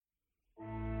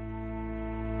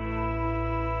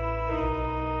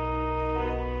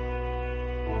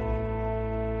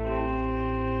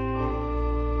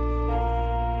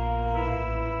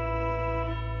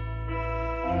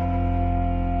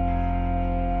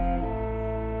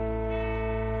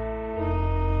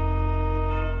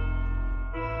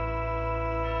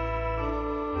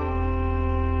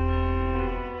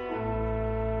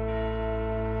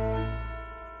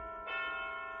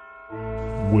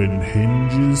when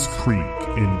hinges creak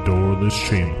in doorless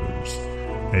chambers,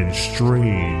 and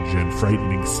strange and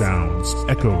frightening sounds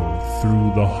echo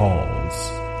through the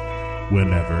halls,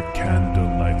 whenever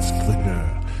candlelights flicker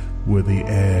where the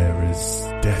air is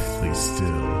deathly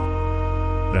still,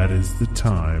 that is the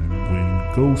time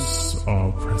when ghosts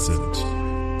are present,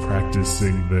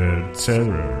 practicing their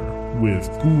terror with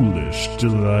ghoulish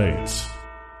delight.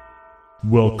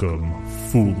 Welcome,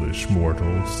 foolish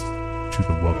mortals, to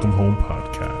the Welcome Home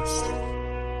Podcast.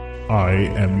 I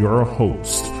am your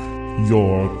host,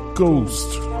 your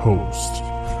ghost host.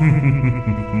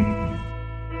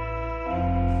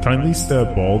 Kindly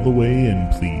step all the way in,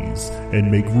 please,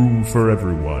 and make room for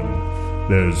everyone.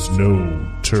 There's no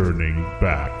turning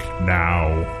back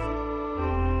now.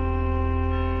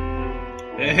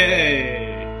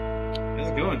 Hey, how's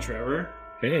it going, Trevor?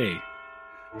 Hey.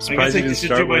 Surprised I guess I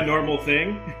should do my normal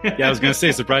thing. Yeah, I was going to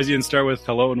say, surprised you didn't start with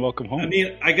hello and welcome home. I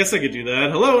mean, I guess I could do that.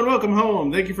 Hello and welcome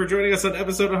home. Thank you for joining us on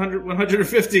episode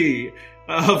 150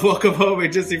 of Welcome Home, a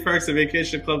Disney Parks and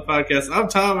Vacation Club podcast. I'm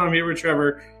Tom. I'm here with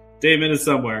Trevor. Damon is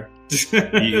somewhere.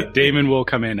 Damon will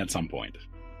come in at some point.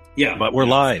 Yeah, but we're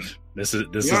live. This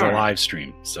is a live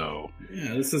stream. So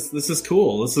yeah, this is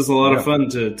cool. This is a lot of fun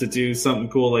to do something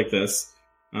cool like this.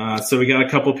 So we got a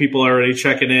couple people already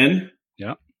checking in.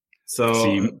 Yeah. So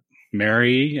see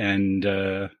Mary and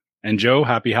Joe,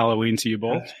 happy Halloween to you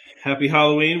both. Happy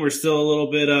Halloween. We're still a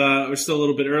little bit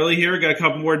early here. We got a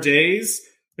couple more days.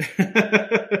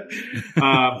 But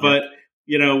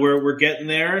you know, we're getting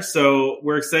there. So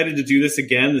we're excited to do this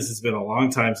again. This has been a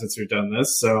long time since we've done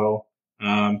this. So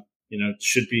you know,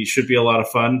 should be a lot of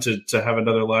fun to have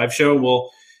another live show.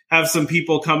 We'll have some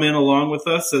people come in along with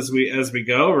us as we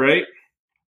go, right?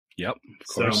 Yep, of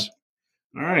course.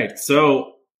 All right.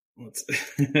 So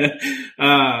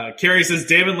Carrie says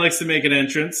Damon likes to make an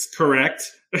entrance.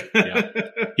 Correct. Yeah.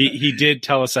 He did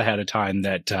tell us ahead of time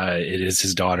that it is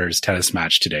his daughter's tennis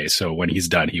match today. So when he's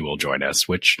done, he will join us,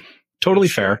 which totally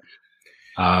fair.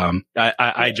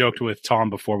 I joked with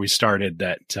Tom before we started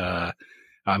that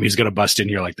he's going to bust in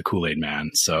here like the Kool-Aid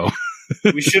Man. So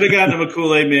we should have gotten him a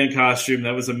Kool-Aid Man costume.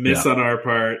 That was a miss on our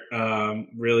part.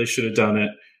 Really should have done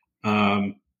it.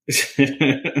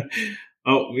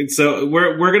 Oh, so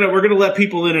we're gonna let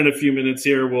people in a few minutes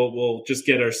here. We'll just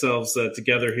get ourselves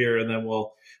together here, and then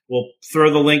we'll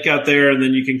throw the link out there, and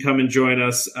then you can come and join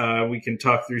us. We can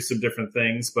talk through some different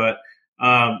things, but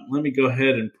let me go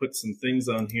ahead and put some things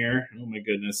on here. Oh my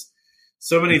goodness,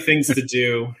 so many things to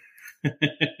do.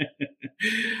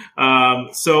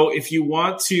 So if you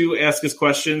want to ask us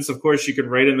questions, of course you can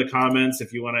write in the comments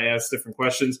if you want to ask different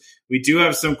questions. We do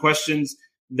have some questions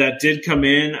that did come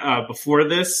in before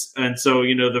this, and so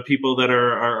you know the people that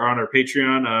are on our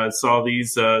Patreon saw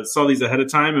these ahead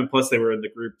of time, and plus they were in the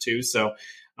group too. So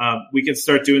we can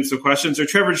start doing some questions. Or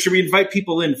Trevor, should we invite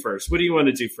people in first? What do you want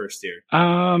to do first here?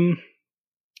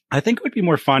 I think it would be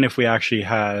more fun if we actually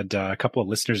had a couple of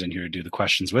listeners in here to do the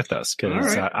questions with us,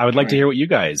 because I would like to hear what you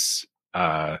guys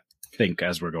think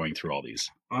as we're going through all these.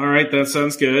 All right, that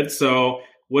sounds good. So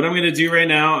what I'm going to do right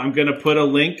now, I'm going to put a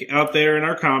link out there in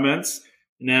our comments.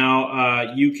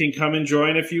 Now, you can come and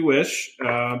join if you wish,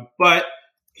 but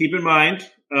keep in mind,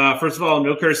 first of all,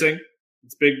 no cursing.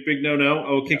 It's big no-no.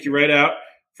 I will kick you right out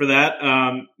for that.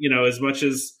 You know, as much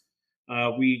as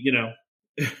we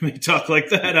may talk like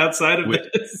that outside of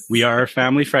this. We are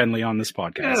family friendly on this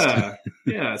podcast.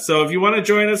 Yeah. So if you want to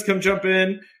join us, come jump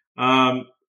in.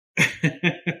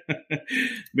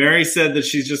 Mary said that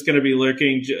she's just going to be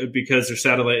lurking because her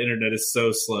satellite internet is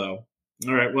so slow.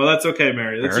 All right. Well, that's okay,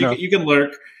 Mary. You can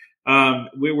lurk.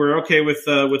 We're okay with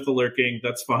the lurking.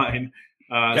 That's fine.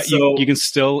 So you can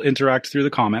still interact through the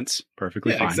comments.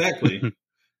 Perfectly fine.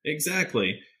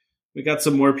 Exactly. We got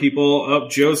some more people. Oh,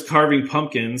 Joe's carving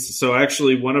pumpkins. So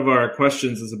actually, one of our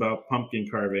questions is about pumpkin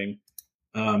carving,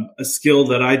 a skill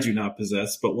that I do not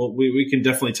possess, but we can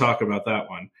definitely talk about that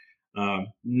one.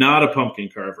 Not a pumpkin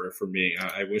carver for me.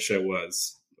 I wish I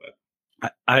was.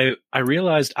 I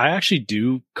realized I actually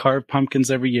do carve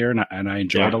pumpkins every year, and I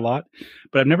enjoy it a lot,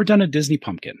 but I've never done a Disney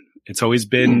pumpkin. It's always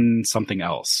been something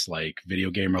else, like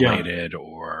video game related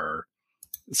or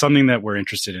something that we're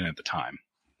interested in at the time.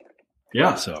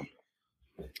 Yeah. So,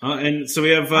 and so we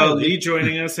have Lee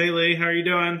joining us. Hey, Lee, how are you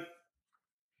doing?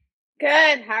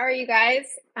 Good. How are you guys?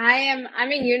 I'm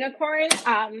a unicorn.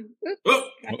 Oh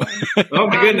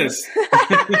my goodness.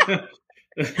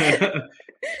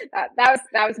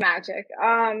 that was magic.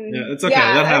 Yeah, it's okay.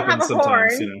 That happens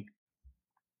sometimes, you know.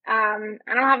 I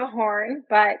don't have a horn,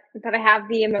 but I have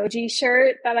the emoji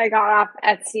shirt that I got off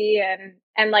Etsy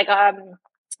and like a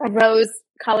rose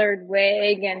colored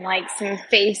wig and like some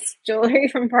face jewelry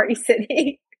from Party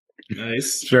City.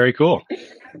 Nice. It's very cool.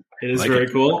 It is very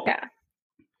cool. Yeah.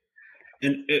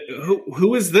 And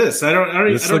who is this? I don't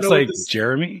This know looks what like this,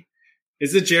 Jeremy.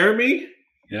 is it Jeremy?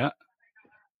 Yeah.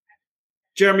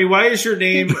 Jeremy, why is your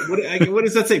name? What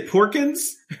does that say?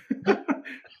 Porkins?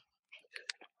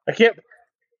 I can't.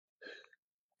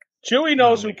 Chewie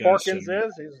knows Oh who my gosh, Porkins Jeremy.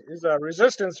 is. He's a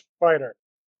resistance fighter.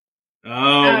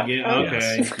 Oh yeah.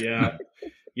 Okay. Yes. Yeah.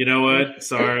 You know what?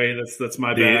 Sorry, that's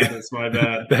my bad. That's my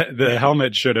bad. The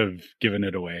helmet should have given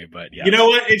it away, but yeah. You know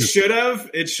what? It should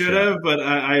have. It should have, but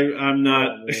I'm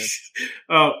not.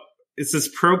 Oh, it says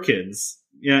Prokins.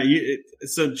 Yeah.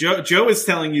 So Joe is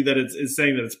telling you that it's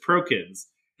saying that it's Prokins.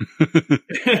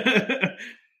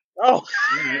 Oh,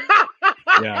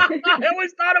 Yeah. I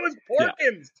always thought it was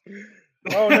Porkins.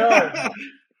 Oh no!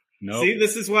 Nope. See,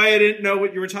 this is why I didn't know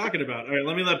what you were talking about. All right,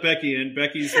 let me let Becky in.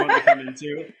 Becky's wanting to come in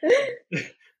too.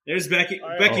 There's Becky.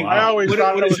 Becky, I always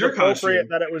thought what it is was your appropriate costume?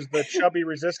 that it was the chubby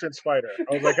resistance fighter. I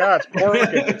was like, it's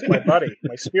Porkins. It's my buddy,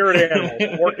 my spirit animal,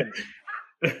 Porkins.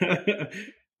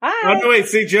 Oh, no, wait.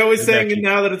 See, Joe is saying Becky.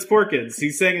 now that it's Porkins.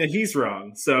 He's saying that he's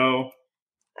wrong. So,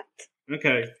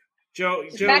 okay. Joe,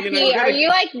 Becky, are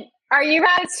you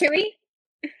Ratatouille?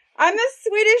 I'm a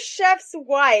Swedish chef's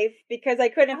wife because I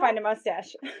couldn't find a mustache.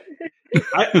 Wait.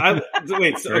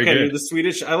 So, Very okay, good. you're the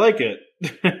Swedish. I like it.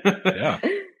 Yeah.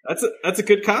 That's a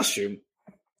good costume.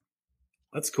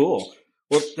 That's cool.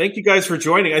 Well, thank you guys for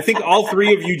joining. I think all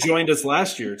three of you joined us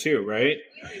last year too, right?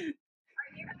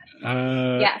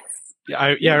 Yes.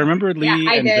 I remember Lee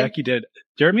Yeah, I and did. Becky did.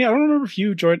 Jeremy, I don't remember if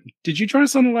you joined. Did you join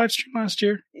us on the live stream last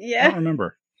year? I Yeah. don't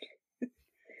remember.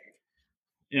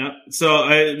 Yeah. So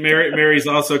Mary's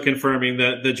also confirming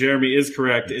that Jeremy is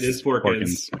correct. It is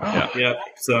Porkins. Yeah. Yep.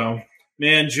 So,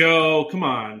 man, Joe, come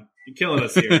on, you're killing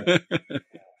us here.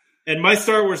 And my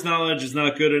Star Wars knowledge is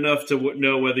not good enough to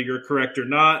know whether you're correct or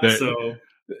not. So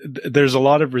There's a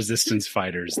lot of resistance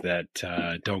fighters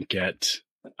that don't get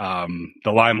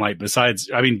the limelight. Besides,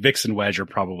 I mean, Vix and Wedge are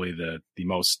probably the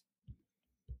most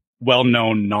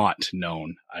well-known, not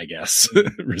known, I guess,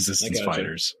 resistance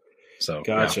fighters. So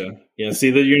gotcha. Yeah. See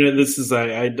that this is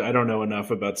I don't know enough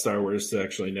about Star Wars to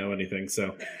actually know anything.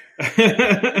 So,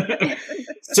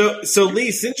 so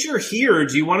Lee, since you're here,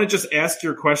 do you want to just ask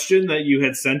your question that you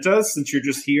had sent us? Since you're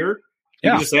just here, you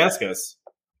can just ask us.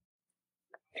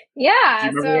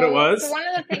 Yeah. Do you remember what it was? So one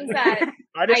of the things that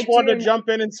I just wanted to jump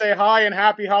in and say hi and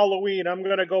happy Halloween. I'm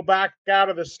going to go back out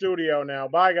of the studio now.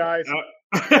 Bye, guys.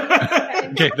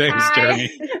 Okay, thanks, Hi.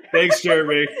 Jeremy. Thanks,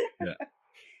 Jeremy.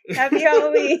 Happy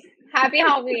Halloween. Happy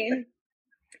Halloween.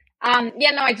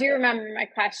 I do remember my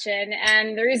question.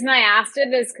 And the reason I asked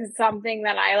it is because something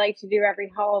that I like to do every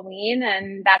Halloween,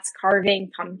 and that's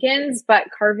carving pumpkins, but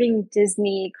carving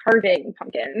Disney carving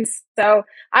pumpkins. So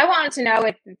I wanted to know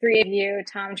if the three of you,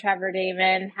 Tom, Trevor,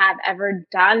 Damon, have ever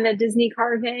done the Disney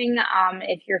carving,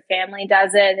 if your family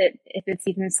does it, if it's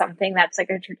even something that's like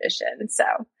a tradition. So,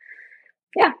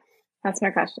 yeah, that's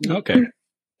my question. Okay.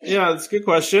 Yeah, that's a good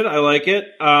question. I like it.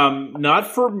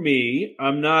 Not for me.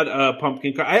 I'm not a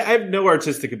pumpkin. I have no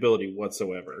artistic ability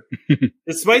whatsoever.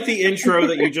 Despite the intro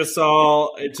that you just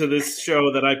saw to this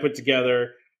show that I put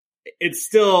together, it's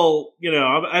still,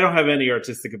 I don't have any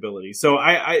artistic ability. So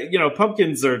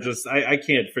pumpkins are just, I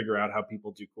can't figure out how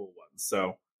people do cool ones.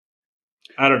 So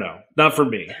I don't know. Not for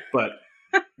me, but.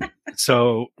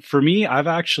 So for me, I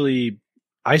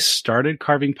started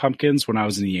carving pumpkins when I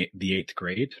was in the 8th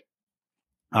grade.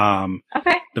 Okay.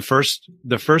 To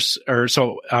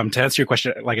answer your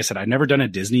question, like I said, I've never done a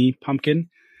Disney pumpkin,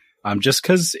 just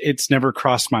cause it's never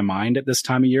crossed my mind at this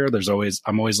time of year.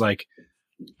 I'm always like,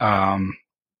 what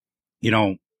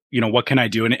can I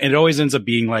do? And it always ends up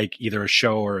being like either a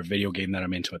show or a video game that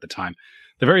I'm into at the time.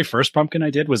 The very first pumpkin I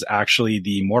did was actually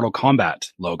the Mortal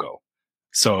Kombat logo.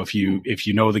 So if you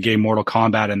know the game Mortal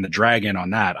Kombat and the dragon on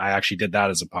that, I actually did that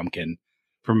as a pumpkin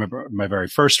for my very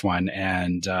first one.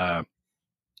 And,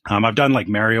 I've done like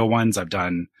Mario ones. I've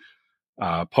done,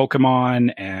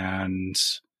 Pokemon and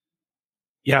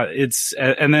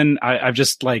and then I've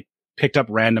just like picked up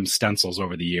random stencils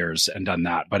over the years and done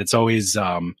that, but it's always,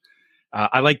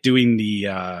 I like doing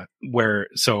the,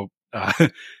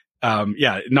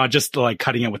 not just like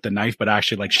cutting it with the knife, but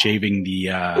actually like shaving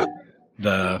the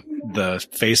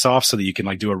face off so that you can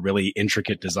like do a really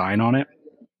intricate design on it.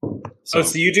 So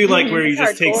you do like where you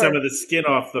just take Hardcore. some of the skin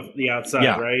off the outside,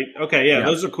 Yeah. right? Okay, yeah,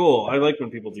 those are cool. I like when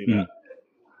people do that.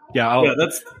 Yeah,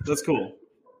 That's cool.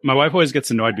 my wife always gets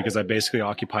annoyed because I basically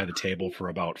occupy the table for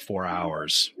about 4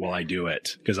 hours while I do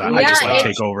it because I just like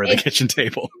take over the kitchen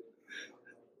table.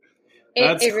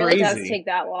 That's It really does crazy. take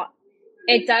that long.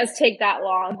 It does take that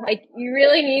long. Like you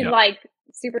really need like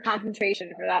super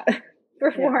concentration for that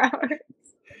for 4 hours.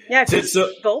 Yeah, So-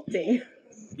 consulting.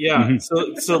 Yeah. So Lee and Becky, do you guys,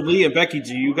 Consulting. yeah. So Lee and Becky,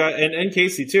 do you guys, and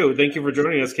Casey too. Thank you for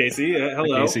joining us, Casey.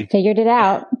 Hello. Casey. Figured it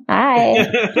out. Hi.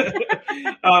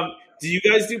 Do you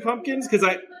guys do pumpkins? Because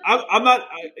I'm not,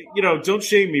 don't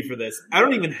shame me for this. I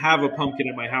don't even have a pumpkin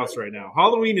in my house right now.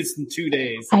 Halloween is in 2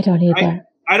 days. I don't either.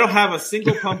 I don't have a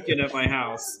single pumpkin at my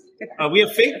house. We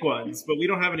have fake ones, but we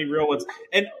don't have any real ones.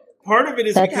 And part of it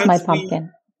is That's because my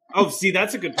pumpkin. see,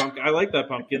 that's a good pumpkin. I like that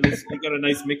pumpkin. We got a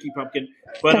nice Mickey pumpkin.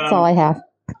 But That's all I have.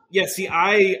 yeah, see,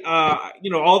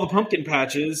 all the pumpkin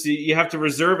patches you have to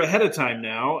reserve ahead of time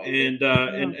now, and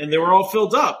they were all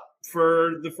filled up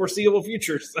for the foreseeable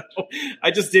future. So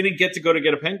I just didn't get to go to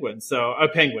get a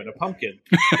pumpkin.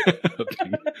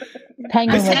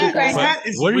 Penguin This would be hat, great. this hat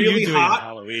is What are you really doing on hot.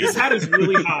 Halloween? This hat is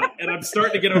really hot, and I'm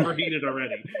starting to get overheated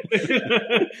already.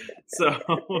 So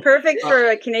Perfect for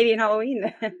a Canadian Halloween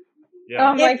then. yeah.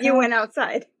 Oh my If you went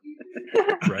outside.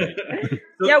 Right.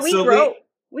 Yeah, we So grow Lee-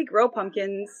 we grow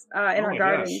pumpkins in Oh our my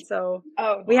garden. gosh. So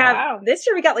Oh, we have wow. this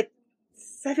year we got like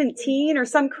 17 or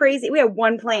some crazy. We had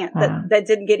one plant Wow. that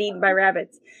didn't get eaten by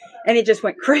rabbits, and it just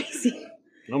went crazy.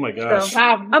 Oh my gosh. So-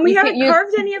 Wow. We You haven't could- you-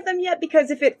 carved any of them yet because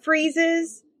if it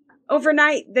freezes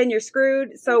overnight, then you're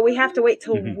screwed. So we have to wait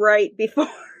till Mhm. right before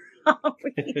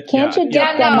Halloween. Can't you dip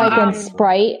Yeah, them no, like in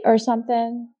Sprite or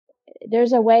something?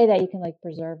 There's a way that you can like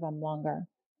preserve them longer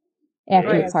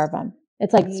after you Right. carve them.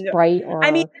 It's like No. Sprite or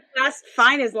I mean, that's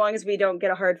fine as long as we don't get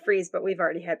a hard freeze, but we've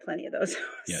already had plenty of those.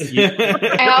 Yeah.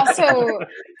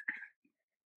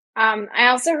 I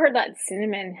also heard that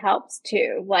cinnamon helps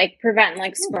too, like prevent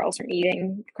like squirrels from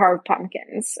eating carved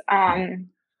pumpkins.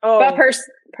 But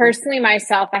personally,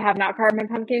 myself, I have not carved my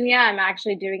pumpkin yet. I'm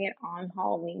actually doing it on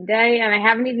Halloween day, and I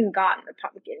haven't even gotten the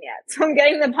pumpkin yet. So I'm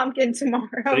getting the pumpkin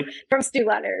tomorrow See? from Stu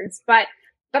Leonard's. But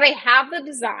I have the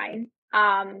design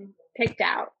picked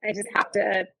out. I just have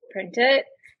to print it,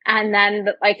 and then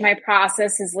my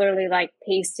process is literally like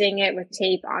pasting it with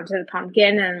tape onto the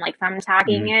pumpkin and like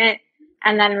thumbtacking it,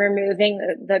 and then removing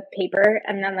the paper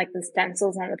and then like the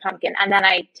stencils on the pumpkin, and then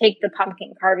I take the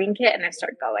pumpkin carving kit and I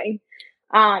start going.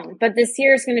 But this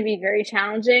year is going to be very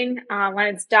challenging. When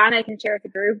it's done, I can share with the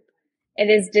group. It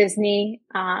is Disney.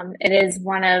 It is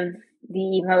one of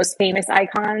the most famous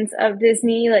icons of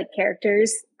Disney, like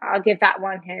characters. I'll give that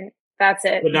one hint. That's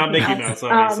it. But not Mickey Nothing Mouse,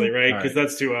 else. obviously, right? All Because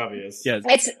that's too obvious. Yeah,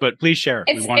 It's but please share.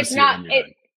 We want to see it when you're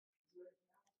done.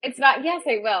 It's not. Yes,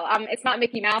 I will. It's not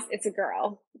Mickey Mouse. It's a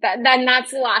girl.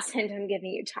 That's the last hint I'm giving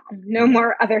you, Tom. No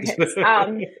more other hints.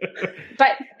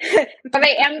 But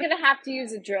I am gonna have to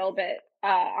use a drill bit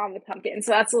on the pumpkin,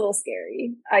 so that's a little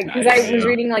scary. Because I was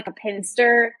reading like a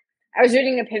Pinster. I was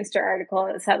reading a Pinster article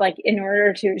that said like in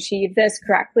order to achieve this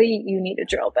correctly, you need a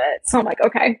drill bit. So I'm like,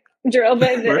 okay, drill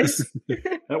bit.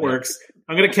 That works.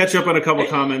 I'm going to catch up on a couple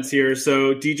comments here.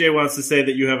 So DJ wants to say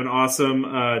that you have an awesome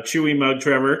Chewy mug,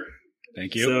 Trevor.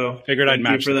 Thank you. So Figured I'd thank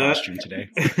you match for the that. costume today.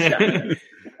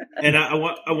 And I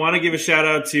want to give a shout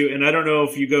out to, and I don't know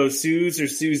if you go Suze or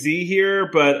Susie here,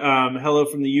 but hello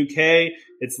from the UK.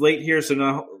 It's late here, so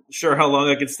not sure how long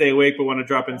I can stay awake, but want to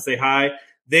drop in and say hi.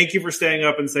 Thank you for staying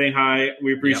up and saying hi.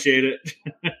 We appreciate it.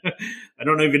 I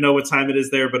don't even know what time it is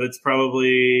there, but it's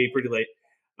probably pretty late.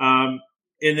 And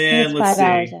then it's let's 5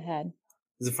 hours see. ahead.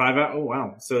 Is it 5 hours? Oh,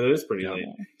 wow. So it is pretty late.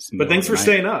 It's the But thanks for middle of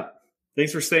the night. staying up.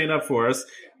 Thanks for staying up for us.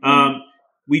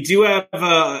 We do have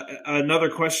another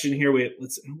question here. Wait,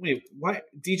 why,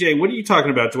 DJ? What are you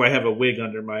talking about? Do I have a wig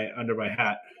under my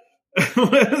hat?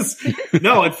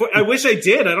 No, I wish I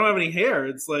did. I don't have any hair.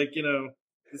 It's like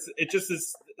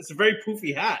it's a very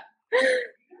poofy hat.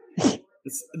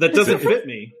 That doesn't fit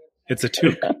me. It's a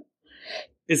toque.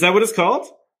 Is that what it's called?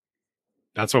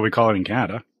 That's what we call it in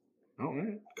Canada. Oh, all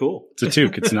right. Cool. It's a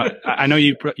toque. It's not. I know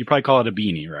you probably call it a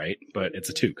beanie, right? But it's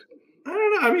a toque. I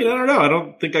don't know. I mean, I don't know. I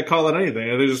don't think I call it anything.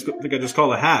 I think I just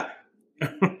call it a hat.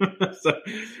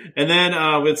 And then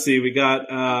let's see. We got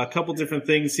a couple different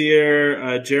things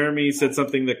here. Jeremy said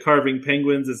something that carving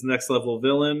penguins is next level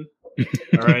villain.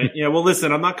 All right. Yeah. Well,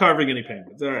 listen. I'm not carving any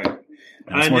penguins. All right.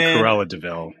 That's more Cruella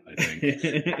DeVille, I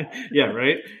think. Yeah.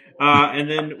 Right. And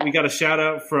then we got a shout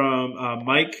out from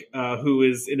Mike, who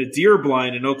is in a deer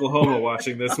blind in Oklahoma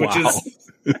watching this, which is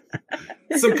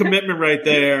some commitment right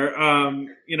there.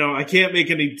 I can't make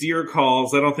any deer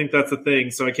calls. I don't think that's a thing,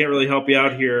 so I can't really help you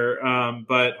out here.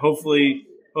 But hopefully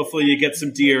you get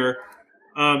some deer.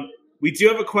 We do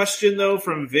have a question though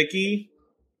from Vicky,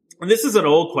 and this is an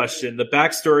old question. The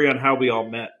backstory on how we all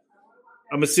met.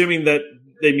 I'm assuming that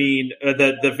they mean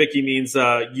that Vicky means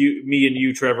me and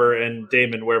you, Trevor, and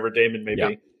Damon, wherever Damon may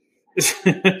be.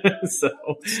 So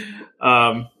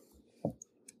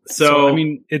I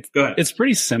mean, go ahead. It's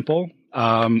pretty simple.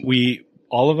 We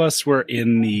all of us were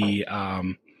in the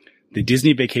the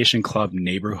Disney Vacation Club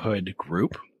neighborhood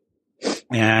group.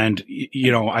 And,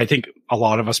 I think a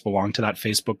lot of us belong to that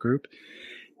Facebook group.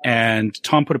 And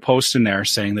Tom put a post in there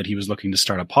saying that he was looking to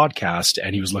start a podcast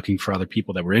and he was looking for other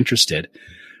people that were interested.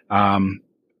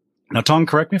 Now, Tom,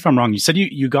 correct me if I'm wrong. You said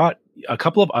you got a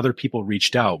couple of other people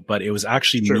reached out, but it was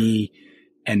actually me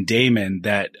and Damon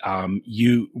that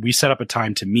we set up a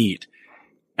time to meet,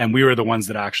 and we were the ones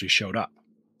that actually showed up.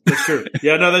 That's true.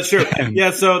 Yeah, no, that's true.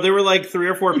 Yeah, so there were like 3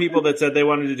 or 4 people that said they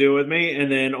wanted to do it with me,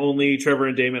 and then only Trevor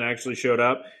and Damon actually showed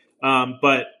up.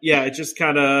 But yeah, it just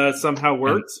kind of somehow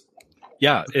worked.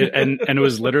 Yeah, and it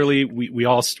was literally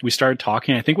we started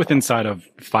talking. I think within inside of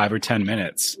 5 or 10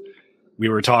 minutes. We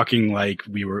were talking like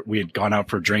we had gone out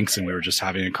for drinks and we were just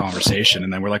having a conversation,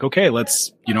 and then we're like, okay,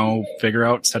 let's, figure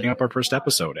out setting up our first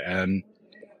episode. And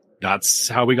that's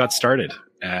how we got started.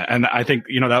 And I think,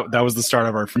 that was the start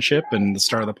of our friendship and the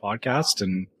start of the podcast.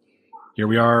 And here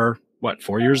we are,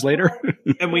 4 years later?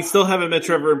 And we still haven't met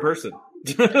Trevor in person.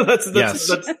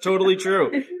 That's totally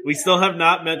true. We still have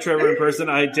not met Trevor in person.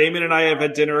 Damon and I have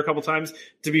had dinner a couple times.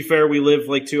 To be fair, we live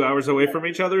like 2 hours away from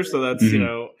each other. So that's,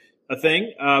 a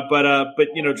thing. But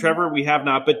Trevor, we have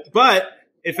not, but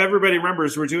if everybody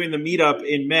remembers, we're doing the meetup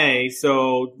in May.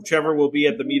 So Trevor will be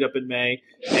at the meetup in May,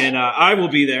 and I will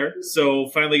be there. So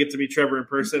finally get to meet Trevor in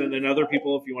person, and then other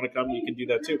people, if you want to come, you can do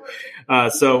that too.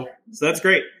 So that's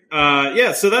great.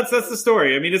 So that's the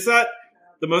story. I mean, it's not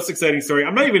the most exciting story.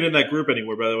 I'm not even in that group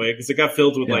anymore, by the way, because it got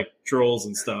filled with like trolls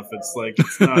and stuff. It's like,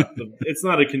 it's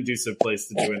not a conducive place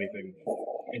to do anything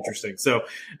interesting. So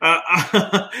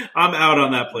I'm out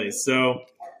on that place. So,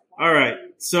 all right.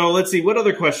 So let's see. What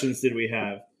other questions did we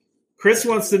have? Chris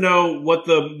wants to know what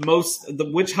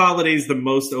which holiday is the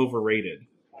most overrated.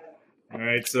 All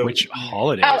right. So which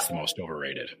holiday is the most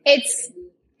overrated?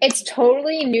 It's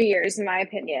totally New Year's, in my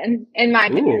opinion.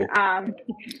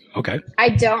 Okay. I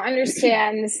don't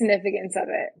understand the significance of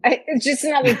it. It's just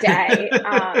another day,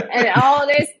 and all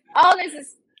it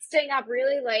is staying up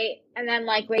really late and then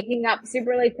like waking up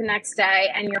super late the next day,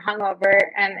 and you're hungover,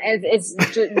 and it's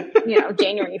just,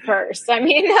 January 1st. I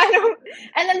mean,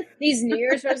 and then these New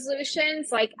Year's resolutions,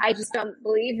 like I just don't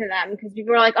believe in them, because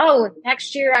people are like, oh,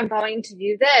 next year I'm going to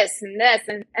do this and this,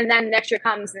 and then next year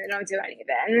comes and they don't do any of it,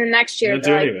 and then next year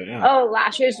they're like, oh,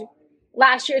 last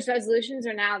year's resolutions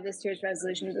are now this year's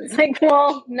resolutions. It's like,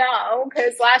 well, no,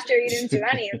 because last year you didn't do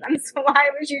any of them, so why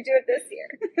would you do it this year?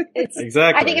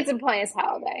 Exactly. I think it's a pointless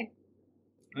holiday.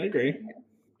 I agree.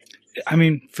 I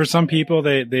mean, for some people,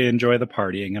 they enjoy the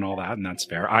partying and all that, and that's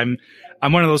fair. I'm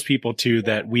one of those people too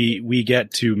that we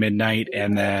get to midnight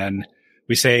and then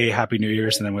we say Happy New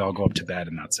Year's and then we all go up to bed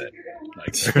and that's it.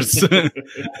 Like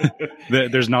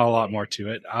there's not a lot more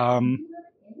to it.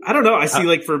 I don't know. I see,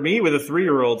 like, for me with a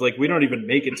 3-year-old, like, we don't even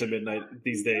make it to midnight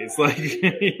these days. Like,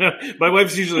 my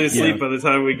wife's usually asleep by the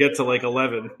time we get to like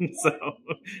 11. So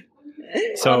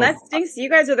well, that stinks. You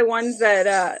guys are the ones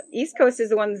that East Coast is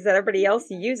the ones that everybody else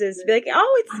uses to be like,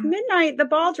 oh, it's midnight. The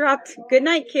ball dropped. Good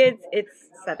night, kids. It's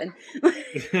 7.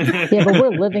 Yeah, but we're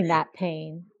living that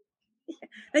pain.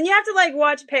 Then you have to like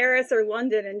watch Paris or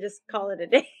London and just call it a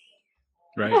day.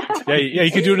 Right. Yeah.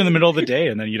 You can do it in the middle of the day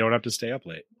and then you don't have to stay up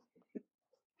late.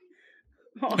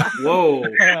 Whoa.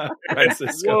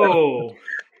 Francisco. Whoa.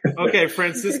 Okay,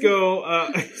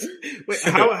 Francisco. Wait,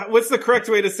 what's the correct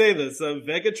way to say this?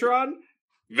 Vegatron?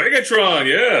 Vegatron,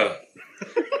 yeah.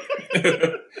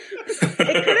 It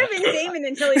could have been Damon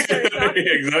until he started talking.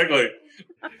 Exactly.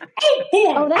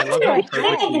 Oh, that's right.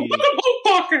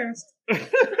 Podcast.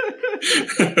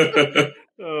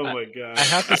 Oh my god! I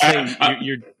have to say,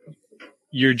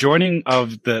 you're joining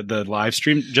of the live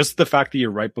stream. Just the fact that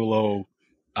you're right below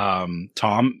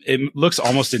Tom, it looks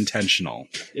almost intentional.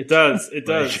 It does. Yeah,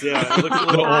 it looks a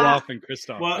little Olaf and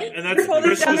Christoph. Well, and that's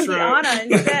Chris just wrote.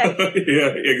 Yeah,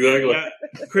 exactly. Yeah,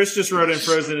 Chris just wrote in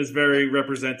Frozen is very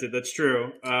represented. That's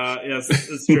true. Yes,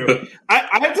 it's true.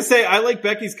 I have to say, I like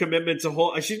Becky's commitment to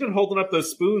hold. She's been holding up those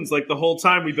spoons like the whole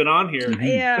time we've been on here.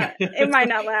 Yeah, it might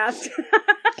not last.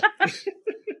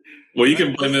 Well, you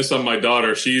can blame this on my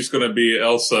daughter. She's going to be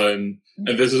Elsa, and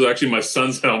this is actually my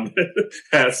son's helmet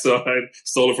hat, so I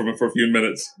stole it from him for a few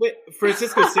minutes. Wait,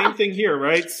 Francisco, same thing here,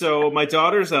 right? So my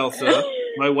daughter's Elsa,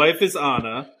 my wife is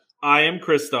Anna, I am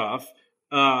Kristoff,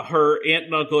 her aunt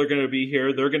and uncle are going to be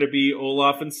here, they're going to be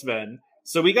Olaf and Sven.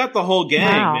 So we got the whole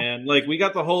gang, man. Like, we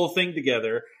got the whole thing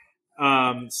together.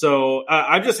 So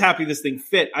I'm just happy this thing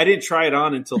fit. I didn't try it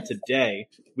on until today.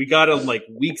 We got it like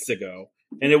weeks ago.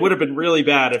 And it would have been really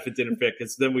bad if it didn't fit,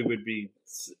 because then we would be,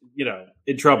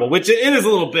 in trouble, which it is a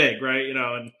little big, right?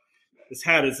 And this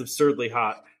hat is absurdly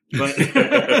hot. But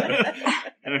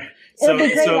so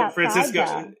outside, Francisco,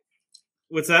 though.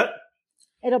 What's that?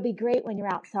 it'll be great when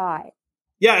you're outside.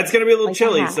 Yeah, it's going to be a little Like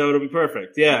chilly, that. so it'll be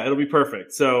perfect. Yeah, it'll be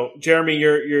perfect. So, Jeremy,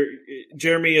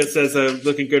 Jeremy says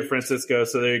looking good, Francisco.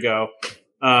 So there you go.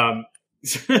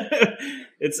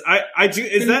 That's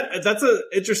an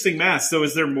interesting mask. So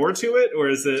is there more to it, or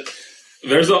is it?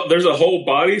 There's a whole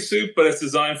bodysuit, but it's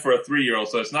designed for a 3-year-old,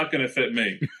 so it's not going to fit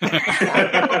me.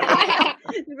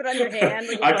 You put it on your hand.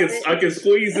 Like I can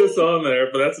squeeze this on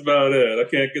there, but that's about it. I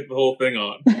can't get the whole thing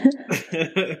on.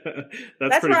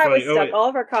 That's pretty where I was funny. stuck. All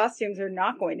of our costumes are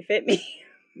not going to fit me.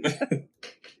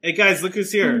 Hey guys, look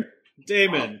who's here,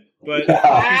 Damon. But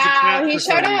Wow, he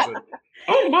showed up. Reason.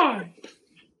 Oh my!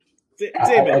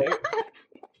 Damon,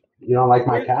 You don't like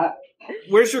my cat?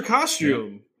 where's your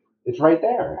costume? It's right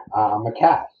there. I'm a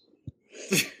cat.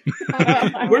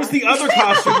 Where's the other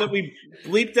costume that we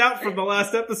bleeped out from the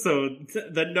last episode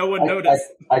that no one noticed?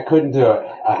 I couldn't do it.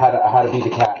 I had to be the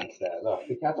cat instead. Look,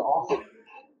 the cat's awesome.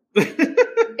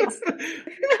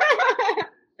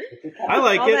 I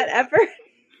like All it. that effort.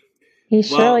 He's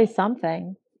surely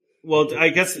something. Well, I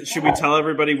guess, should we tell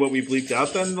everybody what we bleeped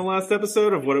out then in the last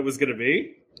episode of what it was going to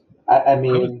be? I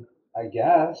mean, I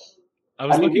guess.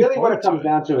 I mean, really what it comes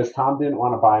down to is Tom didn't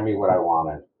want to buy me what I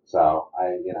wanted. So,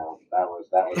 that was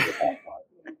the bad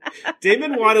part.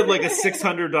 Damon wanted like a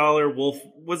 $600 wolf.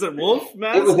 Was it wolf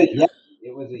mask? It was a Yeti.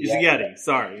 It's a Yeti.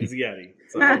 Sorry, it's a Yeti.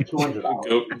 Sorry.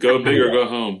 $200. Go big or go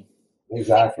home.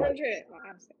 Exactly.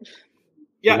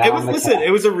 Yeah,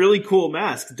 it was a really cool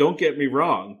mask. Don't get me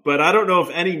wrong, but I don't know if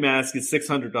any mask is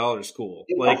 $600 cool.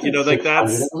 It Like, wasn't like $600,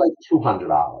 that's it was like $200.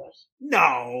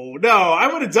 No, I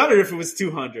would have done it if it was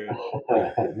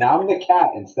 $200. Now I'm the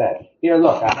cat instead. Here,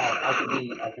 look,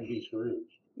 I can be Scrooge.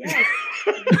 Yes.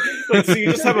 Like, so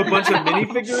you just have a bunch of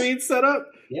minifigurines set up?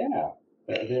 Yeah,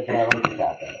 but I like the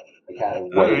cat better. The cat is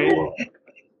All way right. cooler.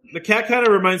 The cat kind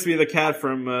of reminds me of the cat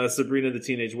from Sabrina the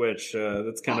Teenage Witch.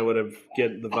 That's kind of what I'm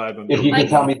getting the vibe I'm If getting. you can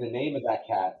tell me the name of that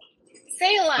cat.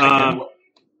 Salem.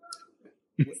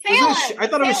 Salem. I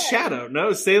thought it was Shadow.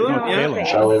 No, Salem? No, Yeah. Salem.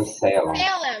 So is Salem.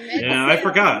 Yeah, I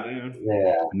forgot.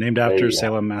 Yeah. Named There after you go.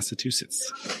 Salem,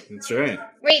 Massachusetts. That's right.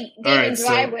 Wait, Damon, right, do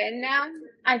so- I win now?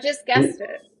 I just guessed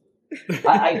it.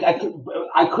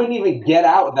 I couldn't even get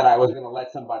out that I was going to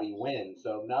let somebody win.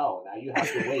 So no, now you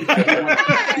have to wait.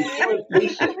 You're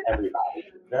impatient, everybody.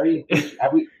 Very impatient.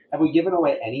 Have we given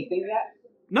away anything yet?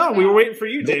 No, we were waiting for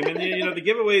you, Damon. The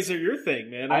giveaveys are your thing,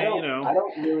 man. I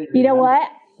don't really. You know remember.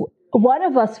 what? One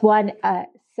of us won a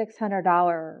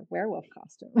 $600 werewolf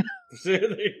costume. There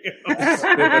you go.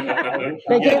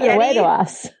 They gave it away to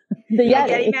us. The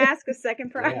Yeti. Yeti mask was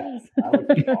second prize. Yeah, that would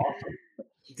be awesome.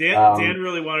 Dan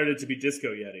really wanted it to be Disco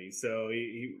Yeti, so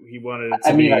he wanted it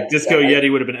to be Disco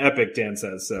Yeti would have been epic. Dan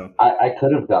says so. I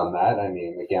could have done that. I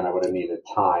mean, again, I would have needed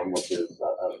time, which is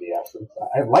of the essence.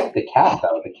 I like the cat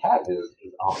though. The cat is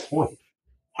on point.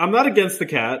 I'm not against the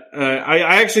cat.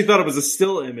 I actually thought it was a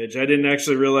still image. I didn't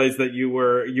actually realize that you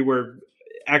were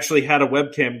actually had a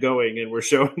webcam going and were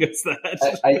showing us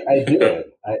that. I did.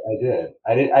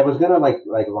 I was gonna like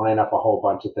line up a whole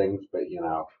bunch of things, but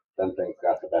then things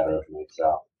got the better of me.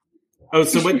 So. Oh,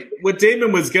 so what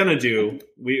Damon was gonna do?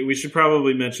 We should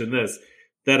probably mention this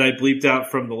that I bleeped out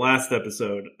from the last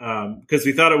episode because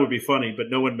we thought it would be funny, but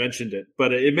no one mentioned it.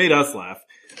 But it made us laugh.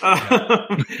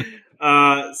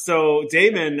 So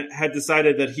Damon had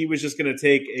decided that he was just going to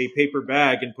take a paper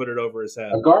bag and put it over his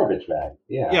head. A garbage bag.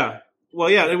 Yeah. Yeah. Well,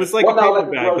 yeah, it was like a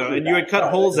paper bag though, and you had cut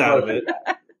holes out of it.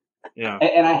 Yeah.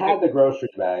 And I had the grocery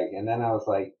bag, and then I was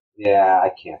like, yeah, I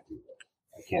can't do this.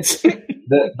 I can't do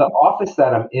this. The office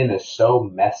that I'm in is so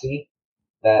messy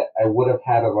that I would have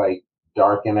had to like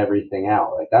darken everything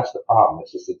out. Like that's the problem.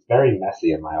 It's very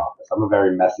messy in my office. I'm a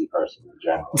very messy person in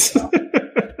general. So.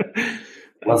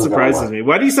 That surprises me.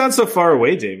 Why do you sound so far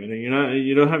away, Damon?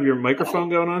 You don't have your microphone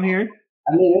going on here?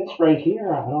 I mean, it's right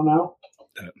here. I don't know.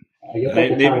 I guess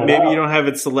maybe you don't have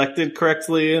it selected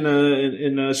correctly in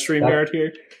a StreamYard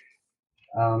here.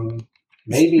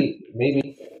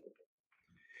 Maybe.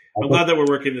 I'm glad that we're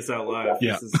working this out live.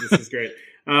 Yeah. This is great.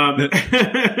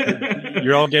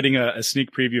 You're all getting a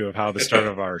sneak preview of how the start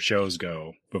of our shows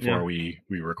go before we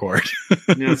record.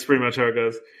 Yeah, that's pretty much how it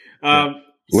goes.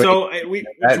 So we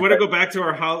want to go back to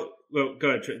our well, go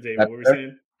ahead, David. What were we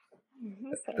saying?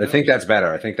 I think that's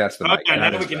better. I think that's the mic. Okay,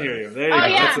 now we can hear you. There you go.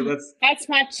 Yeah. That's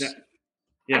much.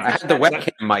 Yeah. I had the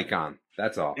webcam mic on.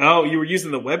 That's all. Oh, you were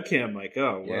using the webcam mic.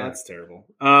 Oh, well, Yeah. That's terrible.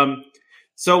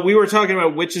 So we were talking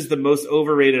about which is the most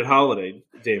overrated holiday,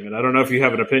 Damon. I don't know if you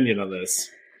have an opinion on this.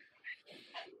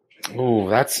 Oh,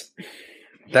 that's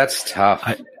tough.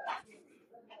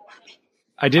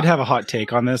 I did have a hot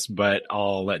take on this, but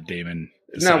I'll let Damon.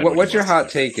 No, what's your hot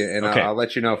take? And Okay. I'll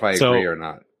let you know if I agree or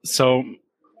not. So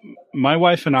My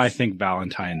wife and I think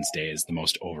Valentine's Day is the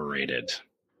most overrated.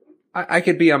 I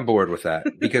could be on board with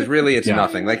that because really it's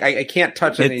nothing. Like I can't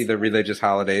touch any of the religious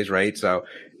holidays, right? So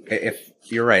if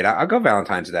you're right, I'll go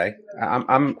Valentine's Day.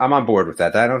 I'm on board with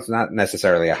that. That's not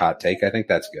necessarily a hot take. I think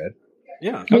that's good.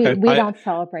 Yeah. We don't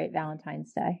celebrate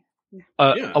Valentine's Day.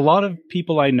 A lot of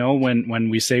people I know, when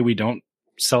we say we don't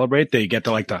celebrate, they get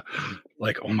to like,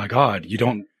 oh my God, you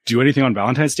don't do anything on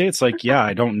Valentine's Day? It's like, yeah,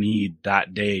 I don't need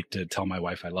that day to tell my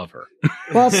wife I love her.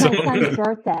 Well, it's my son's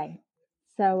birthday.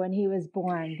 So when he was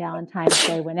born, Valentine's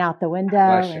Day went out the window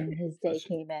and his day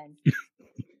came in.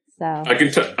 So I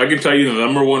can tell you the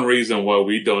number one reason why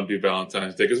we don't do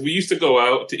Valentine's Day, because we used to go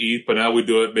out to eat, but now we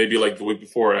do it maybe like the week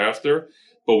before or after.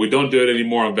 But we don't do it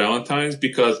anymore on Valentine's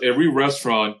because every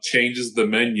restaurant changes the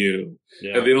menu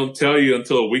and they don't tell you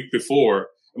until a week before.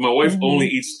 And my wife only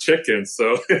eats chicken,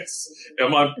 so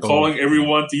am I calling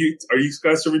everyone to eat? Are you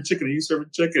guys serving chicken? Are you serving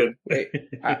chicken? Wait,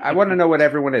 I want to know what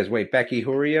everyone is. Wait, Becky,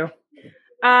 who are you?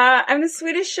 I'm the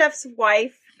Swedish chef's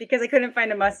wife because I couldn't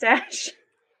find a mustache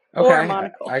Okay, or a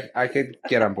monocle. I could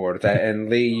get on board with that. And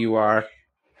Lee, you are?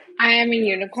 I am a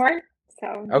unicorn.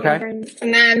 So Okay. unicorns.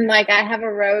 And then I have a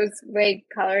rose wig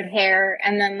colored hair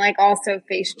and then also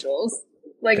face jewels.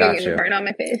 Like a Gotcha. unicorn on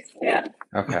my face. Yeah.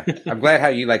 Okay. I'm glad how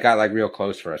you got real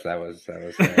close for us. That was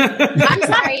I'm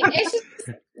sorry. It's just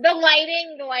the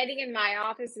lighting in my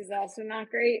office is also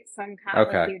not great. So I'm kind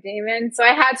of like you, Damon. So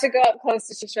I had to go up close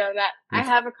to show that I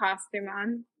have a costume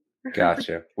on.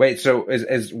 Gotcha. Wait, so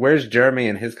is where's Jeremy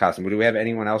in his costume? Do we have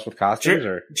anyone else with costumes?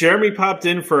 Or Jeremy popped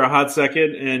in for a hot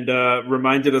second and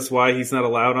reminded us why he's not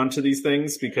allowed onto these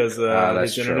things because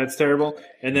his internet's terrible.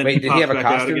 And then wait, did he have a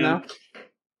costume now?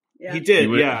 Yeah. He did.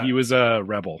 He was a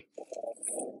rebel.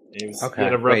 He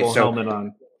had a rebel helmet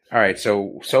on. All right,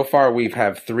 so far we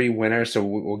have 3 winners. So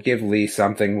we'll give Lee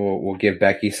something. We'll give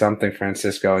Becky something.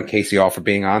 Francisco and Casey all for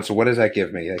being on. So what does that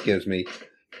give me? That gives me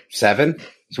 7.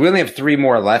 So we only have 3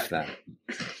 more left then.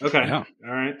 Okay. Yeah.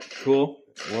 All right. Cool.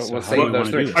 We'll save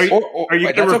those 3. Are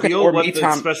you going to reveal what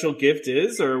the special gift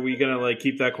is, or are we going to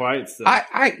keep that quiet still?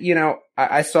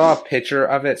 I saw a picture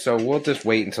of it, so we'll just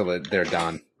wait until they're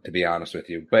done. To be honest with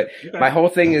you, but my whole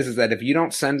thing is that if you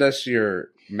don't send us your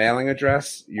mailing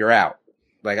address, you're out.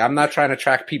 I'm not trying to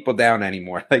track people down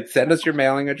anymore. Send us your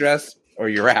mailing address or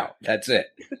you're out. That's it.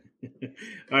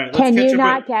 All right. Can you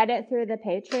not get it through the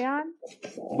Patreon?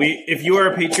 If you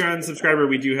are a Patreon subscriber,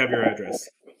 we do have your address.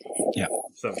 Yeah.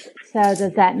 So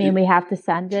does that mean we have to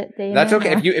send it? That's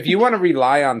okay. If you want to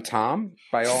rely on Tom,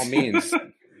 by all means.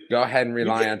 Go ahead and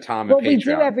rely on Tom and Patreon. We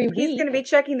do every week. He's going to be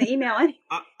checking the email anyway.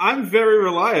 I'm very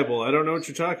reliable. I don't know what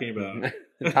you're talking about.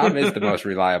 Tom is the most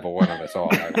reliable one of us all.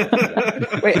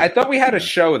 Wait, I thought we had a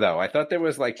show, though. I thought there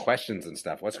was questions and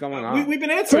stuff. What's going on? We've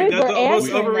been answering. That's the most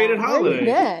overrated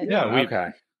holiday.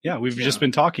 Yeah, we've just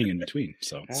been talking in between.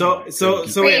 So wait,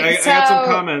 I got some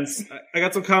comments. I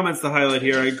got some comments to highlight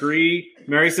here. I agree.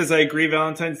 Mary says, I agree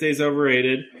Valentine's Day is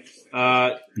overrated.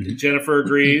 Jennifer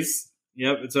agrees.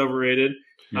 Yep, it's overrated.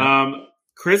 Yeah.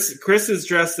 Chris is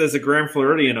dressed as a Grand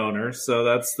Floridian owner, so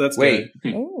that's Wait.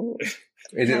 good.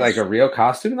 Is it a real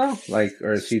costume though?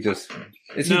 Or is he just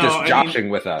joshing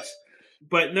with us?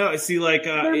 But no, see, if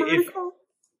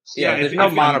there's no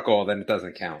monocle, then it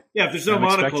doesn't count. Yeah, if there's no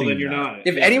monocle, then you're not.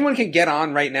 If anyone can get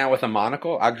on right now with a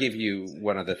monocle, I'll give you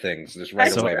one of the things just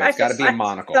right away. But it's got to be a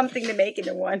monocle. Something to make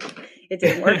into one. It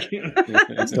didn't work.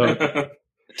 So,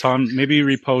 Tom, maybe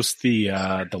repost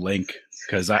the link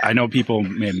because I know people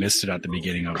may have missed it at the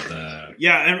beginning of the.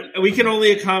 Yeah, and we can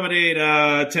only accommodate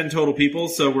 10 total people,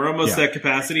 so we're almost at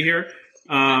capacity here.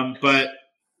 But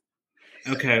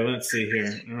okay, let's see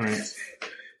here. All right,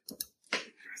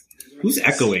 who's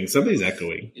echoing? Somebody's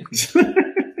echoing.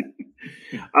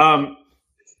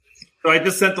 So I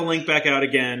just sent the link back out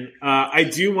again. I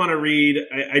do want to read.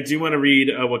 I do want to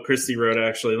read what Christy wrote.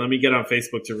 Actually, let me get on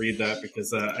Facebook to read that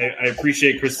because I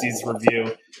appreciate Christy's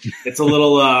review. It's a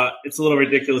little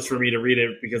ridiculous for me to read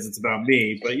it because it's about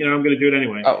me, but I'm going to do it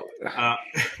anyway. Oh,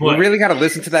 we really got to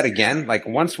listen to that again.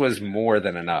 Once was more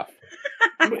than enough.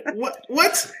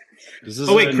 What? This is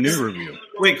a new review.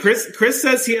 Wait, Chris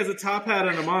says he has a top hat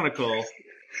and a monocle.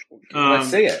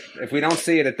 Let's see it. If we don't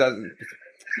see it, it doesn't.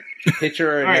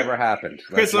 Picture it never happened.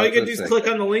 Chris, all you can do is click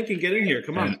on the link and get in here.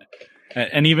 Come on.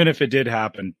 And even if it did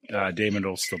happen, Damon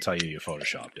will still tell you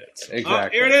photoshopped it. So.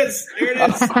 Exactly. Here it is.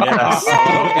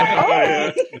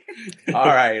 All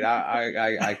right.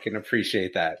 I can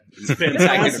appreciate that.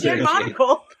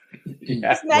 Monocle.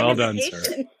 Yeah. Well done,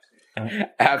 sir.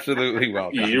 Absolutely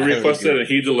well done. You requested and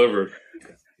he delivered.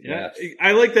 Yeah,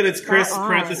 I like that it's Chris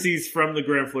parentheses from the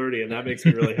Grand Floridian. That makes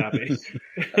me really happy.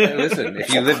 Listen,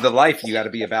 if you live the life, you got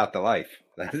to be about the life.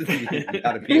 You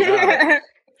got to be about it.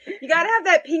 You got to have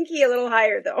that pinky a little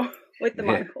higher, though, with the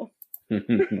monocle.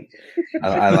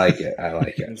 I like it. I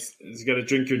like it. He's got to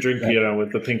drink your drink,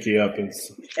 with the pinky up. And...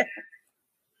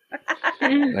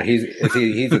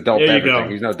 He's adult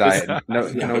beverage. He's no diet.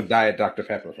 No diet Dr.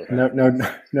 Pepper. For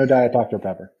no diet Dr.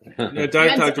 Pepper. No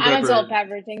diet Dr. Pepper. I'm adult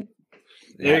beveraging.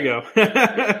 There you go.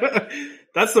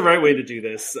 That's the right way to do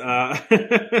this.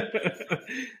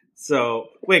 So,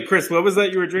 wait, Chris, what was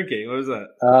that you were drinking? What was that?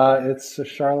 It's a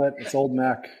Charlotte. It's Old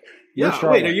Mac. Yeah.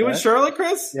 Wait, are you in Charlotte,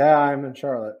 Chris? Yeah, I'm in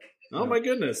Charlotte. Oh, my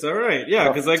goodness. All right. Yeah,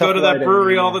 because I go to that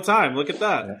brewery all the time. Look at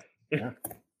that. Yeah.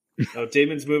 Oh,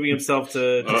 Damon's moving himself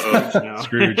to Scrooge now.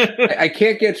 Scrooge. I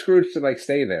can't get Scrooge to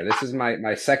stay there. This is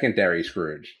my secondary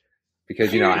Scrooge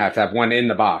because I have to have one in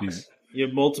the box. You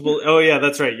have multiple. Oh yeah,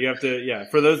 that's right. You have to. Yeah.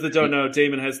 For those that don't know,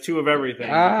 Damon has two of everything.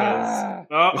 Because,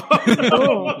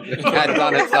 Cat's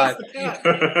on its side.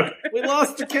 We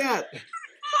lost the cat.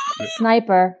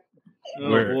 Sniper. Oh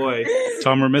boy,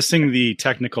 Tom, we're missing the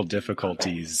technical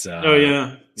difficulties.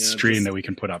 Stream that we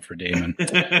can put up for Damon.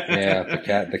 Yeah,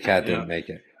 the cat didn't make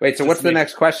it. Wait, so what's the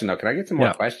next question though? Can I get some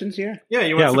more questions here? Yeah,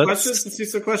 you want some questions? Let's see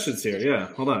some questions here. Yeah,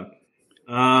 hold on.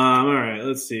 All right,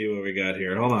 let's see what we got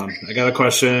here. Hold on, I got a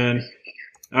question.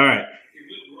 All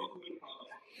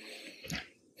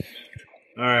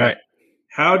right.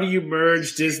 How do you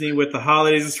merge Disney with the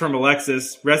holidays? This is from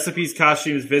Alexis. Recipes,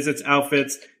 costumes, visits,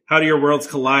 outfits. How do your worlds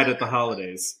collide at the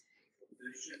holidays?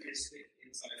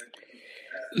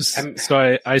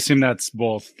 So I assume that's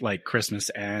both Christmas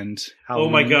and Halloween.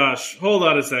 Oh my gosh. Hold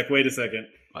on a sec. Wait a second.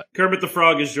 What? Kermit the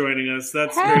Frog is joining us.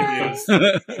 That's great news.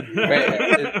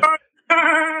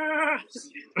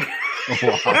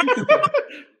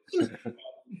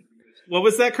 What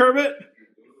was that, Kermit?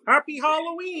 Happy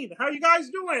Halloween. How you guys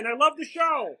doing? I love the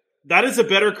show. That is a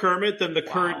better Kermit than the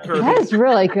current Kermit. That is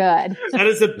really good. That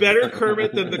is a better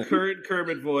Kermit than the current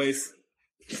Kermit voice.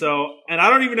 So, and I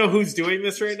don't even know who's doing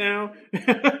this right now.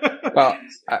 Well,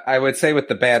 I would say with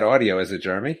the bad audio, is it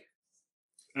Jeremy?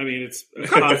 I mean, it's a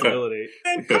possibility.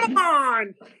 Come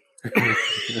on!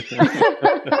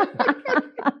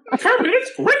 Kermit,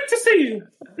 it's great to see you.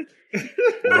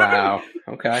 Wow.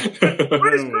 Okay.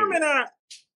 Where's Kermit at?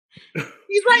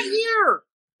 He's right here.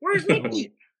 Where's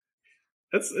Mickey?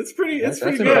 It's pretty good.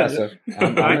 Impressive.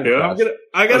 I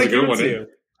gotta give it to you.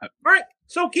 All right.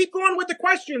 So keep going with the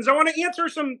questions. I want to answer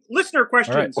some listener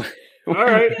questions. All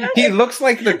right. He looks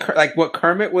like what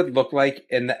Kermit would look like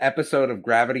in the episode of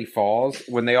Gravity Falls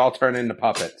when they all turn into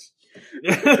puppets.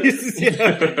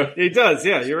 Yeah, he does.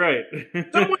 Yeah, you're right.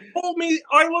 Someone told me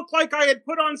I look like I had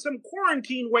put on some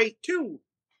quarantine weight too.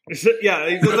 Yeah,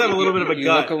 he does have a little bit of a gut.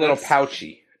 You look a little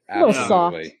pouchy.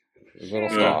 Absolutely. A little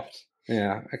soft.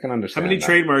 Yeah, I can understand. How many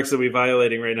trademarks are we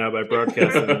violating right now by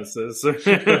broadcasting this?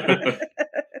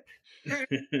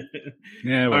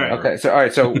 Yeah. All right. Okay.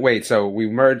 So wait. So we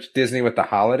merged Disney with the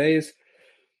holidays.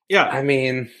 Yeah. I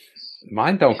mean,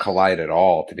 mine don't collide at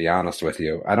all. To be honest with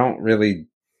you, I don't really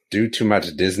do too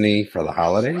much Disney for the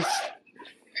holidays.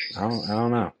 I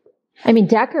don't know. I mean,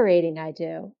 decorating, I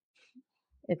do.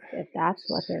 If that's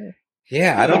what they're.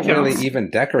 Yeah, I don't really even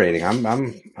decorating. I'm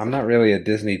not really a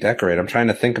Disney decorator. I'm trying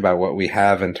to think about what we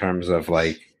have in terms of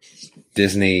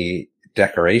Disney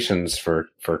decorations for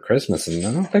Christmas, and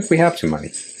I don't think we have too many.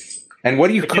 And what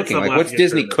are you cooking? What's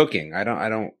Disney cooking? I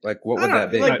don't what would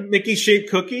that be? Like Mickey shaped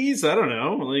cookies? I don't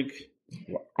know.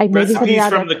 Recipes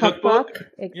from the cookbook?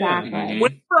 Exactly. Yeah.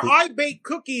 Whenever I bake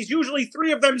cookies, usually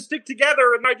 3 of them stick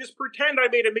together, and I just pretend I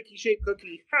made a Mickey-shaped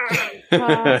cookie.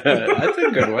 That's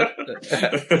a good one.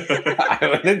 I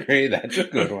would agree. That's a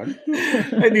good one.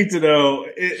 I need to know.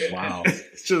 Wow.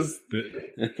 It's just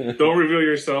don't reveal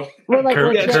yourself.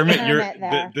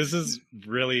 Kermit, this is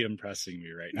really impressing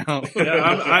me right now.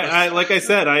 Yeah, like I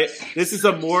said, this is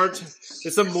a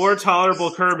more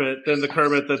tolerable Kermit than the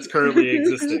Kermit that's currently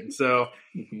existing. So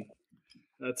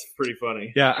that's pretty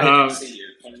funny. Yeah.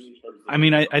 I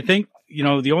mean, I think,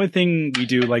 the only thing we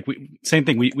do, same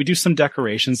thing. We do some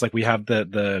decorations. We have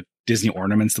the Disney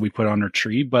ornaments that we put on our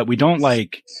tree, but we don't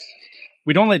let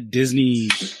Disney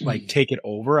take it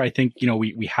over. I think,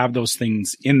 we have those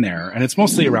things in there, and it's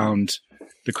mostly around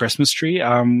the Christmas tree.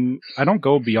 I don't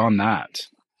go beyond that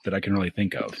I can really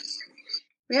think of.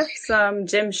 We have some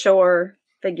Jim Shore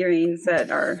figurines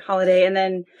that are holiday, and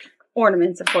then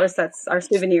ornaments, of course. That's our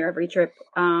souvenir every trip.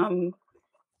 And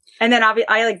then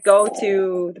I go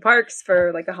to the parks for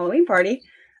a Halloween party.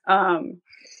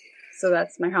 So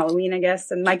that's my Halloween, I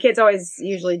guess. And my kids always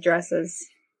usually dress as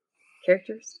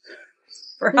characters.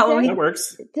 for Halloween. That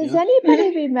works. Does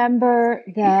anybody remember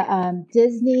the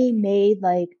Disney made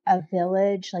like a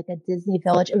village, like a Disney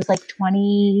village? It was like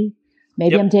 20,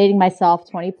 maybe I'm dating myself,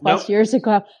 20 plus years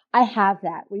ago. I have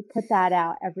that. We put that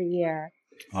out every year.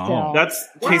 Oh, that's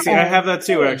Casey. I have that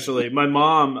too. Actually, my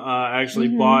mom actually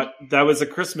bought. That was a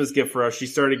Christmas gift for us. She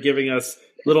started giving us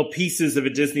little pieces of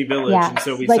a Disney village, and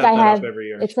so we set that up every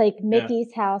year. It's like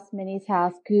Mickey's house, Minnie's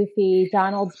house, Goofy,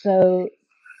 Donald's boat,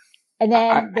 and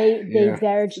then they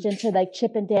verged into like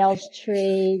Chip and Dale's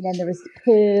tree. Then there was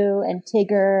Pooh and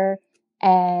Tigger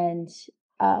and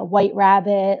White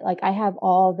Rabbit. Like I have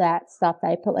all that stuff that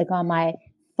I put like on my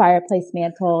fireplace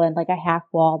mantle and like a half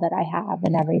wall that I have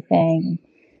and everything.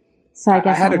 So I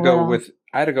guess I had to go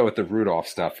with the Rudolph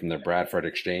stuff from the Bradford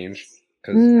Exchange.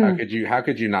 Because how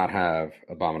could you not have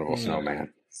Abominable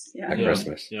Snowman at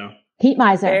Christmas? Yeah. Heat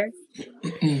Miser.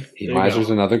 Heat Miser's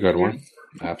another good one.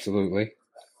 Absolutely.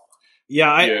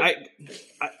 Yeah,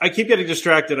 I keep getting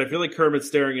distracted. I feel like Kermit's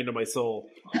staring into my soul.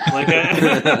 Like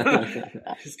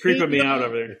he's creeping me out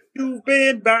over there. You've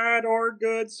been bad or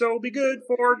good, so be good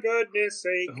for goodness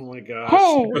sake. Oh my gosh.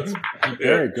 Hey.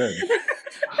 Very good.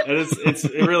 And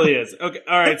it really is. Okay,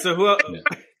 all right. So who else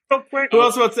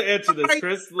wants to answer this?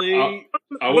 Chris, Lee?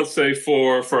 I would say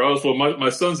for us, well, my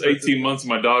son's 18 months,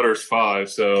 my daughter's 5,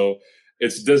 so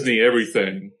it's Disney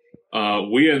everything.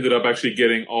 We ended up actually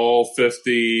getting all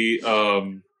 50th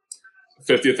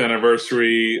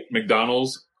anniversary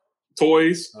McDonald's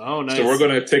toys. Oh, nice. So we're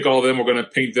going to take all of them, we're going to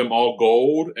paint them all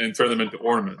gold and turn them into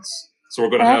ornaments. So we're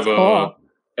going to have cool.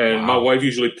 And my wife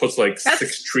usually puts like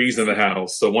 6 trees in the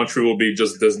house. So one tree will be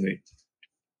just Disney.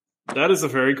 That is a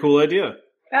very cool idea.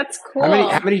 That's cool.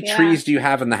 How many trees do you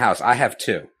have in the house? I have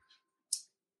 2.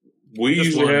 We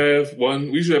usually have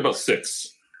about 6.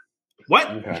 What?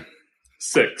 Okay.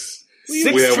 6. We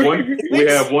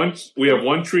have one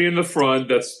tree in the front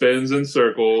that spins in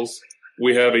circles.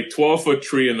 We have a 12-foot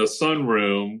tree in the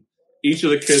sunroom. Each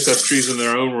of the kids have trees in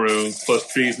their own room, plus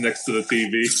trees next to the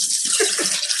TV.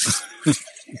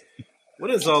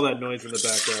 What is all that noise in the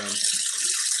background?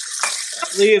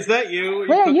 Lee, is that you?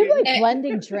 Wait, are you like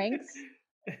blending drinks?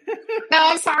 No,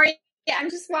 I'm sorry. Yeah,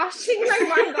 I'm just washing my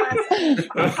wine glass.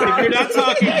 If you're not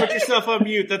talking, put yourself on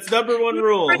mute. That's number 1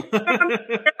 rule.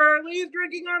 Lee's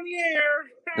drinking on the air.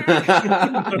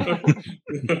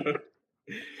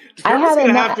 Kermit's going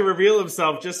to have to reveal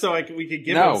himself just so we could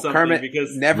give him something. Kermit,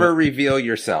 because never reveal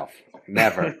yourself.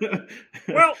 Never.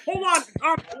 Well, hold on.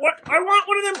 I want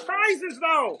one of them prizes,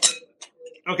 though.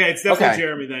 Okay, it's definitely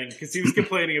Jeremy then, because he was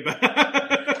complaining about the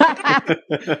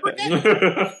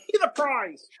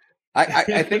prize.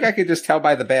 I think I could just tell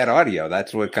by the bad audio.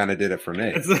 That's what kind of did it for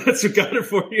me. That's what got it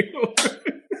for you.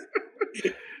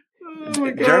 Oh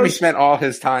my gosh. Jeremy spent all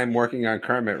his time working on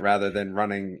Kermit rather than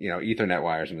running, Ethernet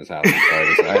wires in his house.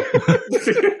 I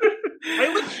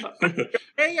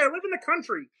live in the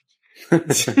country.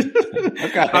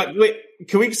 Okay. Wait,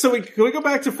 can we go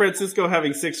back to Francisco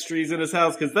having 6 trees in his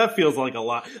house? Because that feels like a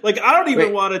lot. Like I don't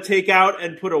even want to take out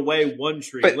and put away 1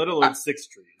 tree, let alone 6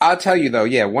 trees. I'll tell you though,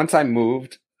 once I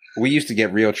moved, we used to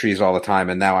get real trees all the time,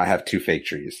 and now I have 2 fake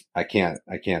trees. I can't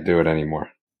do it anymore.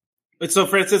 So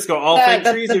Francisco, all fake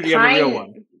trees, or do you have a real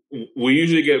one? We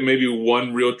usually get maybe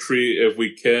 1 real tree if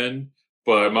we can,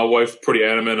 but my wife's pretty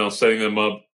adamant on setting them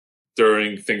up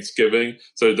during Thanksgiving,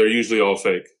 so they're usually all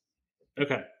fake.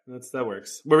 Okay, that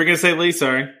works. What were we going to say, Lee?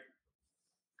 Sorry.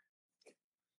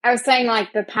 I was saying,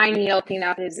 like, the pine needle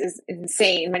cleanup is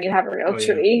insane when you have a real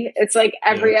tree. It's like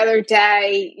every other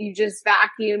day you just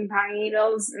vacuum pine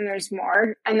needles and there's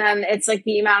more. And then it's like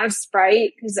the amount of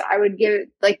Sprite, because I would give it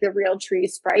like the real tree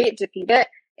Sprite to feed it.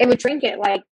 It would drink it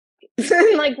like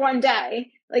in like one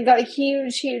day. Like got a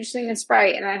huge thing of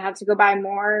Sprite and I'd have to go buy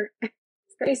more.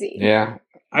 It's crazy. Yeah.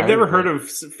 I've never heard of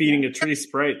feeding a tree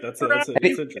Sprite. That's interesting.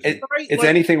 It's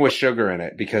anything with sugar in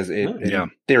it because it in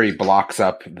theory blocks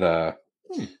up the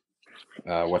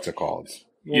what's it called?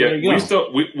 Yeah, we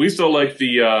still like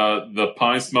the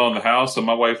pine smell in the house. So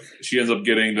my wife, she ends up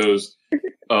getting those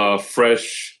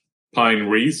fresh pine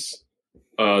wreaths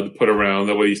to put around.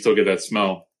 That way you still get that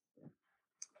smell.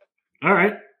 All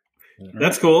right,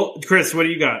 that's cool. Chris, what do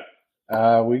you got?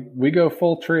 We go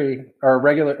full tree or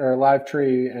regular or live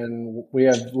tree, and we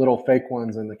have little fake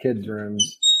ones in the kids'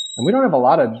 rooms. And we don't have a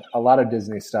lot of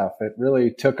Disney stuff. It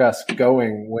really took us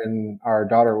going when our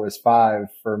daughter was 5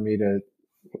 for me to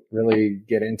really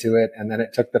get into it. And then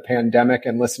it took the pandemic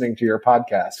and listening to your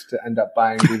podcast to end up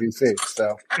buying BBC.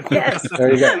 So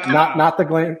there you go. Not the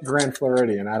Grand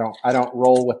Floridian. I don't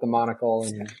roll with the monocle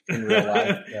in real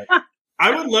life. But.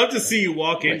 I would love to see you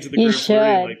walk into the Grand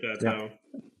Floridian like that, though.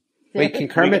 Wait, can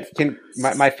Kermit?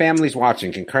 My family's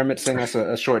watching. Can Kermit sing us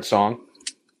a short song?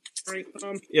 Right,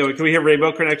 Yeah, can we hear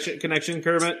Rainbow Connection,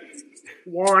 Kermit?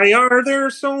 why are there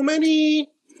so many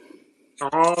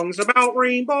songs about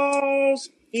rainbows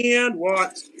and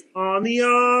what's on the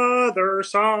other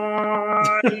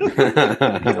side?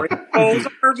 Rainbows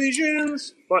are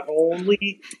visions, but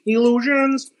only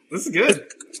illusions. This is good.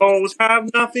 Rainbows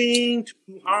have nothing to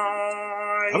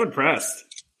hide. I'm impressed.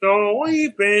 So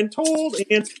we've been told,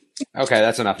 and Okay,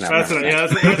 that's enough now. That's enough. Yeah,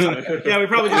 yeah, we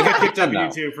probably just got kicked off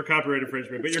YouTube for copyright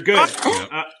infringement, but you're good.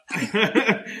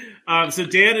 So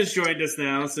Dan has joined us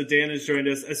now. So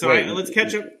let's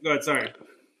catch up. Go ahead. Sorry.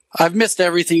 I've missed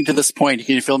everything to this point.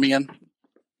 Can you fill me in?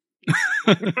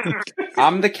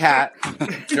 I'm the cat.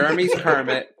 Jeremy's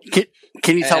Kermit.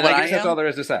 Can you tell what I guess that's am? all there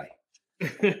is to say.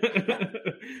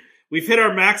 We've hit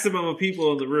our maximum of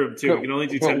people in the room too. We can only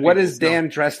do 10. What is Dan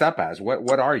dressed up as?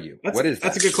 What are you? What is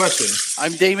that? That's a good question.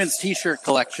 I'm Damon's T-shirt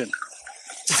collection.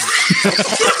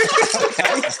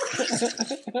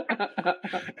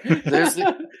 There's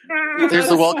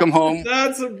the welcome home.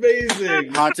 That's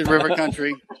amazing. Haunted River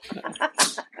Country.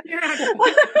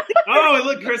 Oh,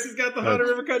 look, Chris has got the Haunted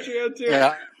River Country on too.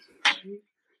 Yeah.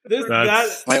 That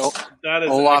is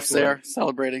Olaf's excellent. there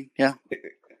celebrating. Yeah.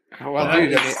 Well,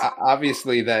 dude, I mean,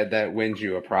 obviously that wins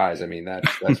you a prize. I mean,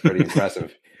 that's pretty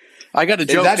impressive. I got a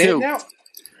joke that too.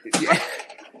 It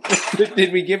now?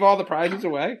 Did we give all the prizes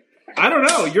away? I don't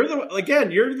know. You're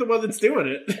the one that's doing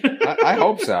it. I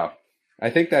hope so. I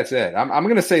think that's it. I'm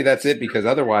going to say that's it because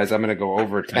otherwise I'm going to go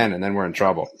over 10 and then we're in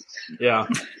trouble. Yeah.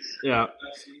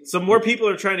 Some more people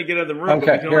are trying to get in the room. Okay,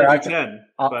 but we can here only I do can. 10.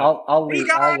 I'll leave.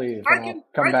 Hey, I'll guys, leave. I And can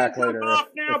I'll come back jump later. off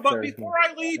now, if but there's before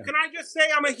I leave, can I just say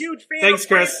I'm a huge fan? Thanks, of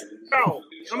Chris. Francisco.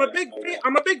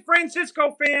 I'm a big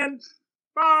Francisco fan.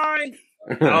 Bye.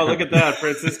 Oh, look at that,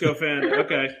 Francisco fan.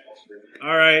 Okay.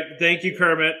 All right. Thank you,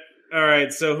 Kermit. All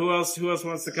right. So who else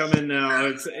wants to come in now?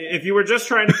 If you were just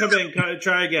trying to come in,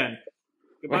 try again.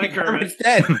 Goodbye, Kermit. Kermit's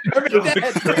dead.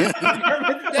 Kermit's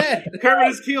dead. Kermit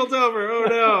is keeled over. Oh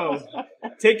no!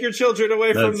 Take your children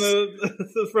away from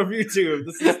from YouTube.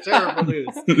 This is terrible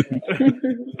news.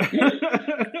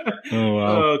 Oh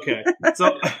wow. Okay.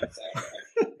 So,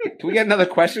 Can we get another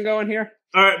question going here?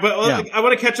 all right, but I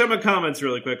want to catch up on comments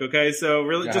really quick. Okay, so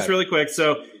really quick.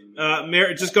 So,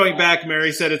 Mary, just going back,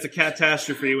 Mary said it's a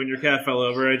catastrophe when your cat fell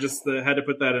over. I just had to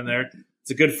put that in there. It's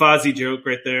a good Fozzie joke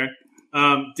right there.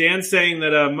 Dan saying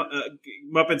that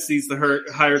Muppets needs to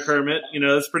hire Kermit.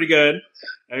 That's pretty good.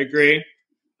 I agree.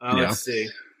 Let's see.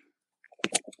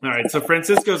 All right, so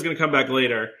Francisco's going to come back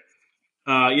later.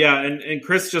 And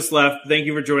Chris just left. Thank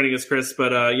you for joining us, Chris.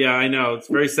 But I know it's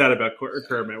very sad about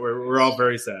Kermit. We're all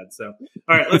very sad. So,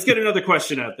 all right, let's get another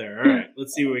question out there. All right,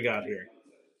 let's see what we got here.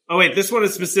 Oh wait, this one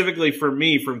is specifically for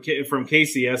me from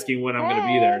Casey asking when I'm going to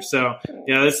be there. So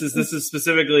this is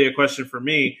specifically a question for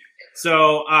me.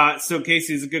 So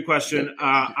Casey, is a good question.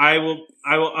 I will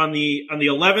on the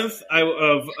 11th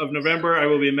of November I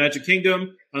will be in Magic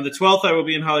Kingdom. On the 12th I will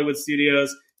be in Hollywood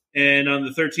Studios, and on the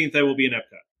 13th I will be in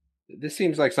Epcot. This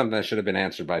seems like something that should have been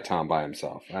answered by Tom by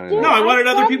himself. I don't Dude, know. No, I wanted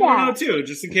other people that. to know too,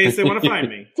 just in case they want to find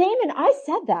me. Damon, I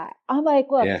said that. I'm like,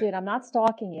 look, Yeah. dude, I'm not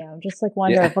stalking you. I'm just like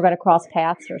wondering if we're going to cross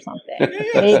paths or something.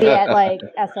 Maybe at like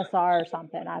SSR or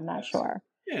something. I'm not sure.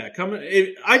 Yeah,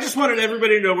 I just wanted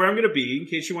everybody to know where I'm going to be in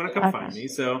case you want to come find me.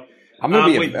 So I'm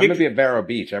gonna be at Vero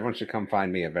Beach. Everyone should come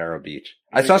find me at Vero Beach.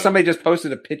 I saw somebody just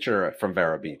posted a picture from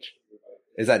Vero Beach.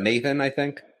 Is that Nathan? I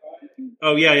think.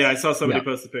 Oh yeah. I saw somebody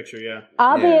post a picture. Yeah,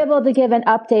 I'll be able to give an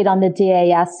update on the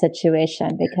DAS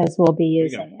situation because we'll be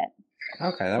using it.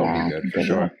 Okay, that would be good for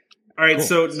sure. All right,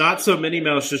 so Not So Minnie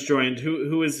Mouse just joined.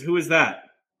 Who is that?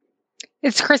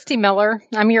 It's Christy Miller.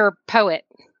 I'm your poet.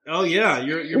 Oh yeah,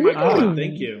 you're my poet.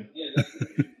 Thank you.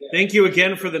 Thank you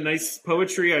again for the nice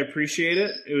poetry. I appreciate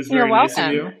it. It was very nice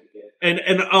of you. And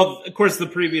of course the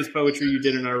previous poetry you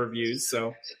did in our reviews.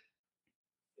 So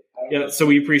yeah, so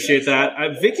we appreciate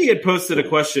that. Vicky had posted a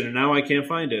question and now I can't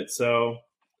find it. So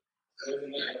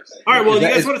all right, well, you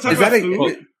guys want to talk about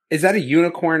food? Is that a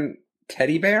unicorn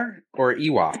teddy bear or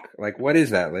Ewok? Like, what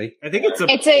is that, Lee? I think it's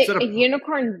a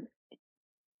unicorn.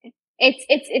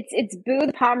 It's Boo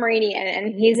the Pomeranian,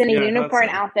 and he's in a unicorn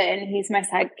outfit, and he's my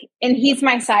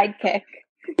sidekick.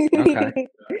 Okay.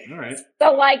 All right.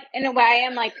 So, like, in a way,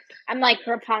 I'm like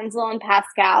Rapunzel and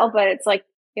Pascal, but it's like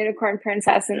unicorn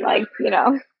princess and like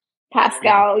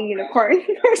Pascal unicorn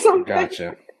or something.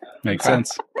 Gotcha. Makes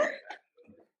sense.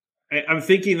 I'm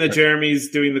thinking that Jeremy's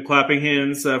doing the clapping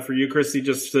hands for you, Christy,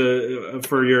 just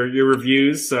for your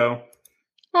reviews. So,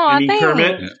 I mean, thanks.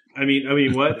 Kermit. I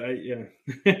mean, what? Yeah.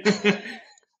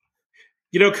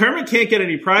 Kermit can't get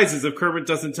any prizes if Kermit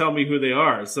doesn't tell me who they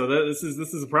are. So this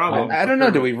is a problem. I don't know.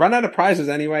 Do we run out of prizes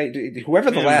anyway?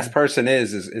 Whoever the last person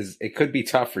is it could be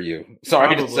tough for you.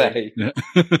 Sorry to say.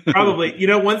 Probably.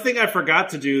 One thing I forgot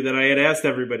to do that I had asked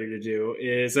everybody to do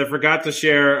is I forgot to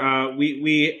share.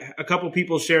 A couple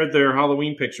people shared their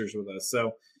Halloween pictures with us.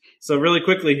 So really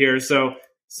quickly here. So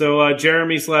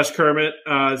Jeremy / Kermit.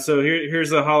 So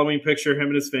here's a Halloween picture of him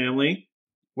and his family.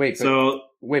 Wait,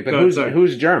 but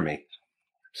who's Jeremy?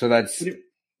 So that's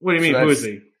what do you mean? Who is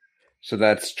he? So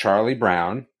that's Charlie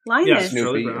Brown. Linus.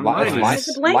 Snoopy.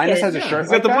 Linus has a shirt.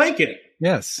 He's got the blanket.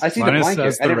 Yes, I see Linus the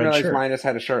blanket. I didn't realize shirt. Linus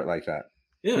had a shirt like that.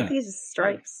 Yeah, These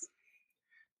stripes.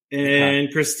 And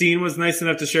Christine was nice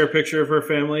enough to share a picture of her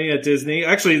family at Disney.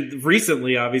 Actually,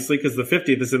 recently, obviously, because the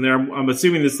 50th is in there. I'm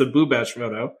assuming this is a Boo Bash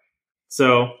photo.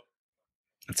 So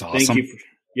that's awesome. Thank you.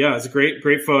 Yeah, it's a great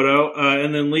photo.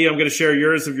 And then Lee, I'm going to share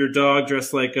yours of your dog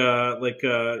dressed like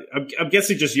I'm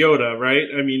guessing just Yoda, right?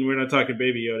 I mean, we're not talking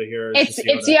Baby Yoda here. It's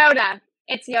Yoda.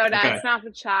 It's Yoda. Okay. It's not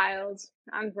the child,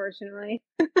 unfortunately.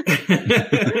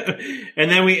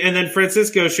 and then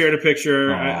Francisco shared a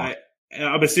picture.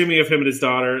 I'm assuming of him and his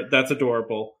daughter. That's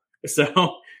adorable.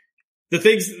 So the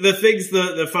things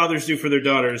the fathers do for their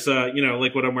daughters,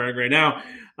 like what I'm wearing right now.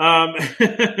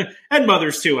 And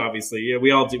mothers too, obviously. Yeah,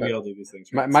 we all do these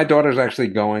things. Right? My daughter's actually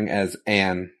going as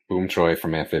Anne Boomtroy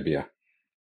from Amphibia.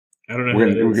 I don't know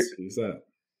who that is. Who's that?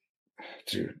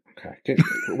 Dude, okay.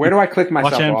 Where do I click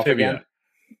myself off Amphibia. again?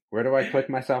 Where do I click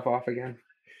myself off again?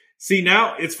 See,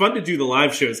 now it's fun to do the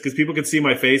live shows because people can see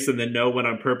my face and then know when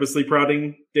I'm purposely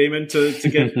prodding Damon to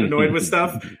get annoyed with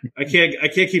stuff. I can't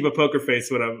keep a poker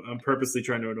face when I'm purposely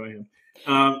trying to annoy him.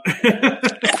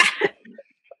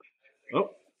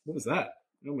 What was that?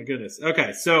 Oh my goodness.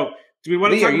 Okay, so do we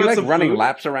want to talk about some running food?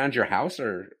 laps around your house,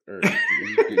 or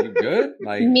you good?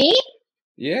 Like me?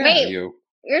 Yeah, Wait,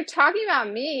 you're talking about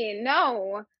me?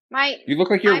 No, you look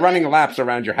like you're running laps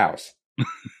around your house.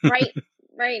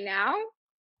 Right now?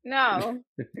 No.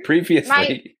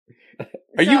 Previously.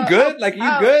 Are you good? Like,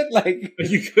 you good? Like, are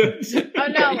you good? Oh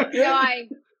no,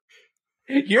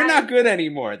 You're not good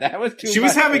anymore. That was too much. She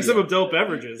was having some adult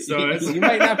beverages, so you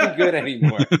might not be good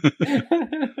anymore.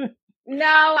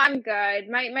 No, I'm good.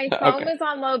 My phone was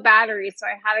on low battery, so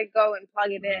I had to go and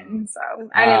plug it in. So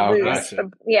I didn't lose.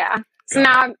 Gotcha. So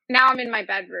now I'm in my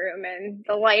bedroom, and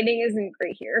the lighting isn't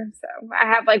great here. So I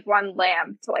have like one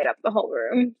lamp to light up the whole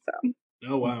room. So.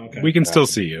 Oh wow! Okay. We can still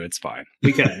see you. It's fine.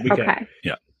 We can. Okay.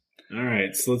 Yeah. All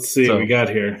right. So let's see what we got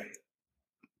here.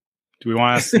 Do we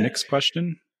want to ask the next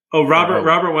question? Oh,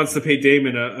 Robert wants to pay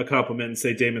Damon a compliment and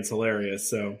say Damon's hilarious.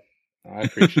 So I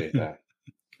appreciate that.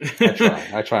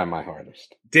 I try my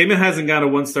hardest. Damon hasn't got a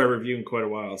 1-star review in quite a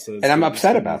while, and I'm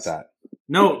upset about that.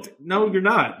 No, you're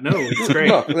not. No, it's great.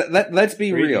 Look, let's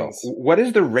be real. What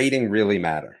does the rating really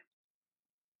matter?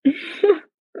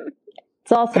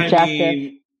 It's all subjective. I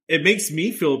mean, it makes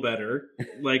me feel better.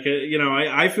 Like,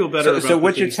 I feel better. So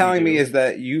what you're telling me is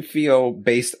that you feel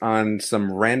based on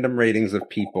some random ratings of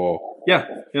people. Yeah.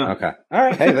 Okay. All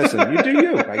right. Hey, listen, you do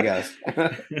you, I guess.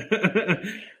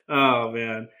 Oh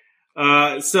man.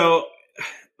 So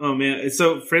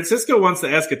Francisco wants to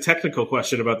ask a technical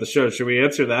question about the show. Should we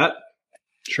answer that?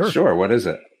 Sure. What is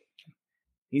it?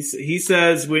 He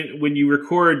says when you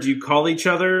record, do you call each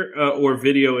other or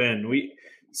video in?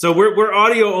 We're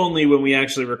audio only when we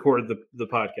actually record the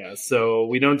podcast, so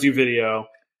we don't do video.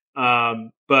 That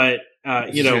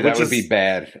would be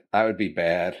bad. That would be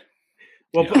bad.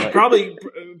 Well, probably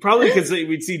because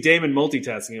we'd see Damon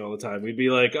multitasking all the time. We'd be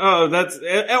like, "Oh,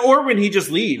 or when he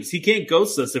just leaves, he can't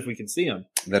ghost us if we can see him."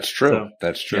 That's true.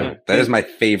 That's true. Yeah. That is my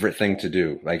favorite thing to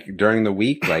do. Like during the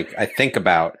week, like I think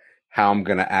about how I'm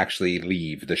going to actually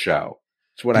leave the show.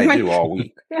 It's what I do all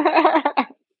week.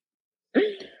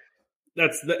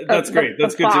 That's great.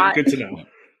 That's good to know.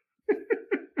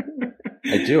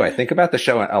 I do. I think about the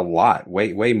show a lot,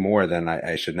 way more than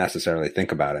I should necessarily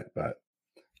think about it. But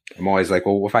I'm always like,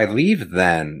 well, if I leave,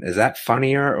 then is that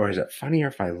funnier, or is it funnier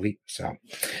if I leave? So I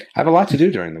have a lot to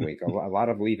do during the week. A lot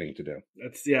of leaving to do.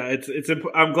 It's.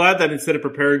 I'm glad that instead of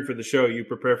preparing for the show, you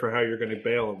prepare for how you're going to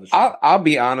bail on the show. I'll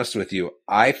be honest with you.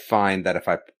 I find that if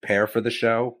I prepare for the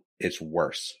show, it's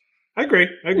worse. I agree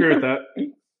with that.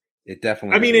 It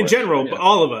definitely. I mean, in general, but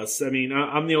all of us. I mean,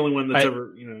 I'm the only one that's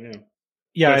ever,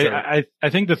 Yeah, I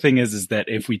think the thing is that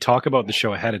if we talk about the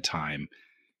show ahead of time,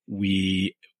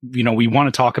 we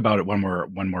want to talk about it when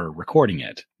we're recording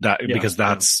it. Because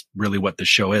that's really what the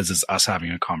show is us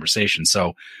having a conversation.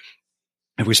 So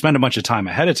if we spend a bunch of time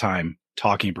ahead of time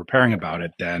talking and preparing about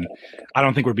it, then I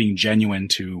don't think we're being genuine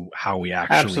to how we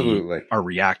actually are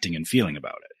reacting and feeling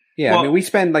about it. Yeah, I mean, we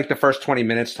spend like the first 20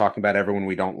 minutes talking about everyone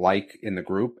we don't like in the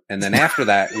group, and then after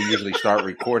that, we usually start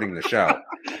recording the show.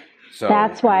 So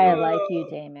that's why I like you,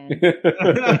 Damon.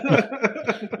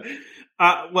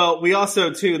 Well, we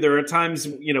also too. There are times,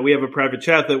 we have a private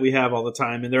chat that we have all the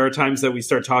time, and there are times that we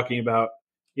start talking about,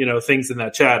 things in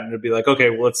that chat, and it'd be like,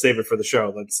 okay, well, let's save it for the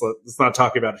show. Let's not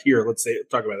talk about it here. Let's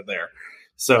talk about it there.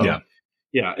 So,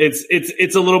 yeah,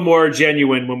 it's a little more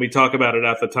genuine when we talk about it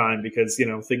at the time because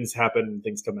things happen and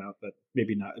things come out that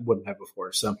maybe wouldn't have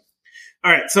before. So,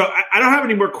 all right. So I don't have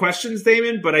any more questions,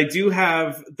 Damon, but I do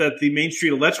have that the Main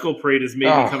Street Electrical Parade is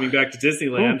maybe coming back to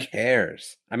Disneyland. Who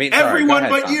cares? I mean, everyone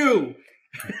but you.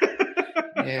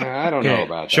 Yeah, I don't know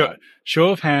about that. Show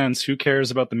of hands, who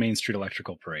cares about the Main Street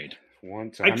Electrical Parade?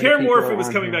 I care more if it was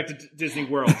coming back to Disney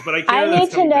World, but I need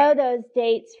to know those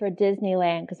dates for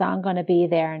Disneyland because I'm going to be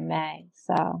there in May.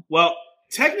 So, well,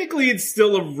 technically, it's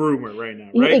still a rumor right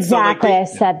now, right? Exactly, so, I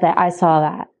said that. I saw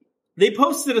that. They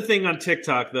posted a thing on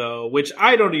TikTok though, which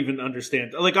I don't even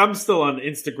understand. Like, I'm still on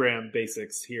Instagram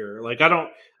basics here. Like,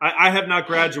 I have not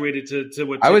graduated to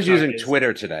what TikTok I was using is.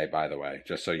 Twitter today, by the way,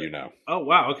 just so you know. Oh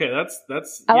wow, okay,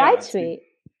 that's. I tweet.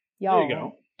 Y'all there you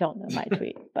go. Don't know my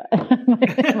tweet, but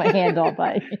my handle,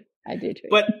 but I do tweet.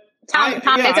 But Tom,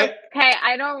 it's okay.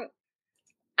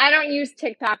 I don't use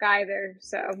TikTok either,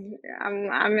 so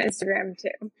I'm Instagram too.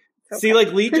 Okay. See,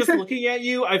 like Lee, just looking at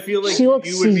you, I feel like you would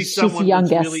be someone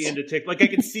who's really into TikTok. Like I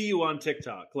can see you on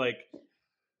TikTok. Like,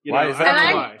 why is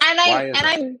that?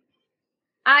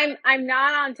 I'm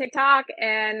not on TikTok,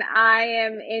 and I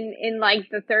am in like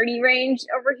the 30 range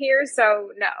over here.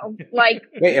 So no, like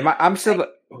wait, I'm still.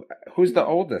 Who's the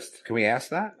oldest? Can we ask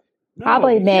that?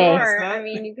 Probably me. Sure. I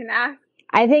mean, you can ask.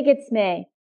 I think it's me.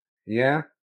 Yeah.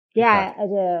 Yeah, okay. I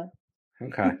do.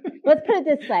 Okay. Let's put it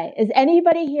this way: is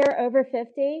anybody here over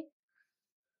 50?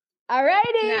 All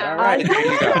righty. No. All right. There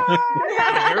you go.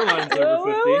 Hairline's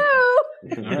over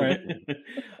 50.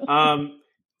 All right.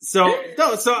 So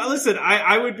listen,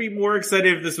 I would be more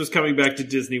excited if this was coming back to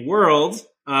Disney World.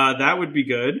 That would be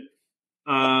good.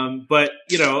 But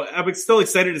I'm still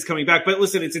excited it's coming back. But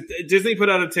listen, Disney put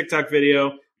out a TikTok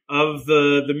video of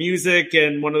the music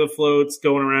and one of the floats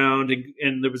going around,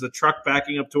 and there was a truck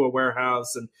backing up to a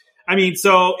warehouse. And I mean,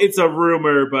 so it's a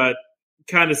rumor, but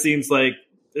kind of seems like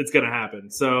it's going to happen.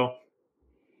 So,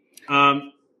 I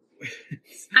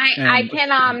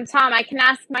can, Tom, I can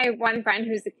ask my one friend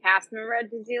who's a cast member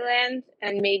at Disneyland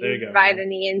and maybe provide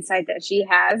any insight that she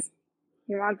has.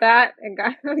 You want that?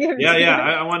 Yeah.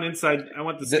 I want inside. I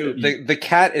want the scoop. The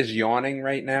cat is yawning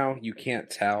right now. You can't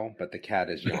tell, but the cat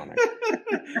is yawning.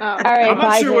 All right, I'm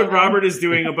not sure what Robert is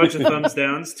doing a bunch of thumbs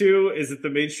downs to. Is it the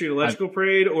Main Street Electrical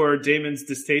Parade or Damon's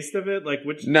distaste of it? Like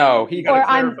which? No,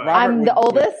 I'm the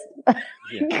oldest.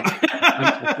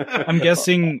 I'm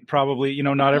guessing probably,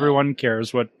 not everyone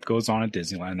cares what goes on at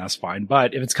Disneyland. That's fine.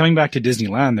 But if it's coming back to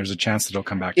Disneyland, there's a chance that it'll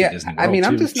come back to Disney World. I mean,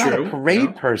 I'm too. just not a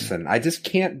parade person. I just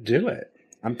can't do it.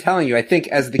 I'm telling you, I think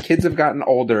as the kids have gotten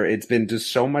older, it's been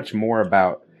just so much more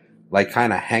about like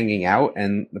kind of hanging out,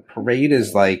 and the parade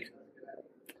is like,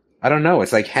 I don't know,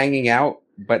 it's like hanging out,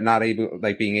 but not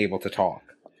being able to talk.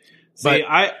 See,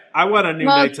 I want a new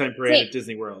nighttime parade at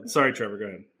Disney World. Sorry, Trevor, go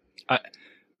ahead.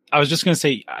 I was just going to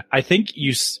say, I think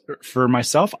for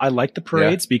myself, I like the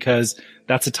parades because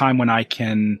that's a time when I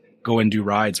can go and do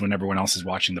rides when everyone else is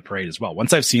watching the parade as well.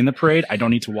 Once I've seen the parade, I don't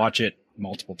need to watch it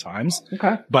multiple times.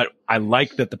 Okay. But I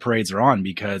like that the parades are on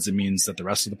because it means that the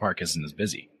rest of the park isn't as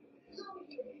busy.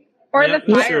 Or the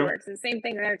fireworks, the same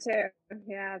thing there too.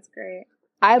 Yeah, it's great.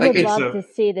 I would love to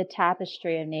see the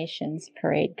Tapestry of Nations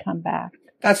parade come back.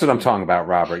 That's what I'm talking about,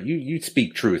 Robert. You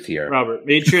speak truth here. Robert,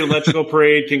 Main Street Electrical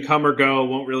Parade can come or go.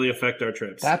 Won't really affect our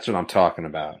trips. That's what I'm talking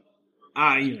about.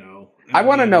 I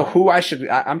want to know who I should.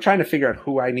 I'm trying to figure out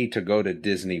who I need to go to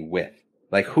Disney with.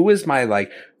 Like, who is my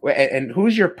and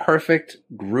who's your perfect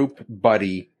group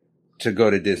buddy to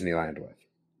go to Disneyland with?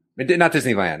 Not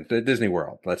Disneyland, the Disney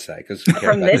World, let's say, because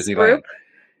from this Disneyland. group.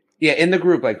 Yeah, in the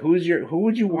group, like who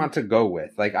would you want to go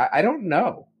with? Like, I don't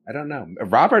know.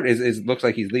 Robert is looks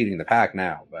like he's leading the pack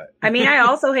now, but I mean, I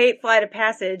also hate Flight of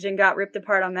Passage and got ripped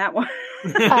apart on that one.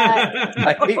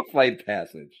 I hate Flight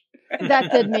Passage.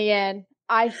 That did me in.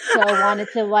 I so wanted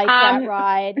to like that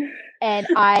ride, and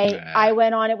I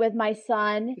went on it with my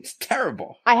son. It's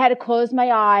terrible. I had to close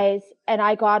my eyes, and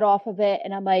I got off of it,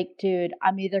 and I'm like, dude,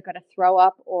 I'm either going to throw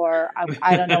up or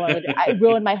I don't know what to do. I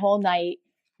ruined my whole night.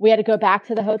 We had to go back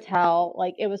to the hotel.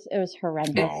 Like it was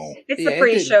horrendous. No. It's the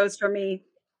pre-shows for me.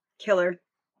 Killer.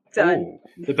 Done.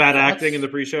 The bad acting in the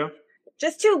pre-show?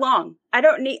 Just too long. I'd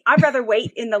rather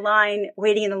waiting in the line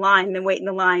than wait in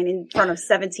the line in front of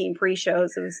 17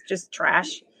 pre-shows. It was just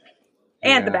trash.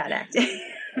 And the bad acting.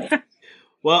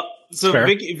 Well, so Fair.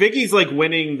 Vicky's like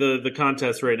winning the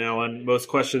contest right now on most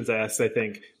questions asked, I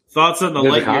think. Thoughts on the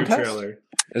There's a Lightyear contest? trailer?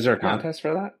 Is there a contest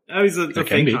for that? Oh, it's a There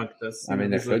can fake be. contest. I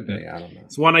mean, there It's could be. I don't know.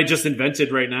 It's one I just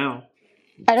invented right now.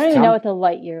 I don't even Tom? know what the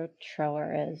Lightyear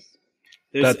trailer is.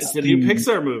 It's a new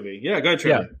Pixar movie. Yeah, go ahead,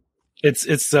 Trevor.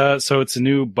 So it's a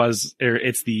new Buzz.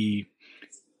 It's the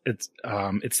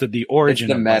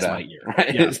origin It's the of Buzz meta, Lightyear.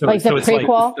 right? Yeah, It's Like the it's like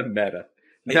prequel? the meta.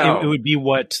 it would be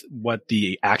what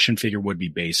the action figure would be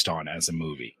based on as a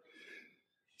movie.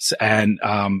 So, and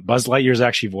Buzz Lightyear is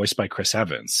actually voiced by Chris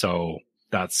Evans, so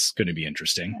that's going to be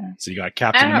interesting. Yeah. So you got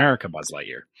Captain America Buzz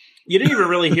Lightyear. You didn't even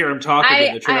really hear him talking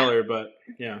in the trailer, but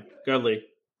yeah, go ahead, Lee.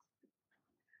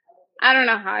 I don't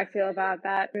know how I feel about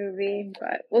that movie,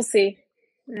 but we'll see.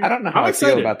 I don't know how I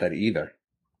feel about that either.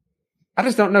 I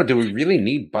just don't know. Do we really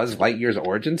need Buzz Lightyear's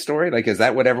origin story? Like, is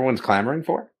that what everyone's clamoring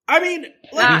for? I mean,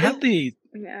 We have the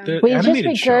We just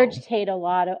animated show. regurgitate a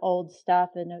lot of old stuff,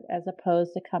 and as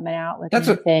opposed to coming out with That's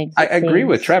new what things. I it agree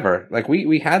with seems. Trevor. Like,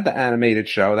 we had the animated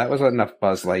show. That was enough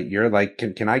Buzz Lightyear. Like,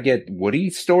 can I get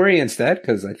Woody's story instead?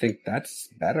 Because I think that's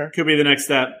better. Could be the next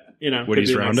step. Woody's could be the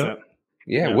next Roundup? step.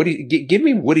 Yeah, Woody. Give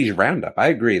me Woody's Roundup. I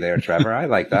agree there, Trevor. I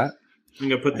like that. I'm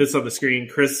gonna put this on the screen.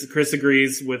 Chris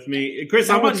agrees with me. Chris,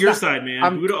 I'm on your side, man.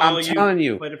 I'm telling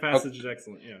you. Play the passage is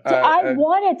excellent. Yeah. I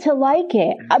wanted to like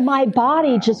it. My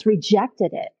body just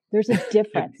rejected it. There's a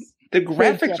difference. The Big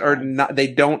graphics are difference. not. They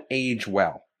don't age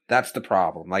well. That's the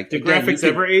problem. Like, Do again, you graphics can-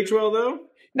 ever age well, though?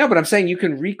 No, but I'm saying you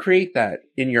can recreate that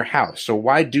in your house. So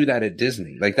why do that at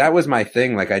Disney? Like, that was my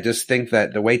thing. Like, I just think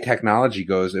that the way technology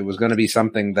goes, it was going to be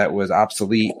something that was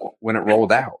obsolete when it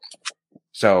rolled out.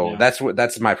 So that's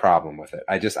my problem with it.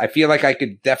 I feel like I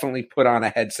could definitely put on a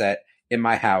headset in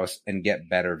my house and get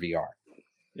better VR.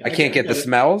 Yeah, I can't get the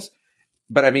smells,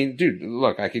 but I mean, dude,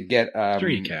 look, I could get, Sure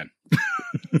you can.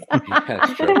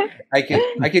 that's true.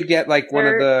 I could get like one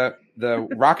of the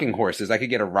rocking horses. I could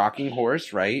get a rocking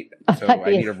horse, right? So That'd I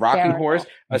be need a rocking hysterical. horse,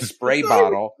 a spray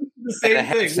bottle, The same and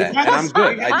a thing. headset, and I'm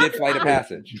good. I did Flight of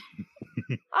Passage.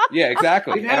 Yeah,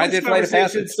 exactly. We've And had I this did Flight of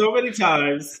conversation Passage. so many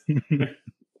times.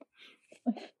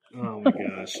 Oh my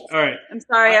gosh! All right, I'm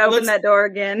sorry, I opened let's- that door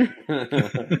again.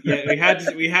 yeah, you had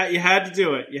to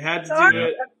do it. You had to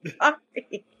do it.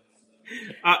 Sorry.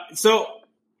 So,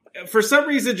 for some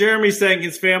reason, Jeremy's saying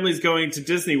his family's going to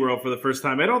Disney World for the first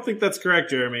time. I don't think that's correct,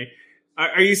 Jeremy.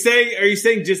 Are you saying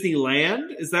Disneyland?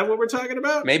 Is that what we're talking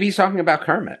about? Maybe he's talking about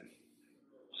Kermit.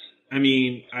 I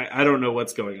mean, I don't know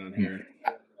what's going on here.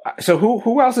 So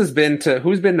who else has been to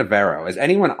Vero? Has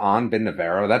anyone on been to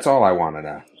Vero? That's all I want to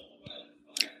know.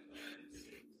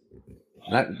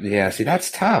 See, that's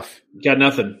tough. Got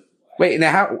nothing. Wait,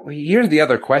 now here's the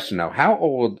other question though. How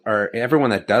old are everyone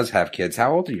that does have kids?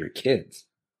 How old are your kids?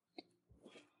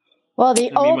 Well,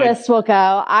 the oldest will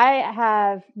go.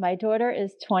 My daughter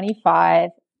is 25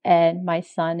 and my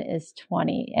son is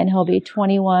 20, and he'll be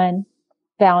 21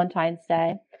 Valentine's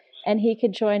Day, and he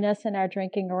could join us in our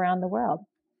drinking around the world.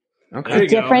 Okay.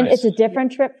 It's a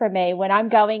different trip for me. When I'm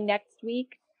going next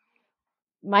week,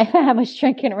 my family's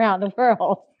drinking around the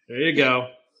world. There you go.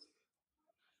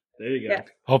 Yeah.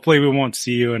 Hopefully we won't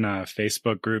see you in a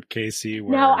Facebook group, Casey.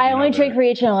 Where, No, I only drink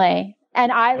regionally.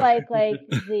 And I like the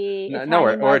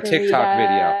or a TikTok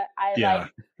video.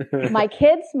 Like my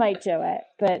kids might do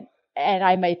it, and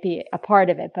I might be a part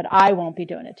of it, but I won't be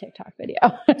doing a TikTok video.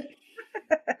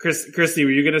 Christy,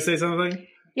 were you going to say something?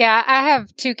 Yeah, I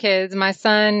have two kids. My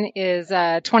son is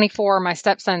 24, my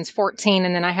stepson's 14,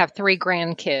 and then I have three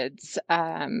grandkids.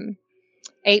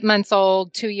 8 months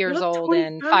old, 2 years old,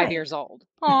 and 5 years old.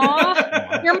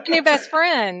 Aw, you're my new best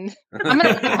friend. I'm going to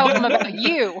write a poem about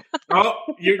you.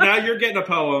 Now you're getting a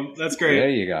poem. That's great. There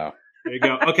you go. There you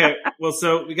go. Okay. Well,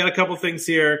 so we got a couple things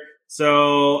here.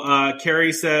 So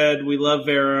Carrie said we love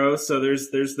Vero. So there's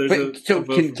So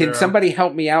can somebody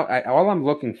help me out? All I'm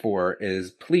looking for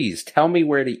is, please tell me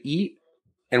where to eat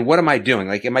and what am I doing?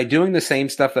 Like, am I doing the same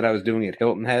stuff that I was doing at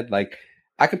Hilton Head? Like,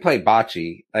 I could play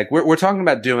bocce. Like, we're talking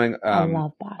about doing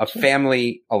a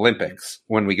family Olympics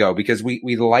when we go, because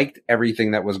we liked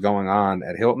everything that was going on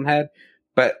at Hilton Head,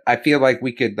 but I feel like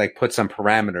we could like put some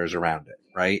parameters around it,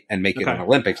 right, and make it an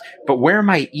Olympics. But where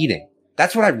am I eating?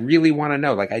 That's what I really want to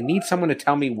know. Like, I need someone to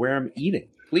tell me where I'm eating.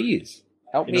 Please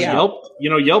help me out.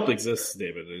 Yelp exists,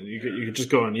 David. You could just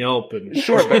go on Yelp and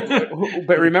sure.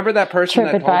 But remember that person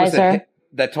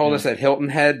that told us at Hilton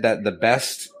Head that the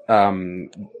best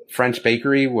French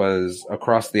bakery was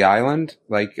across the island?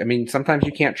 Like, I mean, sometimes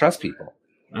you can't trust people.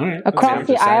 All right. Across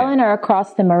the island or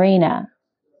across the marina?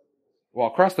 Well,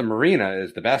 Across the Marina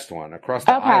is the best one. Across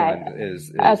the Island is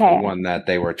the one that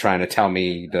they were trying to tell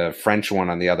me, the French one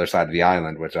on the other side of the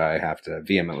island, which I have to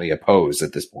vehemently oppose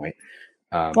at this point.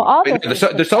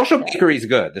 The Social Bakery is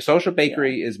good. The Social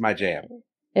Bakery is my jam.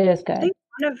 It is good. I think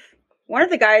one of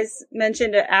the guys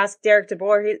mentioned to ask Derek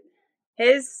DeBoer.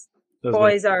 His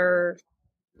boys are,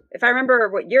 if I remember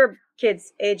what your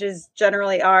kids' ages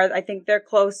generally are, I think they're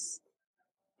close.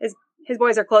 His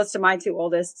boys are close to my two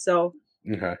oldest, so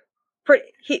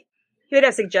he would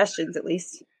have suggestions at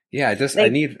least. Yeah, I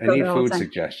need food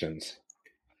suggestions.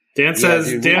 Dan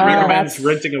says Dan recommends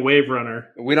renting a Wave Runner.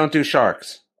 We don't do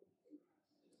sharks.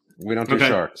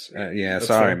 Sharks. That's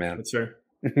sorry, fair. man. That's fair.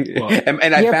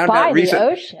 and I found out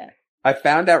recently. I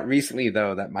found out recently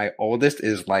though that my oldest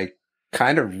is like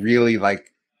kind of really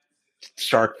like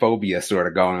shark phobia sort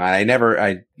of going on.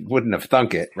 I wouldn't have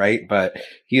thunk it, right? But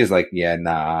he is like, yeah,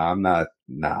 nah, I'm not,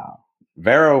 nah.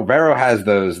 Vero has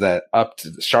those that up to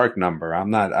the shark number. I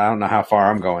don't know how far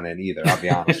I'm going in either. I'll be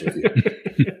honest with you.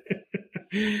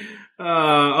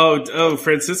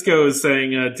 Francisco is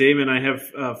saying, Damon, I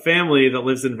have family that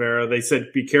lives in Vero. They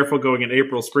said, be careful going in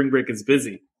April. Spring break is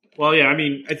busy. Well, yeah, I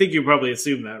mean, I think you probably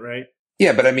assume that, right?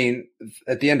 Yeah, but I mean,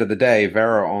 at the end of the day,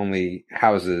 Vero only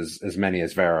houses as many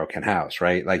as Vero can house,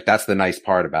 right? Like, that's the nice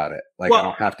part about it. Like, I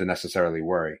don't have to necessarily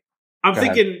worry. I'm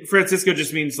thinking Francisco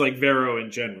just means like Vero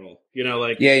in general, you know,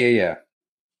 like. Yeah.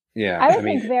 I would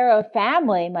think Vero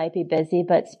family might be busy,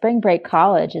 but spring break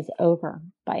college is over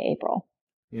by April.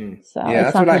 So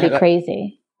it's not going to be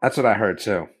crazy. That's what I heard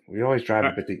too. We always drive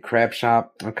up at the crab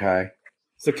shop. Okay.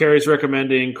 So Carrie's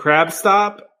recommending Crab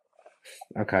Stop.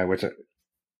 Okay, which I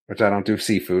don't do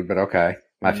seafood, but okay.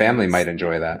 My family might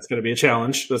enjoy that. It's going to be a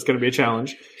challenge. That's going to be a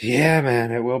challenge. Yeah,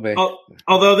 man, it will be.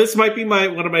 Although this might be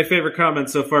one of my favorite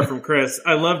comments so far from Chris.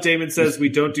 I love Damon says we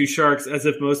don't do sharks, as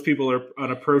if most people are on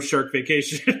a pro shark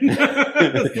vacation.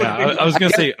 Yeah, I was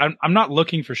going to say I'm not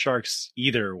looking for sharks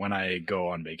either when I go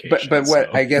on vacation.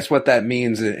 But I guess what that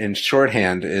means in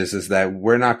shorthand is that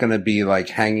we're not going to be like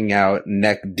hanging out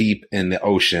neck deep in the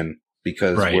ocean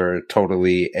because we're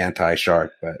totally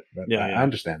anti-shark. But I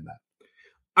understand that.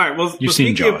 All right. Well, you've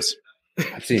seen Jaws.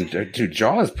 I've seen, dude.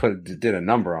 Jaws did a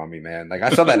number on me, man. Like I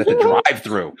saw that at the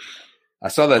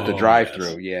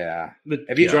drive-through. Yeah.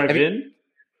 Have you drive-in?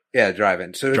 Yeah,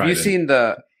 drive-in. So have you seen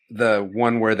the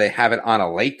one where they have it on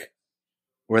a lake,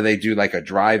 where they do like a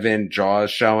drive-in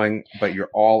Jaws showing, but you're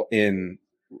all in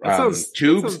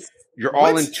tubes? You're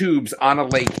all in tubes on a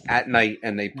lake at night,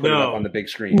 and they put it up on the big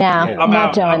screen. No, I'm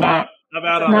not doing that.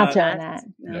 Not doing that.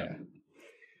 No.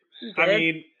 I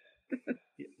mean.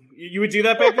 You would do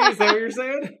that, Becky? Is that what you're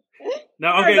saying? No,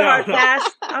 okay, no.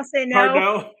 I'll say no. Hard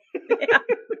no. Yeah.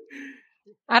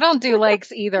 I don't do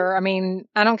lakes either. I mean,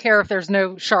 I don't care if there's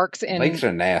no sharks in lakes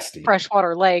are nasty.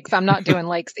 Freshwater lakes. I'm not doing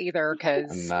lakes either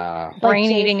because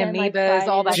brain-eating amoebas,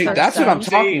 all that. That's what I'm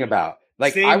talking about.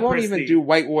 Like, I won't even do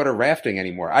whitewater rafting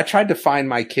anymore. I tried to find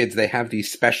my kids. They have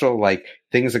these special like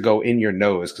things that go in your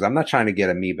nose because I'm not trying to get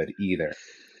amoeba either.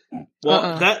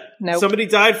 Well, somebody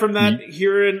died from that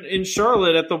here in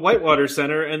Charlotte at the Whitewater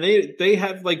Center, and they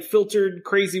have like filtered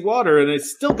crazy water, and it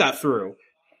still got through.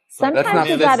 Sometimes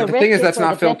the thing is that's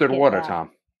not filtered water,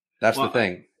 Tom. That's the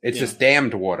thing. It's just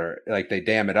dammed water. Like they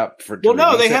dam it up for. Well,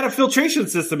 no, they had a filtration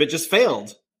system. It just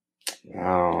failed.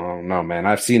 Oh no, man!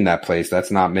 I've seen that place.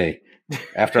 That's not me.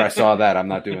 After I saw that, I'm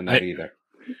not doing that either.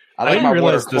 I like my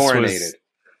water chlorinated.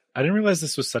 I didn't realize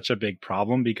this was such a big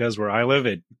problem because where I live,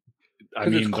 the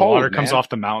cold, water comes off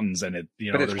the mountains and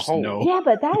there's cold. no. Yeah,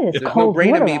 but that is there's cold. No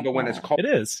rain water to me, but when it's cold, it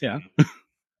is. Yeah,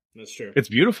 that's true. It's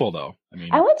beautiful though. I mean,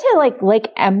 I went to like Lake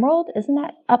Emerald. Isn't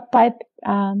that up by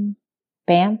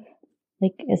Banff?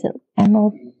 Like, is it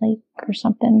Emerald Lake or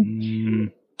something?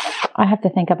 I have to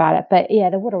think about it. But yeah,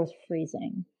 the water was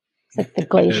freezing. It's like the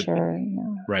glacier.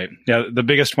 Right. Yeah, the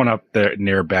biggest one up there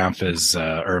near Banff is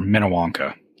or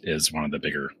Minnewanka. Is one of the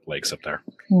bigger lakes up there.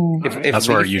 That's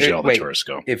where usually all the tourists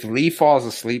go. If Lee falls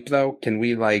asleep, though, can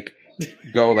we like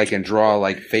go like and draw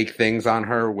like fake things on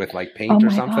her with like paint or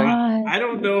something? God. I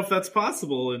don't know if that's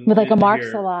possible. With like a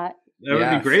Marks-a-Lot. That would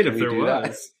be great if there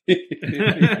was.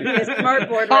 A smart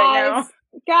board right now.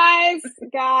 Guys.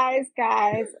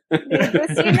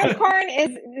 This unicorn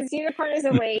is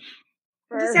awake.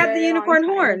 Just have the unicorn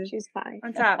horn. She's fine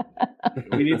on top.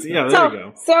 We need to, there you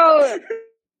go. So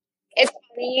it's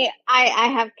funny. I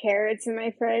have carrots in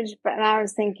my fridge, but I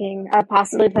was thinking of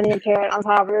possibly putting a carrot on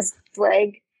top of this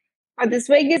wig. This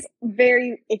wig is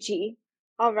very itchy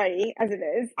already, as it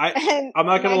is. I'm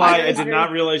not going to lie. I did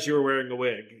not realize you were wearing a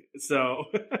wig. So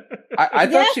I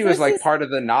thought she was like part of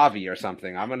the Na'vi or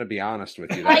something. I'm going to be honest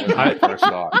with you. That was my first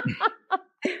thought.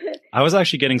 I was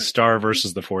actually getting Star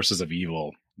versus the Forces of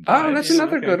Evil. Oh, that's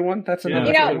another good one. That's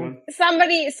another good one.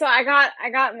 Somebody, so I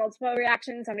got multiple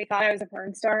reactions. Somebody thought I was a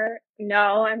porn star.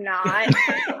 No, I'm not.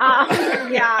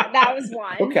 Yeah, that was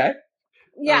one. Okay.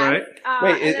 Yeah. Right.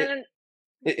 Wait,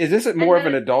 is this more of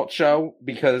an adult show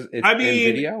because it's in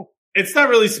video? It's not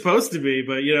really supposed to be,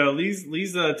 but Lee's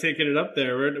taking it up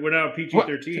there. We're now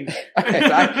PG-13. Okay,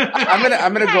 so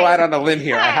I'm gonna go out on a limb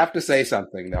here. I have to say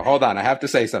something though. Hold on, I have to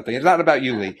say something. It's not about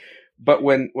you, Lee, but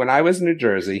when I was in New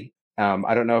Jersey,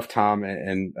 I don't know if Tom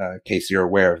and Casey are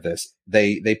aware of this.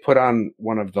 They put on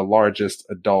one of the largest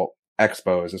adult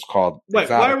expos. It's called. Wait,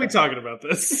 Exotica. why are we talking about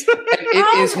this?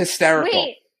 It is hysterical.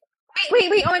 Wait!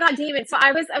 Oh my God, David! So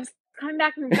I was coming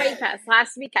back from Fight Fest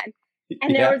last weekend.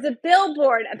 And there was a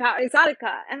billboard about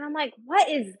Exotica. And I'm like, what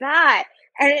is that?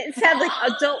 And it said like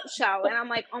adult show. And I'm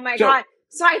like, oh my God.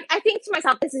 So I think to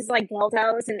myself, this is like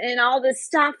dildos and all this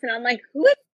stuff. And I'm like, who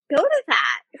would go to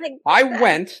that? Like, I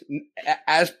went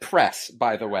as press,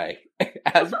 by the way.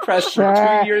 As press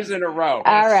for 2 years in a row.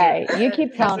 All right. You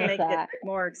keep telling us that.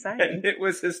 More exciting. It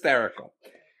was hysterical.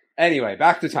 Anyway,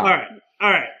 back to Tom. All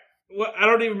right. Well, I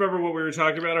don't even remember what we were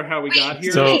talking about or how we got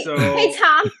here.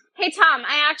 Hey Tom,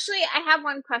 I have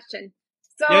one question.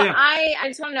 So yeah. I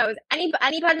just want to know, is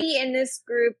anybody in this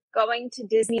group going to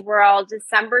Disney World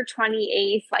December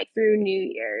 28th, like through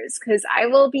New Year's? Because I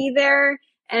will be there,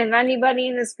 and if anybody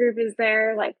in this group is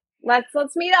there, like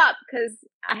let's meet up, because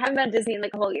I haven't been to Disney in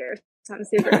like a whole year, so I'm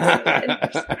super excited.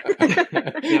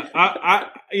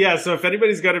 So if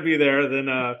anybody's going to be there, then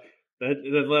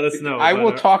let us know. I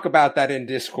will talk about that in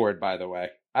Discord, by the way.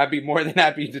 I'd be more than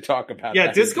happy to talk about that.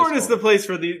 Yeah, Discord is the place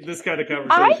for this kind of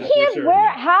conversation. I can't. Sure.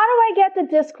 How do I get the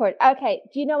Discord? Okay,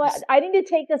 do you know what? I need to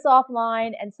take this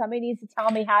offline, and somebody needs to tell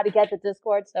me how to get the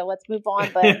Discord. So let's move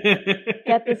on. But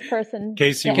get this person.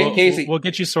 Casey, we'll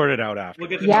get you sorted out after.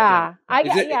 Yeah,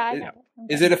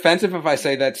 Is it offensive if I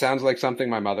say that sounds like something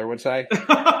my mother would say?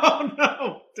 Oh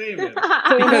no, David!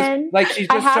 Because she's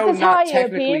just so not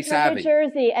technically savvy. New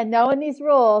Jersey and knowing these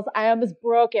rules, I almost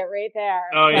broke it right there.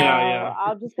 Oh yeah.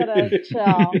 I'm just gonna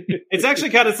chill. It's actually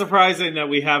kind of surprising that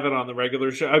we have it on the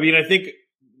regular show. I mean, I think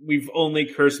we've only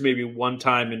cursed maybe one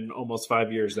time in almost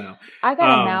 5 years now. I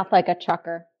got a mouth like a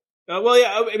trucker. Well,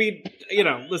 yeah. I mean,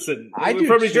 listen. We're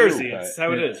from New Jersey. That's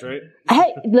how it is, right?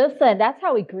 Hey, listen. That's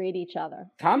how we greet each other.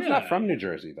 Tom's not from New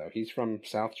Jersey, though. He's from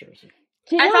South Jersey.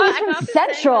 Do you know he's from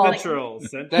Central? Central.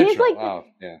 He's like, oh,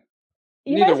 yeah.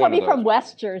 You guys want me from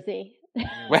West Jersey?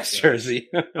 West Jersey.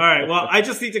 All right. Well, I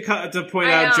just need to point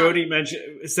out. Jody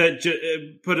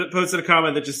posted a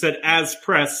comment that just said "as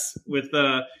press" with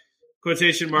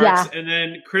quotation marks, and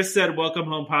then Chris said, "Welcome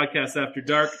home podcast after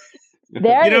dark."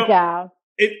 There you go.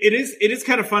 It is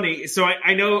kind of funny. So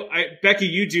I know, Becky,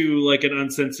 you do like an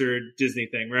uncensored Disney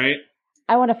thing, right?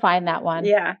 I want to find that one.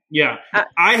 Yeah. Yeah.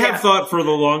 I have thought for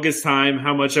the longest time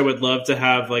how much I would love to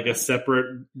have like a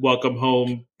separate Welcome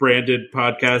Home branded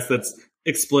podcast that's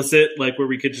explicit, like where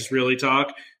we could just really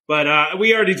talk. But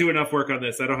we already do enough work on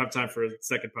this. I don't have time for a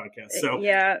second podcast. So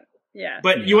yeah.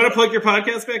 But you want to plug your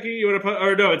podcast, Becky? You want to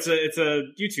or no, it's a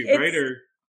YouTube, right? Or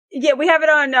yeah, we have it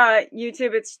on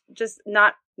YouTube. It's just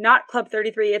not Club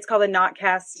 33. It's called a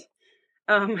Notcast.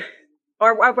 Our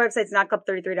website's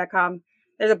notclub33.com.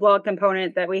 There's a blog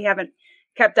component that we haven't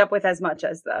kept up with as much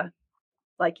as the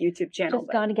YouTube channel.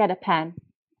 Just going to get a pen.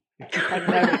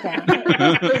 Write it down.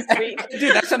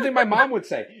 Dude, that's something my mom would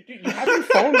say. Dude, you have your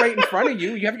phone right in front of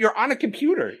you. You're on a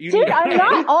computer. Dude, I'm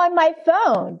not on my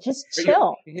phone. Just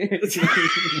chill.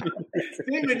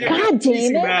 God,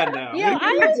 Damon. Mad now. Yeah,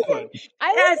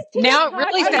 I now it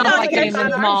really sounds like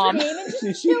Damon's mom. Damon,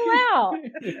 just chill out.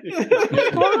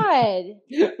 God.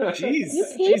 Jeez. You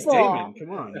people. Damon, come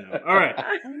on now. All right.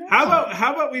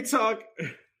 How about we talk...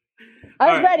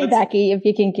 I was ready, Becky, if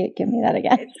you can give me that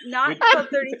again. It's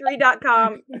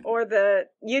notclub33.com, or the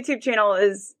YouTube channel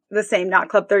is the same, Not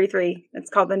Club 33. It's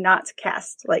called the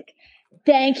Notcast.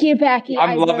 Thank you, Becky.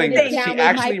 I'm loving this. She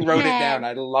actually wrote it down.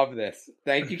 I love this.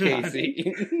 Thank you,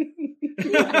 Casey.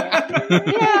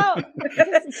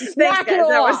 Smack it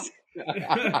off.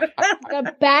 I'll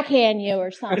backhand you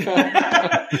or something.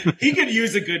 He could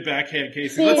use a good backhand,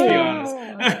 Casey. Let's be honest.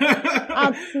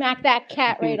 I'll smack that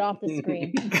cat right off the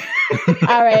screen.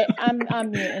 All right,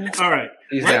 I'm muting. All right,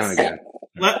 he's down again.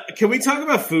 Can we talk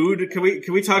about food? Can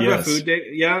we talk about food?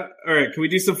 Yeah. All right. Can we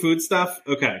do some food stuff?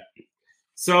 Okay.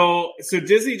 So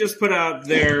Disney just put out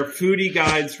their foodie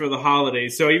guides for the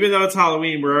holidays. So even though it's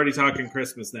Halloween, we're already talking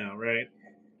Christmas now, right?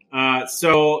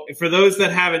 So for those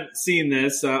that haven't seen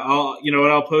this,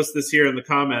 I'll post this here in the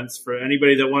comments for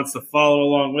anybody that wants to follow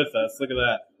along with us. Look at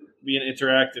that. Being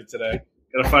interactive today.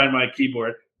 Gotta find my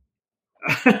keyboard.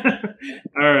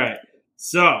 All right.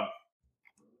 So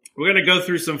we're going to go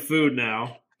through some food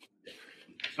now.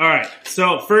 All right.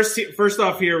 So first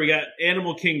off here, we got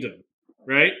Animal Kingdom,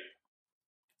 right?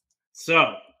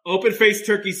 So open-faced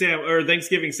turkey or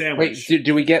Thanksgiving sandwich. Wait,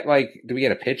 do we get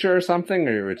a picture or something,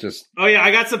 or it's just? Oh yeah,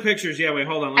 I got some pictures. Yeah, wait,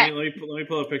 hold on. Let me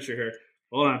pull a picture here.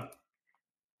 Hold on.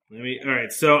 All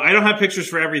right. So I don't have pictures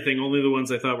for everything, only the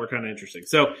ones I thought were kind of interesting.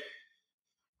 So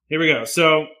here we go.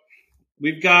 So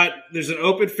there's an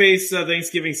open-faced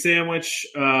Thanksgiving sandwich.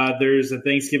 There's a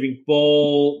Thanksgiving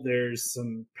bowl. There's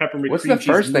some peppermint. What's the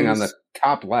first thing on the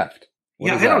top left?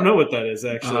 I don't know what that is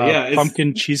actually. It's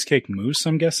pumpkin cheesecake mousse,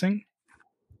 I'm guessing.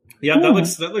 Yeah, that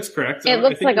looks correct. It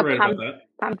looks like a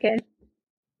pumpkin.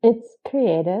 It's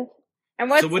creative. And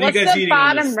what's the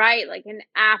bottom right? Like an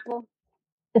apple?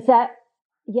 Is that?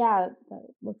 Yeah, that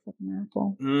looks like an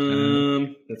apple.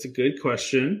 That's a good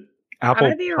question. I'm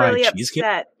gonna be really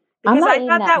upset because I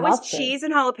thought that was cheese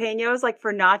and jalapenos, like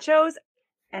for nachos,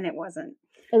 and it wasn't.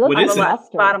 It looks on the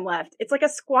bottom left. It's like a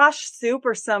squash soup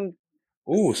or some.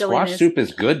 Ooh, squash soup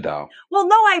is good though. Well,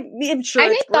 no, I'm sure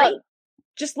it's great.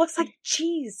 Just looks like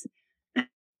cheese.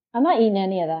 I'm not eating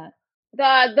any of that.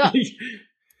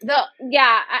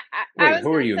 Wait,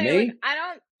 who are you? Me? I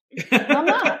don't. I'm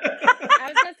not.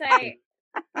 I was gonna say.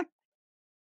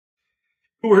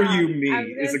 Who are you? Me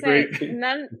is a great.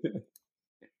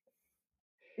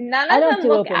 None of them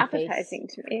look appetizing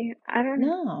to me. I don't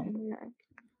know.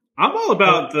 I'm all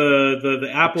about the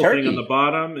apple thing on the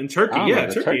bottom and turkey.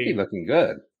 Turkey looking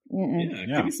good.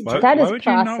 Yeah. That is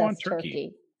processed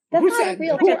turkey. That's not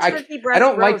real turkey breast. I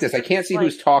don't like this. I can't see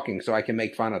who's talking, so I can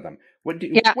make fun of them. What do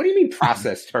you mean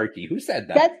processed turkey? Who said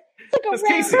that? That's like a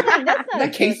Casey. thing. That's not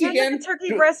that Casey again?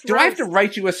 Turkey breast do I have to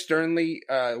write you a sternly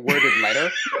worded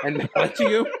letter and mail it to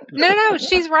you? No,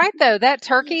 she's right though. That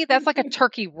turkey, that's like a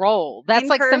turkey roll. That's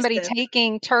like somebody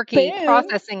taking turkey,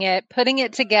 processing it, putting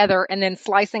it together, and then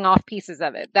slicing off pieces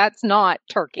of it. That's not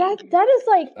turkey. That is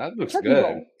like that looks turkey good.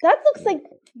 Roll. That looks like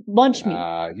lunch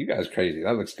meat. You guys crazy.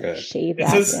 That looks good. Shave it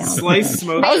says sliced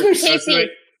smoked.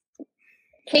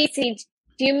 Casey,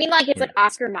 do you mean like it's like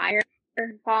Oscar Mayer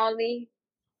quality?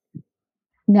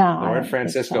 No. Lord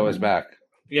Francisco is back.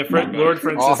 Yeah, Lord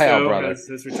Francisco All hail, brother.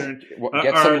 has returned.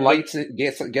 Get some lights.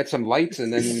 Get some lights,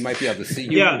 and then we might be able to see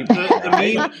you. Yeah,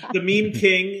 the meme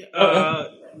king. I'm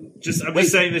just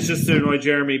saying this just to annoy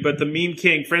Jeremy, but the meme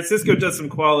king Francisco does some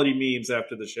quality memes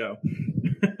after the show.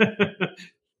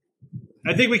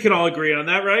 I think we can all agree on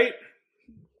that, right?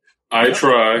 I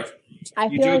try. I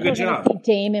feel like we're going to see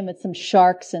Damon with some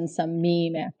sharks and some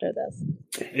meme after this.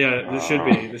 Yeah, this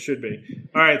should be.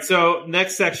 All right, so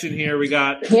next section here we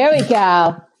got. Here we go.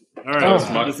 All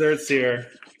right, desserts here.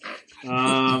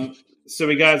 So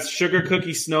we got sugar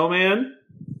cookie snowman.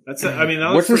 That looks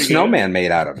What's the pretty snowman good.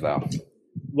 made out of though?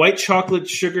 White chocolate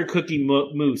sugar cookie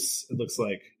mousse. It looks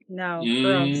like. No,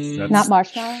 not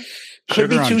marshmallow.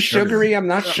 Could be too sugary. I'm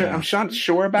not sure. I'm not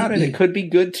sure about it. It could be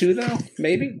good too, though.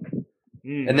 Maybe.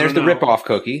 And there's the rip-off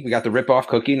cookie. We got the rip-off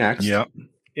cookie next. Yep.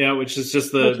 Yeah, which is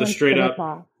just the straight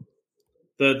up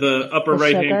the upper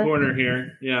right hand corner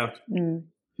here. Yeah.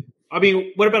 I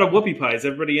mean, what about a whoopie pie? Is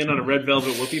everybody in on a red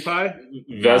velvet whoopie pie?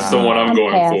 That's the one I'm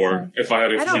going for. If I had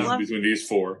to choose between these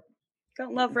four.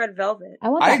 Don't love red velvet.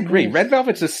 I agree. Red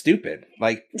velvet's just stupid.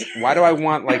 Like, why do I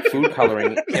want like food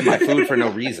coloring in my food for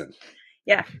no reason?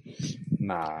 Yeah.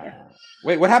 Nah. Yeah.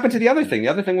 Wait, what happened to the other thing? The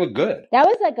other thing looked good. That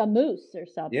was like a mousse or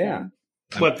something. Yeah.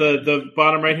 What, the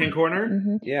bottom right hand corner?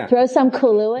 Mm-hmm. Yeah. Throw some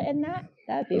Kahlua in that.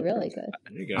 That'd be really good.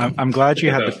 There you go. I'm glad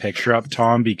you had the picture up,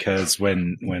 Tom, because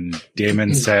when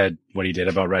Damon said what he did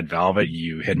about red velvet,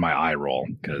 you hid my eye roll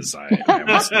because I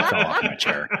almost fell off my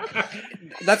chair.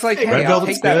 That's like, hey, I'll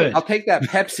take that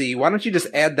Pepsi. Why don't you just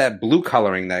add that blue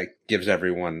coloring that gives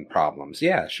everyone problems?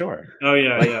 Yeah, sure. Oh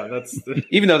yeah, that's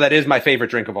even though that is my favorite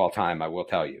drink of all time, I will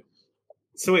tell you.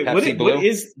 So wait,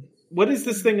 what is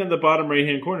this thing on the bottom right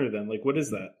hand corner then? Like, what is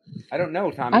that? I don't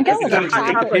know, Tom. I'm going with to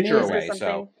take the picture away,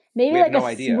 so maybe like a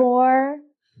s'more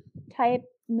type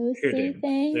moussey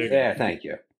thing. Yeah, thank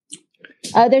you.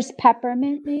 There's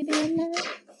peppermint maybe in there.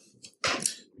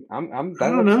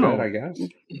 That looks good, I guess.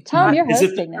 Tom, you're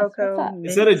hosting this. What's up?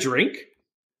 Is that a drink?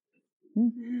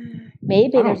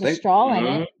 Maybe there's a straw in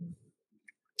it.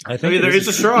 I think there is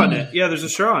a straw in it. Yeah, there's a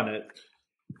straw in it.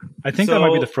 I think that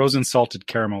might be the frozen salted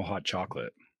caramel hot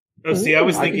chocolate. Oh, see, I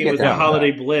was thinking it was the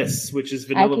Holiday Bliss, which is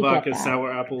vanilla vodka,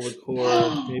 sour apple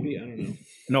liqueur. Maybe, I don't know.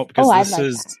 No, because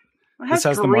this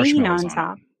has the marshmallows on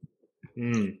top.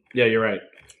 Yeah, you're right.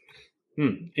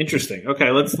 Interesting. Okay,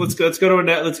 let's go to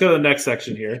the next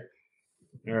section here.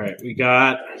 All right, we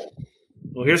got.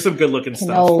 Well, here's some good looking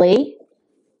stuff. Cannoli.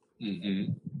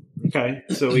 Okay,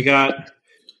 so we got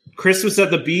Christmas at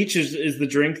the beach is the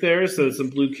drink there. So some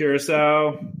blue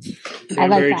curacao,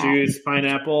 cranberry juice,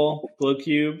 pineapple, glow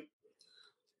cube.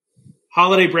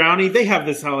 Holiday brownie. They have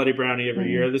this holiday brownie every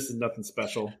year. This is nothing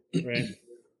special, right?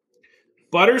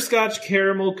 Butterscotch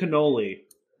caramel cannoli.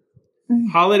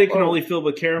 Holiday cannoli filled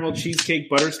with caramel, cheesecake,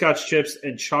 butterscotch chips,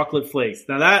 and chocolate flakes.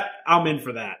 Now that, I'm in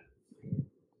for that.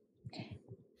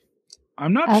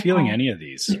 I'm not feeling any of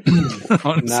these.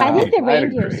 Honestly. I think the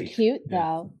reindeer is cute,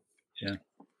 though. Yeah.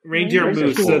 Reindeer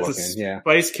mousse. Cool So it's a looking,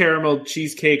 spiced caramel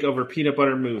cheesecake over peanut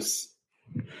butter mousse.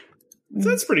 So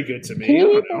that's pretty good to me. Can I you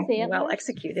don't eat know. those Well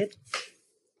executed.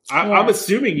 I'm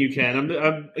assuming you can.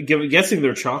 I'm guessing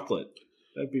they're chocolate.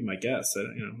 That'd be my guess. I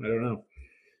don't know.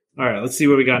 All right, let's see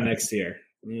what we got next here.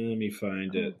 Let me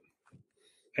find it.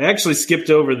 I actually skipped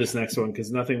over this next one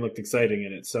because nothing looked exciting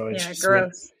in it. So I just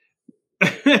gross.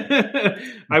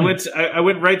 I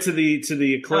went right to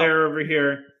the eclair over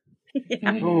here. We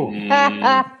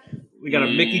got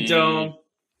a Mickey dome.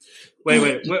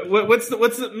 Wait. What's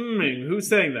the who's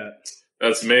saying that?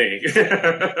 That's me.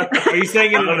 Are you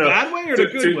saying it in a bad way or in a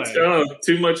good way?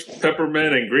 Too much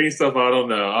peppermint and green stuff. I don't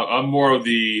know. I'm more of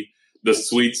the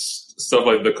sweets stuff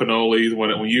like the cannolis.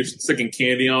 When you're sticking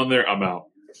candy on there, I'm out.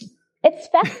 It's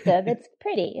festive. It's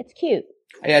pretty. It's cute.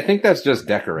 Yeah, I think that's just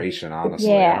decoration,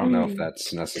 honestly. Yeah. I don't know if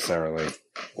that's necessarily.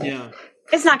 Yeah.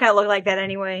 It's not going to look like that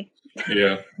anyway.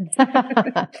 Yeah. What's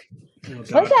that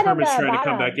Kermit's on the trying to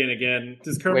come bottom? back in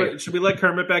again. Should we let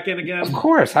Kermit back in again? Of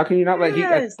course. How can you not let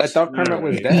Yes. I thought Kermit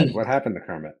was dead. What happened to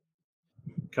Kermit?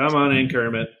 Come on in,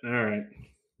 Kermit. All right.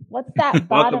 What's that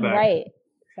bottom back. right?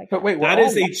 But wait, That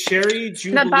is a cherry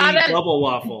jubilee bottom- bubble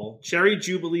waffle. Cherry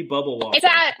jubilee bubble waffle. It's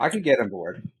at I could get on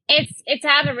board. it's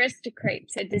at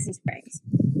Aristocrates at Disney Springs.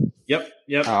 Yep.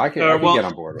 Oh, I could get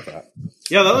on board with that.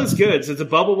 Yeah, that looks good. So it's a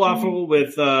bubble waffle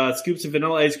with scoops of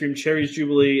vanilla ice cream, cherry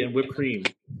jubilee, and whipped cream.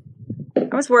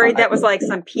 I was worried that was like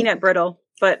some peanut brittle,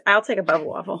 but I'll take a bubble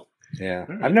waffle. Yeah.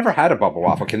 I've never had a bubble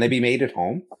waffle. Can they be made at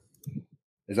home?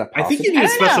 Is that possible? I think you need a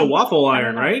special waffle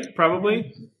iron, right?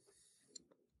 Probably.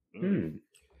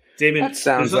 Damon, That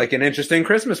sounds like an interesting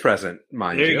Christmas present,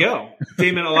 mind you. There you go.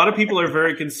 Damon, a lot of people are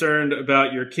very concerned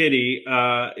about your kitty.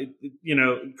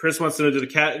 Chris wants to know, the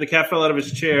cat fell out of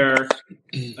his chair.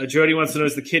 Jody wants to know,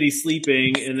 is the kitty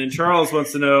sleeping? And then Charles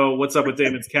wants to know, what's up with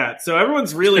Damon's cat? So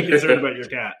everyone's really concerned about your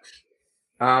cat.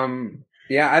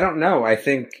 Yeah, I don't know. I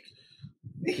think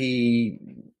she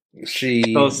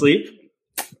fell asleep.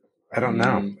 I don't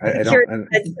know. I don't.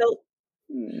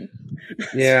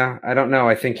 Yeah, I don't know.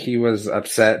 I think he was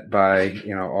upset by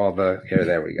all the.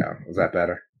 There we go. Was that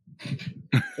better?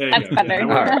 There you That's go. better.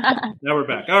 Now we're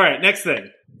back. All right, next thing.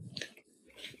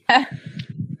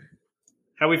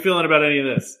 How we feeling about any of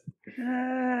this?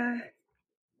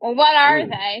 Well, what are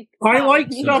they? I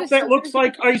like stuff that looks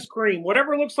like ice cream.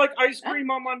 Whatever looks like ice cream,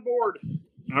 I'm on board.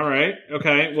 All right.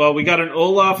 Okay. Well, we got an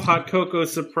Olaf hot cocoa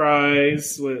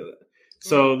surprise.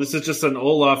 So this is just an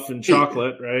Olaf and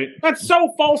chocolate, right? That's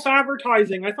so false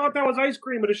advertising. I thought that was ice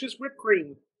cream, but it's just whipped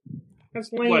cream.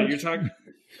 That's lame. What are you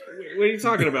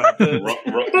talking about? The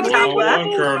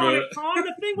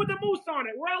thing with the moose on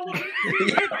it. We're all looking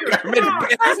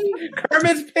at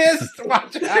Kermit's pissed.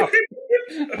 Watch out.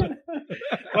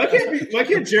 Why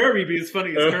can't Jeremy be as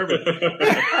funny as Kermit?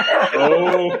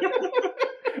 Oh.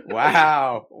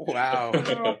 Wow.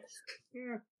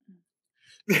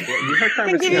 I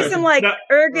can give you some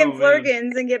Ergen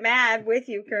Flurgans and get mad with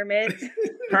you, Kermit.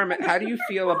 Kermit, how do you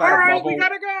feel about all right, bubble? we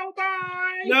gotta go.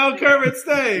 Bye. No, Kermit,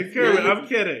 stay. Kermit, I'm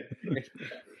kidding.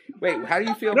 Wait, how do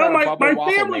you feel about a bubble my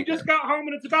waffle family maker? just got home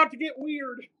and it's about to get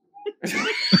weird.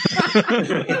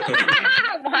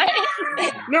 What?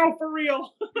 No, for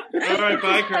real. All right,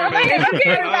 bye, Kermit.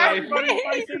 Okay, Bye. everybody.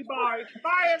 I say bye.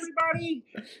 Bye, everybody.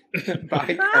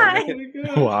 Bye,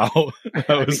 Kermit. Wow,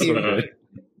 that was so good.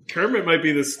 Kermit might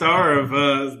be the star of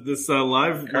this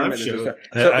live show.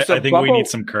 I think we bubble- need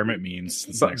some Kermit memes.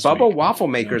 This next Bubble week. waffle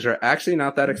makers are actually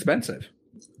not that expensive.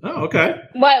 Oh, okay.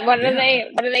 What do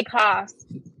they cost?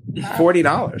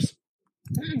 $40.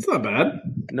 It's not bad.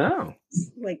 No,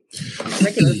 Like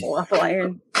regular waffle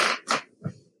iron.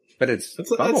 but it's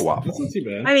bubble waffle. That's not too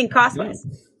bad. I mean, cost wise.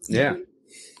 Yeah.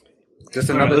 Just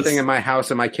All right, another let's- thing in my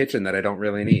house and my kitchen that I don't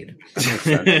really need.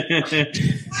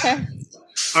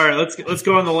 All right, let's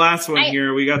go on the last one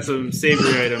here. We got some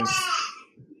savory items.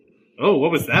 Oh,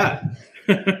 what was that?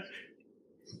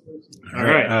 All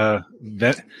right.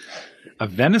 A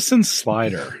venison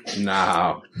slider.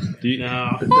 No.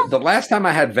 No. The last time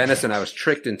I had venison, I was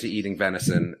tricked into eating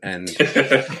venison, and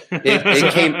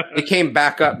it came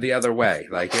back up the other way.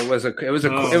 Like it was a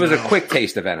quick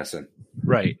taste of venison.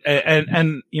 Right.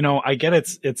 And I get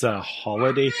it's a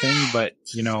holiday thing, but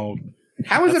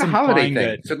how is it a holiday thing?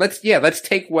 That, so let's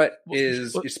take what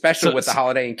is special with the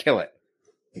holiday and kill it.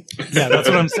 Yeah, that's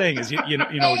what I'm saying. Is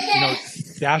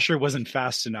Dasher wasn't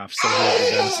fast enough, so here's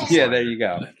the venison slider. Yeah, there you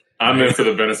go. I'm in for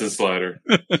the venison slider.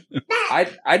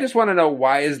 I just want to know,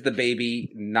 why is the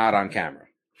baby not on camera?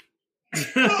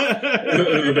 Is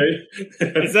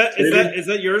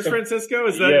that yours, Francisco?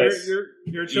 Is that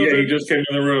your children? Yeah, he just came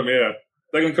in the room. Yeah,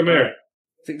 let him come here.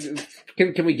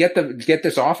 Can we get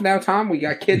this off now, Tom? We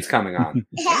got kids coming on.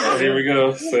 Here we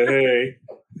go. Say hey.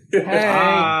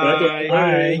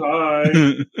 Hey. Hi.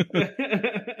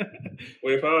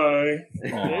 Wave hi.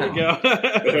 There you go.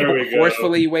 There we go.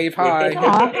 Forcefully wave hi.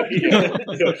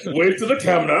 Wave to the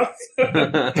camera.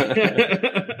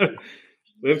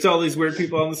 Wave to all these weird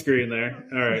people on the screen there.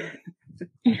 All right.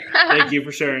 Thank you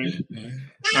for sharing.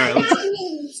 All right.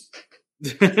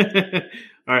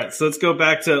 All right. So let's go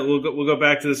back to we'll go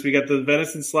back to this. We got the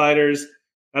venison sliders.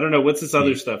 I don't know, what's this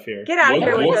other stuff here. Get out of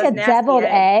here with a deviled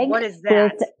egg. What is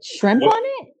that? With shrimp on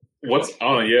it? What's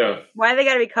on it? Yeah. Why they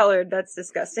got to be colored? That's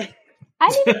disgusting. I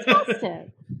didn't taste it.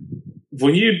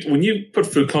 When you put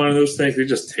food coloring in those things, they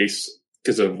just taste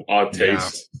because of odd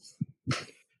taste. Yeah.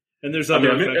 And there's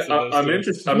other effects. I'm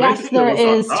interested. Yes, there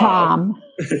is, Tom.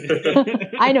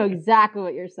 I know exactly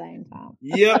what you're saying, Tom.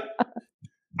 Yep.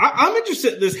 I'm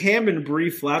interested in this ham and brie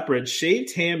flatbread,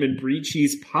 shaved ham and brie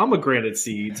cheese, pomegranate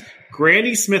seeds,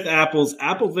 Granny Smith apples,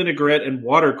 apple vinaigrette, and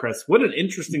watercress. What an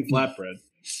interesting flatbread.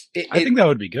 I think that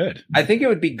would be good. I think it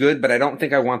would be good, but I don't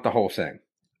think I want the whole thing.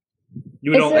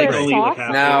 You don't like only like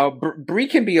half? No, brie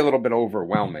can be a little bit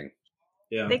overwhelming.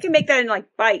 Yeah, they can make that in like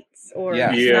bites or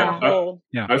whole.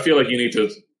 Yeah. I feel like you need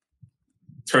to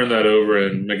turn that over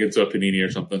and make it into a panini or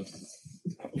something.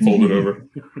 Fold it over.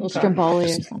 A little stromboli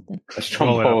or something. A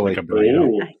stromboli. Like a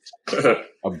burrito.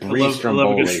 A brie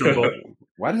stromboli.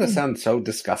 Why does it sound so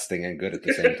disgusting and good at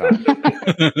the same time?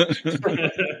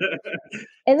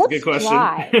 It looks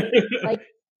dry. Like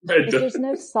there's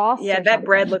no sauce. Yeah, that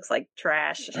bread looks like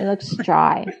trash. It looks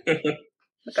dry. Like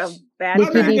a bad.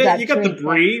 You got the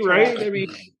brie, right? I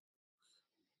mean,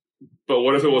 but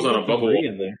what if it was on a bubble?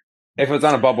 In there? If it was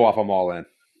on a bubble waffle, I'm all in.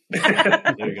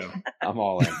 There you go. I'm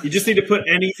all in. You just need to put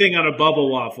anything on a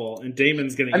bubble waffle, and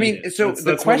Damon's going to. I mean, so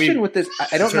the question with this,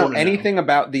 I don't know anything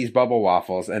about these bubble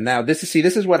waffles, and now this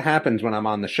is what happens when I'm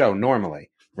on the show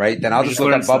normally, right? Then I'll just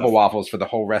look up bubble waffles for the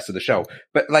whole rest of the show.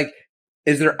 But like,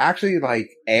 is there actually like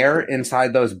air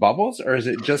inside those bubbles, or is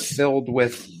it just filled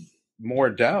with more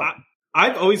dough?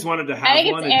 I've always wanted to have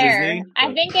one at Disney.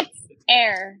 I think it's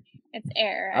air. It's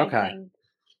air. Okay.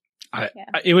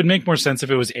 It would make more sense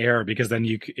if it was air, because then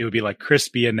it would be like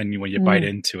crispy, and then when you bite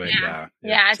into it,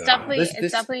 it's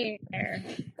definitely air.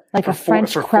 Like a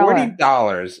French for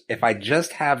 $40, if I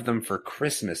just have them for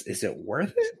Christmas, is it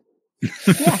worth it?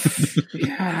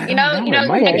 Yeah.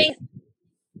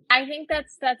 I think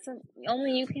that's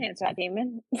only you can answer that,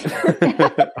 Damon.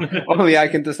 Only I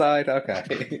can decide.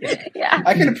 Okay. Yeah,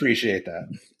 I can appreciate that.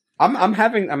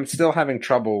 I'm still having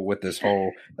trouble with this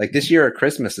whole, like, this year at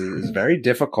Christmas is very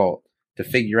difficult to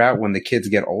figure out when the kids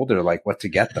get older, like what to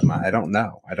get them. I don't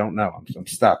know. I'm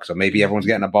stuck. So maybe everyone's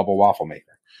getting a bubble waffle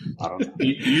maker. I don't know.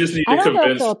 You just need to I don't know if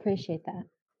convince. they'll appreciate that.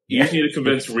 You just need to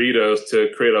convince Ritos to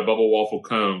create a bubble waffle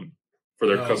cone for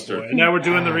their custard. Boy. Now we're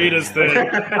doing the Rita's thing.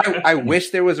 I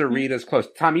wish there was a Rita's close.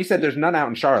 Tom, you said there's none out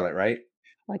in Charlotte, right?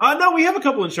 No, we have a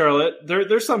couple in Charlotte.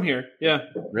 There's some here. Yeah.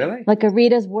 Really? Like a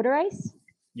Rita's water ice?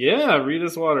 Yeah,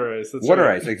 Rita's water ice. That's water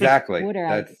right. ice, exactly. Water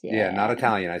ice, yeah. Not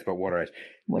Italian ice, but water ice.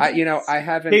 I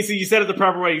haven't. Casey, you said it the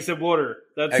proper way. You said water.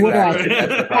 That's exactly.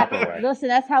 That's the proper way. Listen,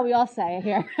 that's how we all say it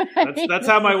here. That's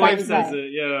how my wife says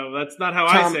it. That's not how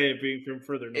Tom, I say it. Being from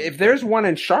further north. If there's one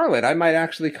in Charlotte, I might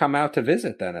actually come out to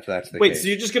visit. Then, if that's the case. Wait, so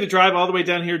you're just going to drive all the way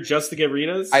down here just to get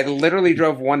Rita's? I literally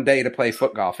drove one day to play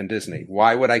foot golf in Disney.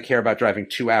 Why would I care about driving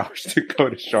 2 hours to go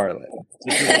to Charlotte?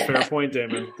 This is a fair point,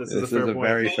 Damon. This is a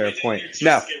very fair point.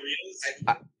 No.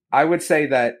 I would say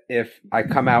that if I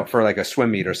come out for like a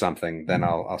swim meet or something, then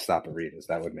I'll stop at Rita's.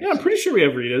 That would make sense. I'm pretty sure we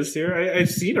have Rita's here. I've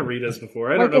seen a Rita's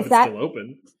before. I don't know if it's still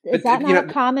open. Is that not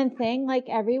a common thing, like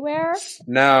everywhere?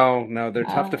 No, they're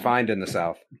tough to find in the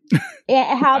South.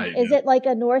 Yeah, is it like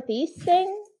a Northeast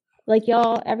thing? Like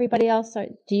y'all, everybody else?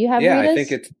 Do you have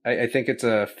Rita's? I think it's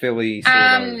a Philly, sort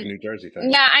of New Jersey thing.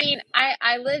 Yeah, I mean,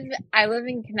 I live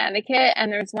in Connecticut,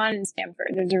 and there's one in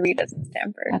Stamford. There's a Rita's in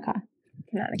Stamford. Okay.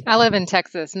 Connecticut. I live in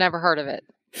Texas. Never heard of it.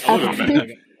 I live in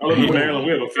Maryland.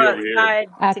 We have a few over here.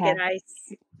 To get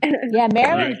ice. Yeah,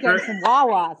 Maryland's getting some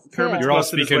Wawas. Kermit, you're all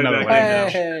speaking another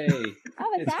language. Hey,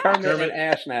 it's Kermit and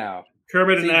Ash now.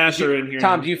 Kermit and Ash are in here.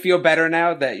 Tom, do you feel better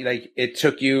now that like it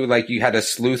took you like you had to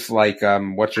sleuth like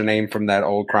what's your name from that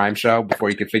old crime show before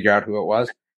you could figure out who it was?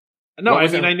 No, I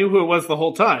mean I knew who it was the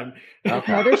whole time.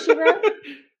 Okay. Mother She Wrote?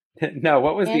 No,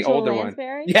 what was Angela the older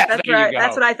Lansbury? one? Yeah, That's right.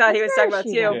 That's what I thought he was talking about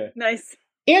too. Yeah. Nice.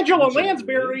 Angela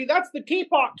Lansbury, that's the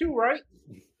teapot too, right?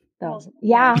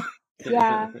 Yeah.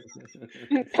 Yeah.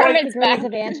 Kermit's The back. Girls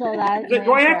of Angela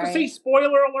Do I have to Lansbury. say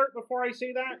spoiler alert before I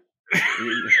say that?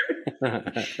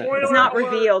 Spoiler It's not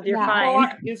alert, revealed. You're fine.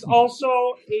 Teapot is also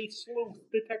a sleuth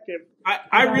detective.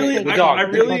 I really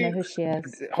know who she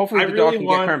is. Hopefully the dog can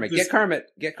get Kermit. Get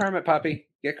Kermit. Get Kermit, puppy.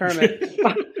 Get Kermit.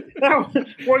 Now,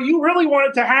 well, you really want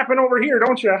it to happen over here,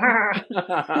 don't you?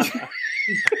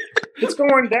 It's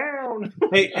going down.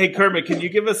 Hey, Kermit, can you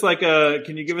give us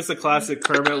a classic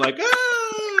Kermit like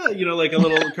like a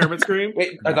little Kermit scream?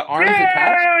 Wait, are the arms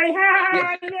attached?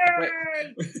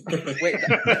 Wait.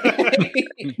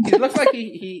 It looks like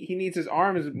he needs his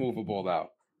arms movable though.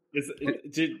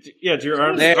 Do your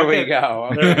arms? There we go.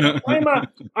 Okay.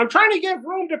 I'm trying to give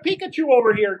room to Pikachu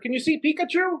over here. Can you see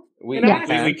Pikachu? We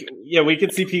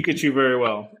can see Pikachu very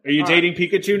well. Are you dating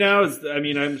Pikachu now?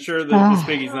 I'm sure that Miss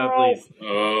Piggy's not pleased.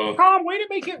 Tom, way to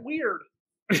make it weird.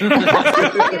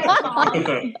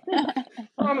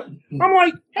 I'm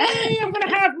like, hey, I'm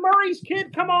gonna have Murray's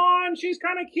kid come on. She's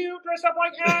kind of cute, dressed up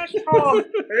like Ash. Tom,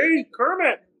 hey,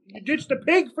 Kermit, you ditched the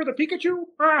pig for the Pikachu?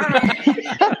 I'm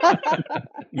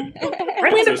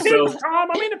into pigs,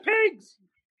 Tom. I'm into pigs.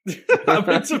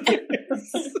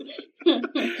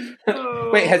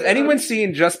 Wait, has anyone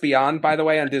seen Just Beyond, by the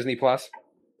way, on Disney Plus?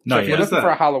 No, if you're looking for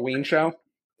a Halloween show,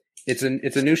 it's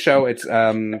a new show. It's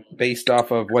based off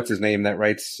of what's his name that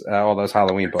writes all those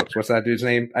Halloween books. What's that dude's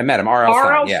name? I met him. R.L.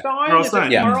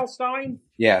 Stein. Yeah. R.L. Stein.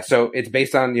 Yeah. So it's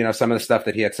based on some of the stuff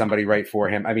that he had somebody write for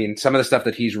him. I mean, some of the stuff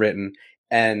that he's written.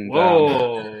 And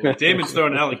whoa, Damon's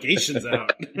throwing allegations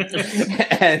out.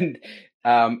 And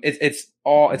it's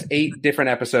 8 different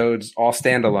episodes, all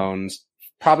standalones.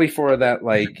 Probably for that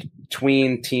like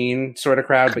tween teen sort of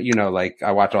crowd, but like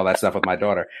I watch all that stuff with my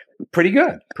daughter. Pretty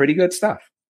good stuff.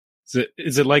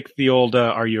 Is it like the old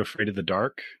Are You Afraid of the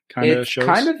Dark kind of shows?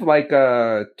 Kind of like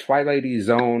a Twilight-y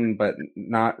Zone, but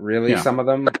not really. Some of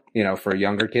them, for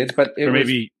younger kids. But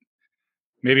maybe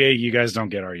you guys don't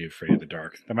get Are You Afraid of the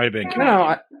Dark? That might have been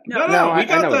No, we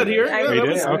got that here. Yeah, that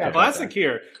was a classic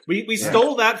here. We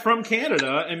stole that from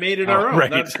Canada and made it our own. Right.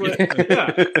 That's what.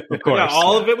 Of course. Yeah,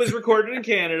 all of it was recorded in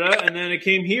Canada, and then it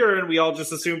came here, and we all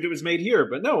just assumed it was made here.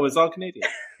 But no, it was all Canadian.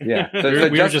 Yeah,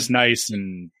 we were just nice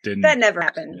and didn't. That never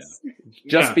happens.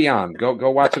 Just Beyond. Go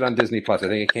watch it on Disney Plus. I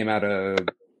think it came out a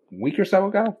week or so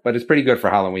ago, but it's pretty good for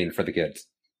Halloween for the kids.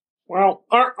 Well,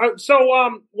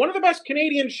 so one of the best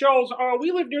Canadian shows,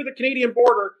 we live near the Canadian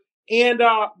border, and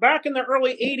back in the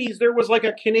early 80s, there was like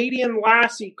a Canadian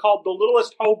lassie called The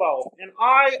Littlest Hobo, and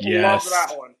I love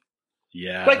that one.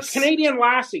 Yeah. Like Canadian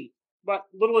lassie, but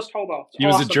Littlest Hobo. He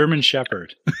was a German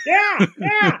Shepherd. Yeah.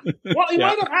 Well, he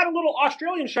might have had a little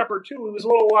Australian Shepherd, too. He was a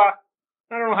little, I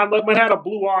don't know, might have had a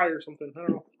blue eye or something. I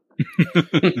don't know.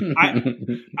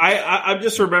 I'm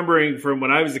just remembering from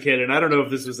when I was a kid, and I don't know if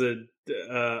this was a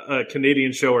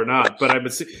Canadian show or not, but I'm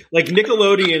like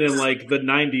Nickelodeon in like the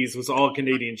 90s was all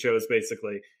Canadian shows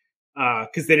basically,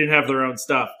 because they didn't have their own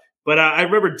stuff. But I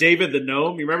remember David the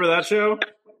Gnome. You remember that show?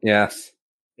 Yes.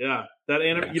 Yeah, that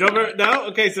anime. You don't remember? No.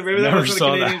 Okay, so maybe that wasn't a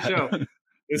Canadian show.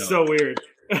 It's so weird.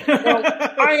 Well,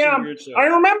 I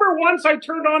remember once I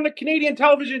turned on the Canadian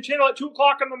television channel at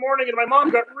 2:00 in the morning, and my mom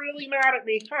got really mad at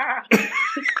me.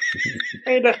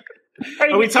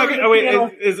 Are we talking? Are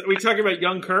we talking about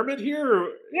young Kermit here? Or?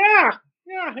 Yeah,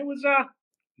 it was.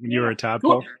 When you were a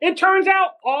tadpole. It turns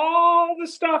out all the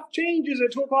stuff changes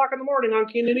at 2:00 in the morning on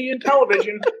Canadian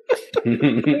television.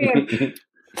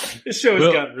 This show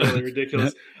has gotten really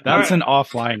ridiculous. That's an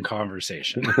offline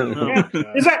conversation.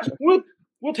 Is that?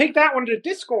 We'll take that one to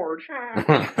Discord.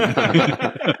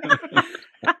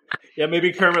 Yeah,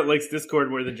 maybe Kermit likes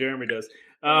Discord more than Jeremy does.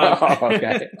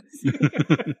 Okay.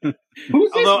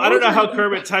 Although I don't know how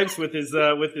Kermit types with his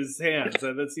hands.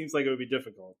 That seems like it would be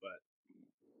difficult.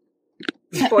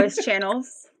 But voice channels.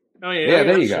 Oh yeah,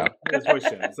 there you go. Voice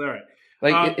channels. All right.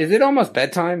 Like, is it almost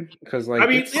bedtime? Because, like,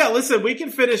 listen, we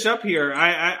can finish up here.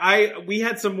 We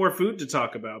had some more food to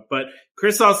talk about, but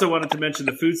Chris also wanted to mention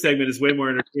the food segment is way more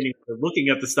entertaining than looking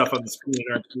at the stuff on the screen and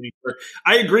aren't tuning for.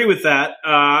 I agree with that,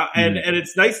 and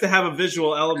it's nice to have a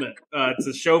visual element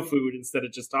to show food instead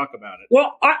of just talk about it.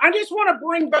 Well, I just want to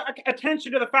bring back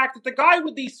attention to the fact that the guy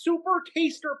with the super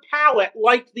taster palate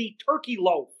liked the turkey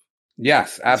loaf.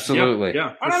 Yes, absolutely.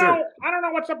 Yeah, I don't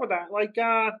know what's up with that. Like,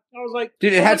 I was like,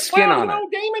 dude, it had skin on it.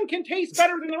 Damon can taste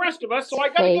better than the rest of us, so I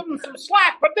got to give him some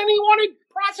slack. But then he wanted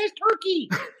processed turkey.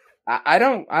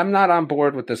 I'm not on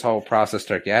board with this whole processed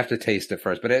turkey. I have to taste it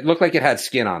first, but it looked like it had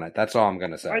skin on it. That's all I'm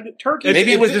going to say.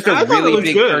 Maybe it was just a really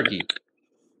big turkey.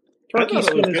 Turkey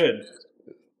skin was good.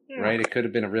 Right? It could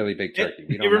have been a really big turkey.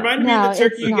 It reminded me of the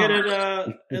turkey you get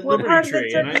at Liberty part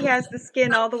Tree. of the turkey has the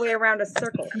skin all the way around a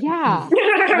circle. Yeah.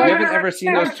 You haven't ever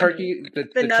seen those turkey, the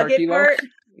turkey part? loaf?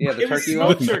 Yeah, the it turkey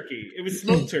was smoked loaf. turkey. It was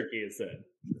smoked turkey, it said.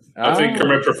 I think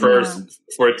Kermit prefers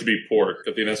for it to be pork.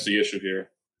 I think that's the issue here.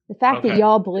 The fact that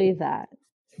y'all believe that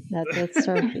it's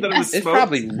turkey. It's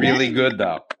probably really good,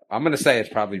 though. I'm going to say it's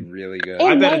probably really good.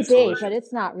 It may be, but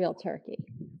it's not real turkey.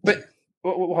 But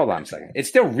well, hold on a second. It's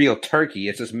still real turkey.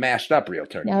 It's just mashed up real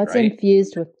turkey. No, it's right?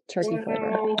 infused with turkey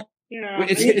flavor. Yeah.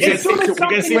 You guys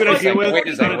see what I deal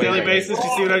with on a daily basis? You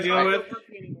see what I deal with?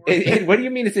 What do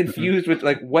you mean it's infused with,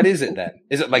 like, what is it then?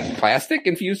 Is it like plastic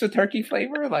infused with turkey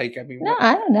flavor? Like, I mean, no,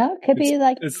 I don't know. It could be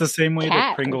like it's the same way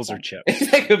that Pringles are chips.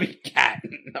 It could be cat.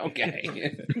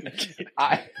 Okay.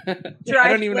 I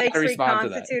don't even know how to respond to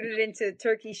that. Reconstituted into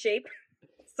turkey shape.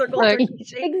 Circle Look, turkey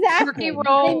shape. Exactly.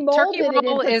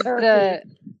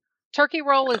 Turkey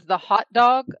roll is the hot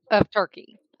dog of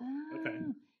turkey. Okay.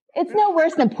 It's no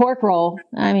worse than pork roll.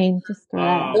 I mean, just throw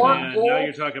that. Man, now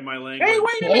you're talking my language. Hey,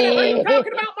 wait a minute! Are you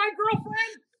talking about my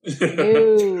girlfriend?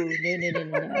 No.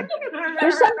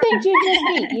 There's some things you just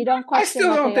eat. You don't question. I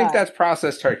still don't think that's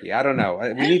processed turkey. I don't know.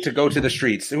 We need to go to the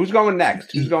streets. Who's going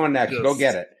next? Go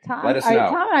get it. Let us know.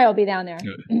 Tom and I will be down there.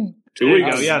 2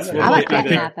 weeks. Yes, I like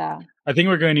that though. I think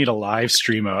we're going to need a live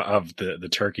stream of the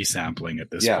turkey sampling at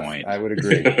this point. I would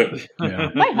agree.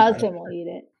 Yeah. My husband will eat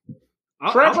it.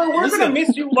 Trevor, we're going to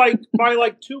miss you by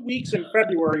 2 weeks in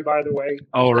February, by the way.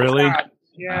 Oh, really?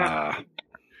 Yeah.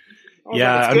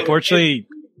 Yeah, unfortunately,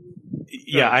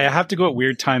 I have to go at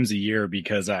weird times of year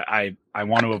because I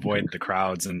want to avoid the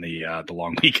crowds and the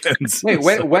long weekends. Wait,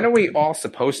 when are we all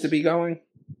supposed to be going?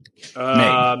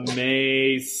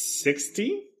 May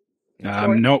 16th?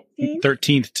 No,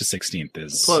 13th to 16th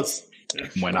is close.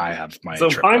 When I have my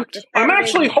trip. I'm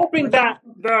actually hoping that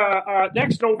the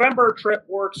next November trip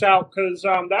works out because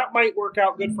that might work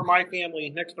out good for my family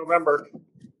next November.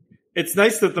 It's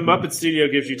nice that the Muppet Studio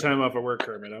gives you time off of work,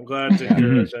 Kermit. I'm glad to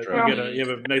hear that you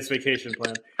have a nice vacation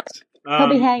plan. He'll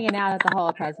be hanging out at the Hall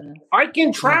of Presidents. I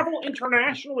can travel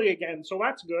internationally again, so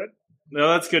that's good. No,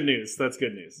 that's good news. That's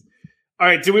good news. All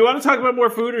right, do we want to talk about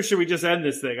more food, or should we just end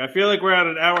this thing? I feel like we're at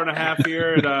an hour and a half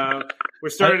here, and we're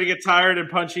starting to get tired and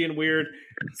punchy and weird.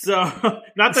 So,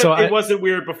 not that it wasn't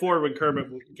weird before when Kermit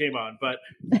came on, but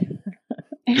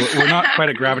we're not quite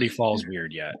at Gravity Falls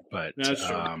weird yet. But that's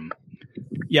true.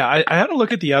 Yeah, I had to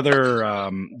look at the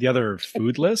other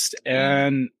food list,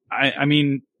 and I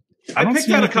mean, I don't picked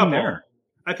see out a couple there.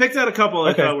 I picked out a couple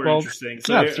I thought were interesting.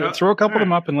 So throw a couple of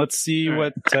them up, and let's see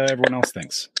what everyone else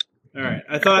thinks. All right,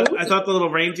 I thought the little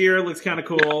reindeer looks kind of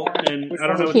cool, and I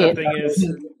don't know what that thing is.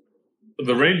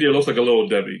 The reindeer looks like a little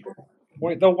Debbie.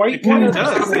 Wait, the white one is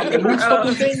the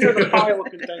moose-looking thing or the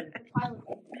pie-looking thing?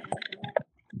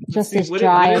 Just as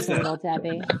dry as a little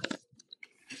Debbie.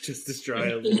 Just as dry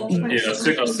as a little Debbie. Yeah,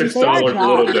 $6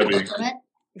 little Debbie.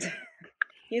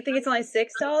 You think it's only $6?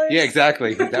 Yeah,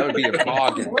 exactly. That would be a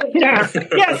bargain. Yeah,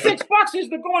 $6 is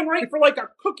the going rate for like a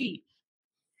cookie.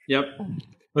 Yep.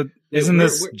 But isn't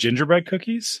this gingerbread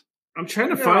cookies? I'm trying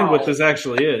to find what this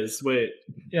actually is. Wait.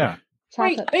 Yeah.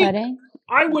 Chocolate pudding?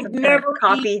 I would never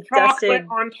eat chocolate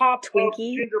on top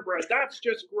Twinkie of gingerbread. That's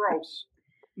just gross.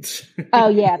 Oh,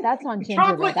 yeah, that's on gingerbread.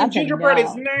 Chocolate and gingerbread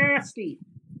is nasty.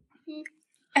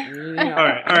 All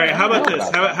right. How about this?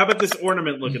 How about this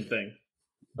ornament-looking thing?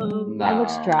 That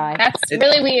looks dry. That's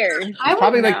really weird. It's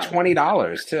probably like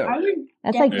 $20 too.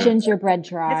 That's like gingerbread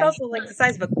dry. It's also like the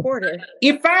size of a quarter.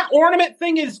 If that ornament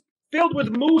thing is filled with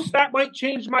mousse, that might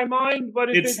change my mind. But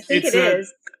if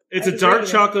it's a dark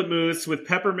chocolate mousse with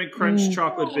peppermint crunch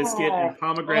chocolate biscuit and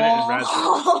pomegranate and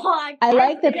raspberry. I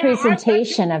like the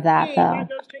presentation of that though.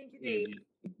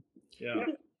 Yeah.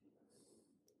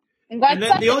 And then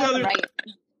the only other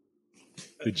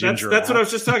the ginger that's what I was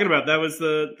just talking about. That was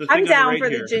the thing I'm down on the for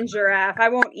right the here. ginger half. I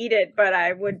won't eat it, but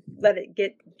I would let it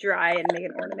get dry and make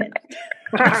an ornament.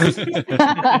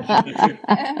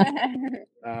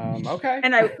 Okay.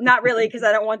 And I not really because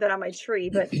I don't want that on my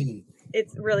tree, but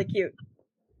it's really cute.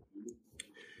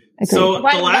 So the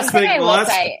last thing,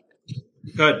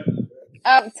 good.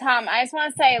 Tom, I just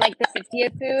want to say, like, the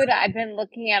 50th food, I've been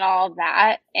looking at all of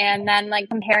that, and then, like,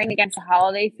 comparing against the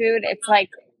holiday food, it's like,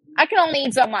 I can only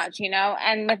eat so much,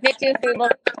 and the 50th food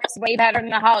looks way better than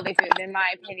the holiday food, in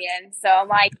my opinion. So,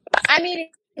 like, I'm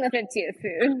eating The 50th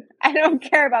food. I don't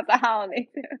care about the holiday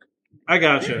food. I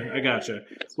gotcha.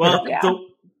 Well, Yeah.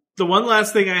 the one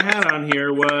last thing I had on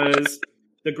here was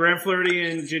the Grand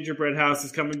Floridian Gingerbread House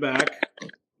is coming back. I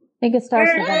think it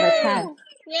starts November 10th.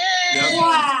 Yep.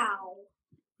 Wow.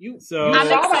 So I'm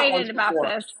excited about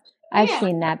this. I've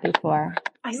seen that before.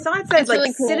 I saw it says It's like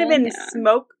really cool. cinnamon Yeah.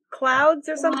 smoke clouds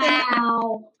or something.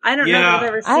 Wow. I don't know if I've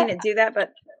ever seen it do that,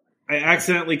 but I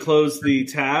accidentally closed the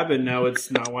tab and now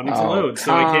it's not wanting to Oh, load,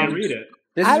 so I can't read it.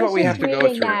 This I is was what we have just to go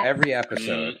reading through that. every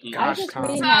episode. I was Gosh, just Tom.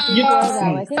 reading that before,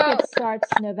 though. I think it starts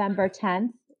November 10th,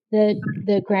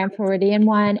 the Grand Floridian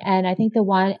one, and I think the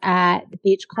one at the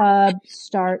Beach Club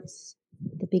starts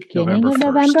the beginning of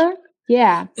November 1st. November.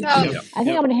 Yeah. So, I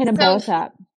think I'm going to hit them both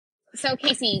up. So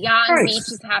Casey, Yacht Beach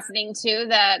is happening too.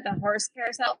 The horse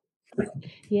carousel.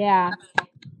 Yeah.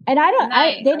 And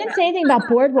they didn't say anything about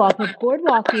Boardwalk, but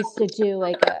Boardwalk used to do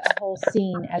like a whole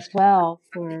scene as well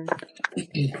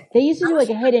they used to do like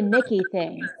a hidden Mickey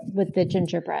thing with the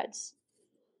gingerbreads.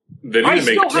 They need I to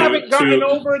make still haven't gotten two.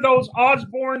 over those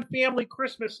Osborne family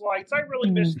Christmas lights. I really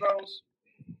miss those.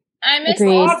 I miss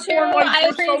Agreed. those too. Osborne lights I were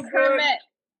agree so with good. Kermit.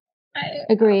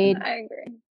 Agreed. I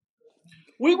agree.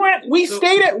 We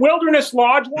stayed at Wilderness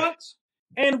Lodge once,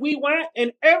 and we went,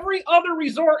 and every other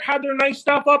resort had their nice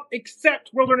stuff up except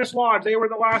Wilderness Lodge. They were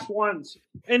the last ones.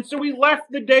 And so we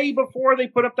left the day before they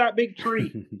put up that big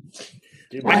tree.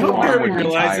 Dude, I my hope arm Kermit would be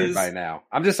realizes- tired by now.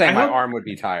 I'm just saying I my hope- arm would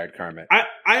be tired, Kermit.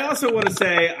 I also want to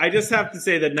say, I just have to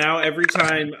say that now every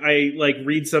time I like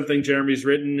read something Jeremy's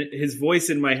written, his voice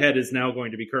in my head is now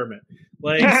going to be Kermit.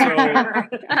 Like, so,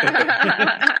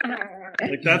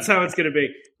 like that's how it's going to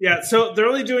be. Yeah. So they're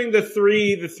only doing the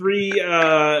three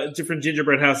different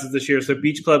gingerbread houses this year. So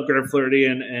Beach Club, Grand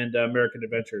Floridian, and American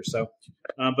Adventure. So,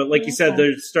 but like you said,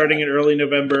 they're starting in early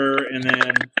November, and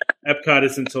then Epcot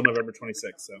is until November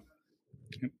 26th. So.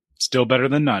 Still better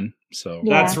than none. So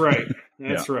That's right.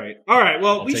 That's right. All right.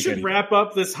 Well, we should wrap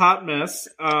up this hot mess.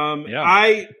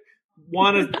 I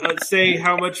want to say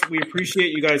how much we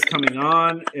appreciate you guys coming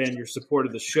on and your support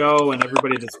of the show and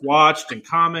everybody that's watched and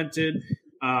commented.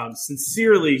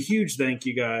 Sincerely, huge thank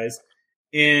you guys.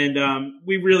 And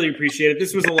we really appreciate it.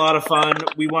 This was a lot of fun.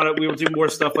 We will do more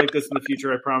stuff like this in the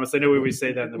future. I promise. I know we always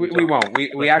say that. We won't.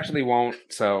 We actually won't.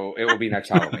 So it will be next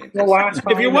Halloween.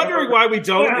 If you're wondering why we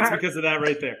don't, it's because of that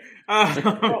right there.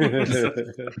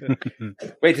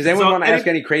 Wait, does anyone So, want to ask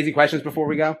any crazy questions before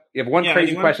we go? You have one Yeah, crazy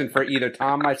anyone? question for either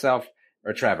Tom, myself,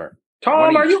 or Trevor. Tom,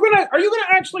 One are each. you gonna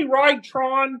actually ride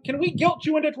Tron? Can we guilt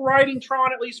you into riding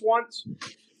Tron at least once?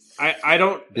 I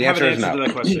don't The have an answer is answer no. to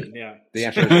that question. Yeah, The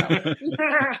answer is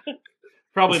no.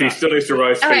 probably He not. still needs to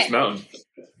ride Space Okay. Mountain.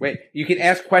 Wait, you can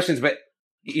ask questions, but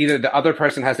either the other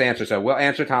person has to answer. So we'll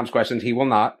answer Tom's questions. He will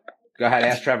not. Go ahead,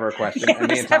 ask Trevor a question, and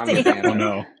me and Tom get to oh answer.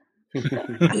 no.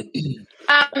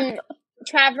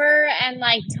 Trevor and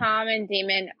like Tom and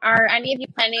Damon, are any of you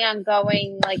planning on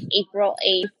going like April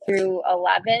 8th through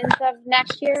 11th of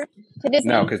next year to Disney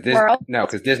No, because World?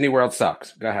 Disney World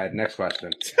sucks. Go ahead, next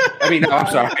question. I mean, no, I'm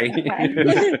sorry.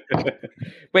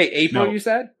 Wait, April? No. You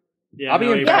said? Yeah, I'll be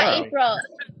no, in April. Yeah, Vero. April.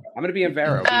 I'm going to be in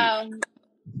Vero. Well,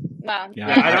 Yeah,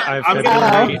 I I have I'm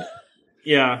February.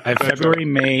 Yeah, I have February,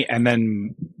 May, and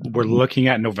then we're looking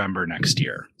at November next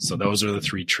year. So those are the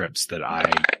 3 trips that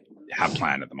I have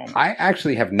planned at the moment. I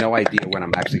actually have no idea when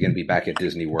I'm actually going to be back at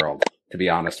Disney World, to be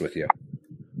honest with you.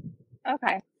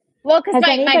 Okay. Well, because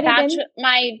Has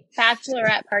my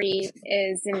bachelorette party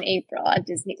is in April at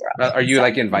Disney World. Are you So-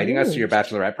 like inviting us to your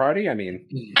bachelorette party? I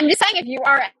mean, I'm just saying, if you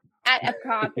are at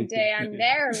Epcot the day I'm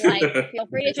there, like, feel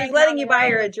free to She's drink letting down you the buy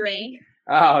road her a with me. drink.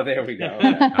 oh, there we go.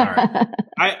 All right.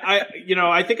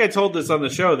 I think I told this on the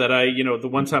show that the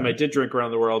one time I did drink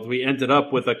around the world, we ended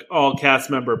up with an all cast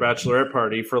member bachelorette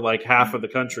party for like half of the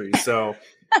country. So,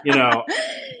 you never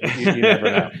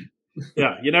know.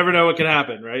 Yeah, you never know what can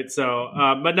happen, right? So,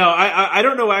 but no, I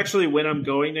don't know actually when I'm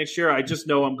going next year. I just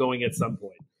know I'm going at some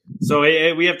point. So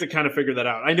we have to kind of figure that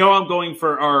out. I know I'm going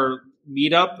for our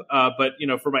meetup, but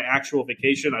for my actual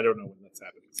vacation, I don't know when that's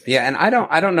happening. So. Yeah, and I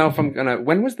don't know if I'm gonna.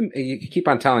 When was the? You keep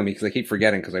on telling me because I keep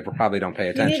forgetting because I probably don't pay You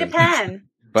attention. need a pen.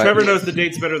 But Trevor knows the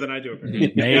dates better than I do.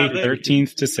 Apparently. May Yeah,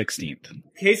 13th to 16th.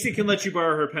 Casey can let you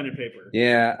borrow her pen and paper.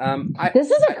 Yeah,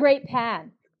 This is a great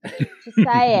pen. Just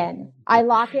saying. I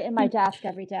lock it in my desk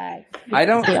every day. I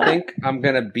don't Deal. think I'm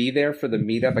gonna be there for the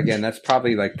meetup again. That's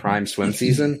probably like prime swim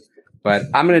season. But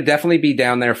I'm gonna definitely be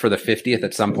down there for the 50th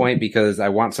at some point because I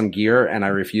want some gear and I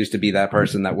refuse to be that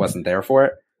person that wasn't there for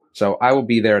it. So I will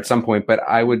be there at some point, but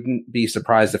I wouldn't be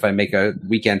surprised if I make a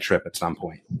weekend trip at some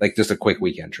point, like just a quick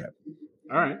weekend trip.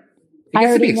 All right. It I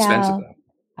gets to be already expensive know. though.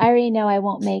 I already know I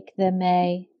won't make the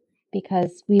May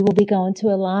because we will be going to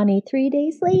Alani 3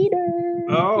 days later.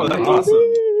 Oh, that's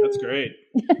awesome. That's great.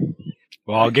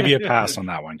 Well, I'll give you a pass on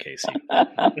that one, Casey.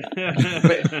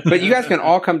 But you guys can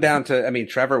all come down to, I mean,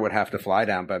 Trevor would have to fly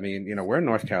down, but I mean, we're in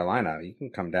North Carolina. You can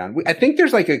come down. I think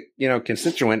there's like a,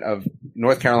 constituent of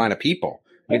North Carolina people.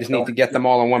 We just need to get them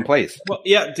all in one place. Well,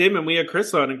 yeah, Damon, we had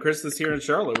Chris on, and Chris is here in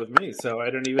Charlotte with me, so I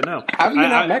don't even know. How have you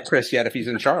not met Chris yet if he's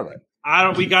in Charlotte?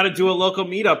 We got to do a local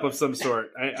meetup of some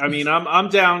sort. I mean, I'm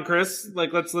down, Chris.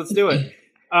 Like, let's do it.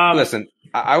 Listen,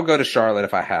 I'll go to Charlotte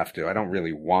if I have to. I don't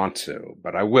really want to,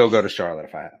 but I will go to Charlotte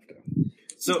if I have to.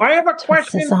 So I have a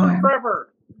question for Trevor.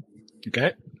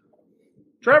 Okay.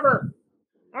 Trevor,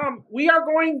 we are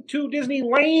going to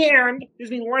Disneyland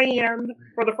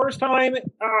for the first time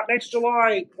next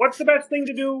July. What's the best thing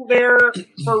to do there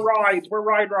for rides? We're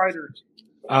ride riders.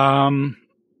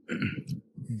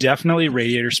 Definitely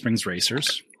Radiator Springs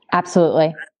Racers.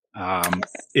 Absolutely.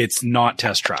 It's not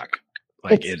Test Track.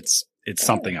 Like it's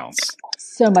something else.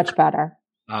 So much better.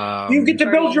 Do you get to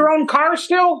build your own car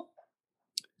still?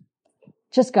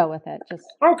 Just go with it. Just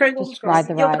ride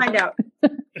the ride. You'll find out.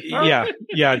 You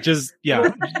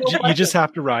just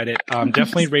have to ride it.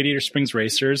 Definitely Radiator Springs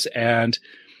Racers, and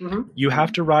you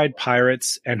have to ride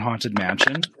Pirates and Haunted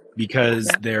Mansion because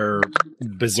they're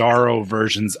bizarro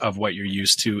versions of what you're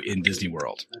used to in Disney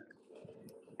World.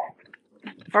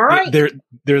 All right.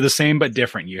 They're the same but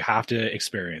different. You have to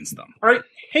experience them. All right.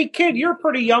 Hey, kid, you're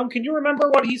pretty young. Can you remember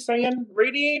what he's saying?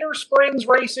 Radiator Springs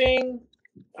Racing,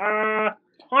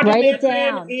 Haunted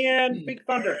Mansion, and Big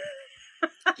Thunder.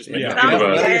 Give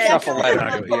yourself a letter.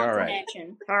 It'll be all right.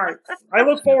 All right. I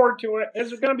look forward to it.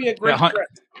 This is going to be a great trip.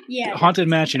 Yeah. Haunted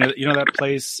Mansion, that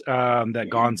place that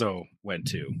Gonzo went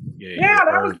to.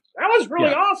 That was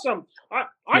really awesome. I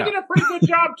did a pretty good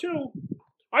job too.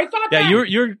 I thought. Yeah,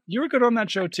 you were good on that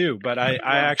show too, but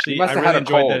I really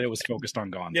enjoyed that it was focused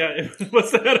on Gonzo. Yeah, it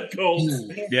must have had a cold.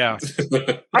 Yeah,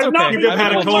 I've not You've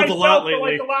had a cold a lot lately. For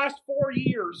like the last 4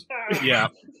 years. Yeah,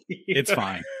 it's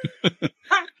fine.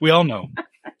 We all know.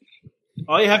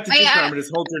 All you have to do, Kermit,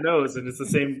 is hold your nose, and it's the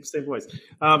same voice.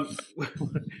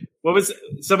 What was?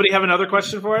 Somebody have another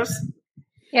question for us?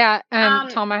 Yeah,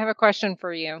 Tom, I have a question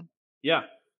for you. Yeah.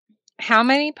 How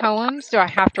many poems do I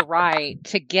have to write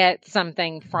to get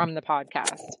something from the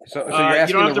podcast? So you're asking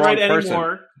you don't have the to wrong write person. any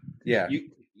more. Yeah. You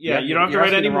don't have to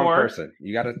write any more. Person.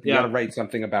 You gotta write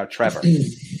something about Trevor.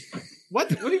 What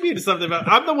do you mean something about?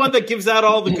 I'm the one that gives out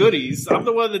all the goodies. I'm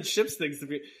the one that ships things to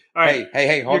people. All right.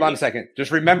 Hey, hold on a second.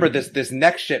 Just remember this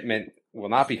next shipment will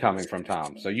not be coming from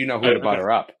Tom, so you know who to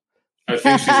butter up. I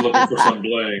think she's looking for some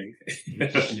bling.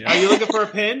 Are you looking for a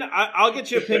pin? I'll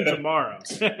get you a pin tomorrow.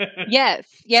 Yes,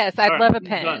 I'd love a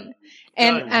pen. Done.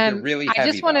 And really I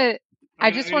just want to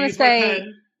say,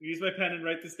 use my pen and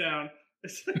write this down.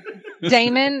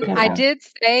 Damon, I did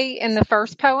say in the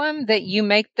first poem that you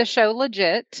make the show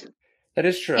legit. That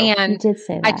is true. And You did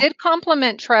say that. I did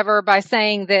compliment Trevor by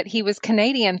saying that he was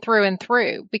Canadian through and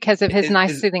through because of his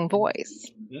soothing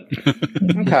voice.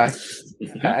 Okay.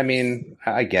 I mean,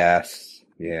 I guess.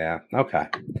 Yeah. Okay.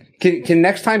 Can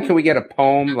next time can we get a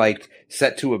poem like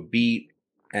set to a beat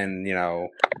and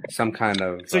some kind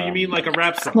of? So you mean like a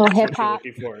rap song? Well, hip hop.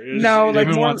 No, like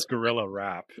David more, wants gorilla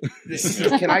rap.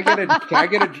 Can I get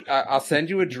a? I'll send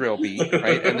you a drill beat,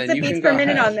 right? And then you can go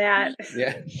ahead on that.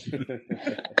 Yeah.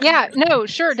 Yeah. No.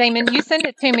 Sure, Damon. You send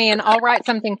it to me, and I'll write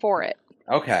something for it.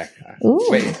 Okay. Ooh.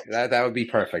 Wait, that would be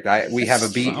perfect. We have a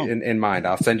beat in mind.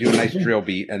 I'll send you a nice drill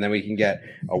beat, and then we can get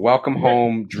a welcome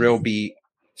home drill beat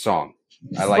song.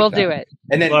 I like. We'll that. do it.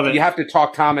 And then you have to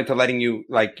talk Tom into letting you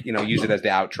use it as the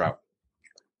outro.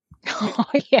 Oh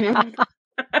yeah.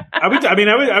 I would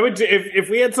if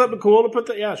we had something cool to put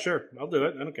that. Yeah, sure, I'll do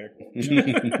it. I don't care.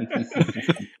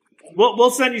 We'll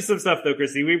send you some stuff though,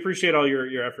 Chrissy. We appreciate all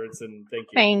your efforts and thank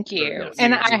you. Thank you.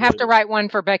 And I have to write one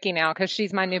for Becky now because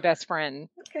she's my new best friend.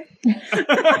 Okay.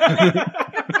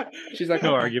 She's like,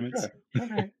 no arguments.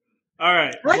 Okay. All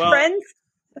right. We're friends.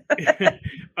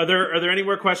 Are there any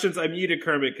more questions? I muted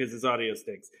Kermit because his audio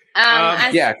stinks.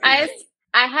 I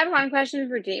had one question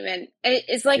for Damon.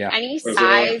 Is any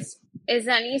size? Is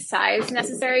any size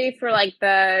necessary for like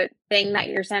the thing that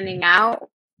you're sending out,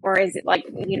 or is it like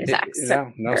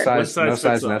unisex? No size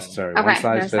necessary. Okay, one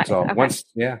size fits all. Okay.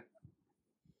 Yeah.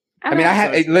 Okay.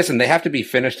 I mean, listen. They have to be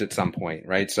finished at some point,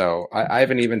 right? So I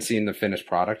haven't even seen the finished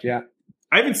product yet.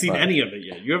 I haven't seen any of it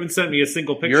yet. You haven't sent me a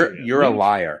single picture. You're a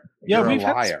liar. Yeah,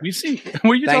 we've seen.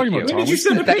 What are you talking about, Tom? When did you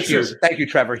send a picture? Thank you,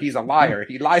 Trevor. He's a liar.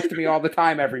 He lies to me all the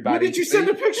time. Everybody. When did you send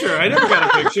a picture? I never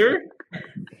got a picture.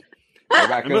 Go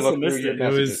back and look through your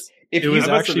messages. It was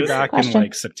actually back in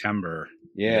like September.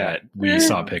 Yeah. that we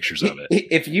saw pictures of it.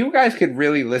 If you guys could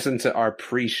really listen to our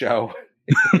pre-show,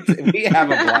 we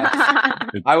have a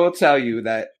blast. I will tell you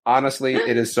that honestly,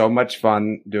 it is so much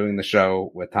fun doing the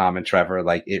show with Tom and Trevor.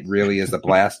 Like, it really is a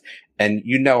blast. And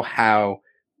you know how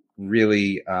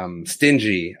really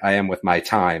stingy I am with my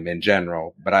time in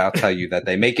general, but I'll tell you that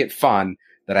they make it fun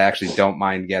that I actually don't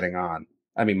mind getting on.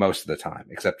 I mean, most of the time,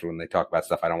 except for when they talk about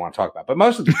stuff I don't want to talk about, but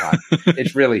most of the time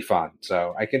it's really fun.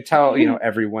 So I can tell,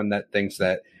 everyone that thinks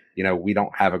that, we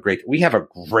have a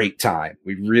great time.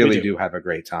 We really do have a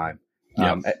great time.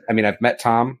 Yeah. I mean, I've met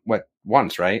Tom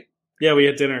once, right? Yeah, we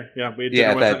had dinner. Yeah, we had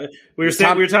dinner. We were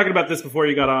talking about this before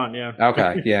you got on. Yeah.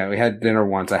 Okay. Yeah, we had dinner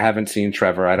once. I haven't seen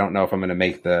Trevor. I don't know if I'm going to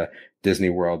make the Disney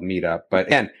World meetup, but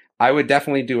again, I would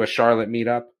definitely do a Charlotte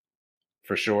meetup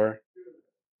for sure.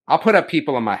 I'll put up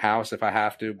people in my house if I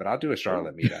have to, but I'll do a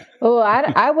Charlotte meetup. Oh,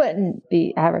 I wouldn't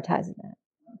be advertising that.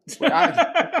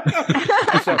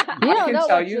 You don't know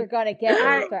what you're going to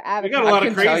get for advertising. A lot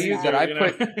of tell you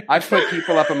that I've put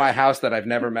people up in my house that I've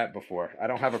never met before. I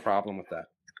don't have a problem with that.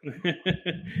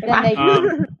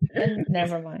 Then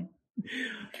never mind.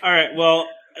 All right. Well,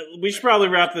 we should probably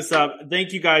wrap this up.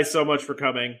 Thank you guys so much for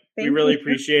coming. We really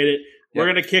appreciate it.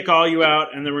 We're going to kick all you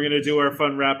out, and then we're going to do our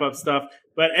fun wrap-up stuff.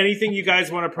 But anything you guys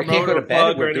want to promote or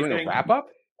plug or anything? Doing a wrap-up?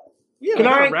 Yeah, we're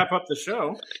going to wrap up the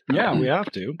show. Yeah, we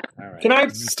have to. All right.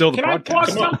 This is still the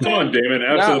podcast. Come on, Damon.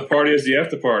 After the party is the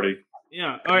after party.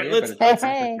 Yeah. All right. Let's.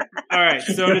 Hey. All right.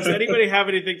 So, does anybody have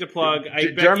anything to plug?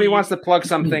 Jeremy wants to plug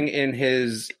something in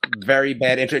his very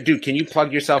bad internet. Dude, can you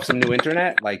plug yourself some new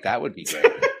internet? Like, that would be great.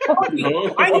 I need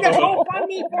a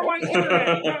GoFundMe for my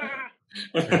internet.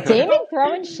 Damon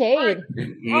throwing shade.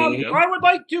 I would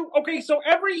like to. Okay, so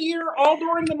every year, all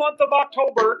during the month of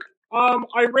October,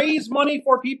 I raise money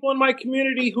for people in my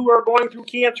community who are going through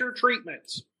cancer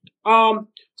treatments.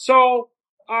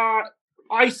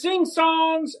 I sing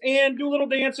songs and do little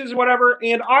dances and whatever,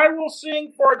 and I will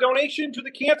sing for a donation to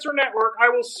the Cancer Network. I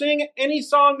will sing any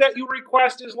song that you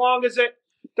request as long as it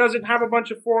doesn't have a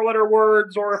bunch of 4-letter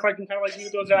words, or if I can kind of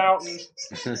leave those out and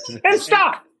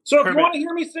stuff. So if you want to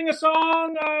hear me sing a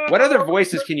song... what other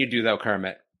voices can you do, though,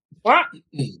 Kermit? What?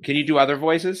 Can you do other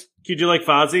voices? Can you do like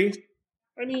Fozzie?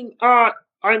 I mean,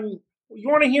 you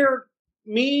want to hear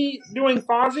me doing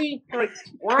Fozzie? Like,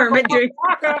 Kermit doing...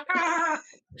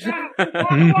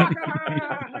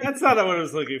 That's not what I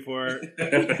was looking for.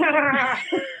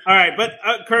 All right, but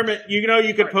Kermit,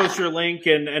 you could post your link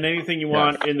and anything you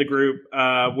want in the group.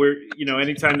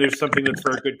 Anytime there's something that's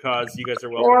for a good cause, you guys are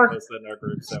welcome to post that in our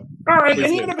group. So, all right,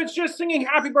 and even if it's just singing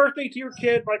 "Happy Birthday" to your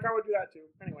kid, like I would do that too.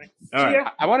 Anyway, all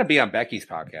right. I want to be on Becky's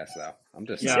podcast though. I'm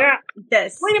just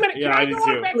yes. Wait a minute, can I go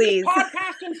on Becky's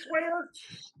podcast and swear?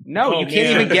 No, you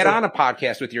can't even get on a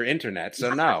podcast with your internet,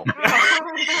 so no.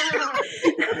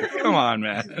 Come on,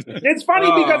 man. It's funny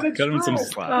because it's cut him some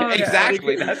slack.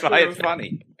 Exactly. That's why it's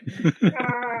funny.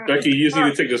 Becky, you just need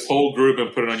to take this whole group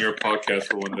and put it on your podcast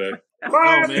for one day.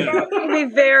 It'll be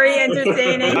very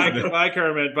entertaining. Bye,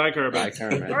 Kermit. Bye, Kermit. Bye,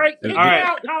 Kermit. All right, kick me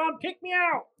out, Tom. Kick me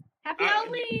out. Happy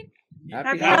Halloween.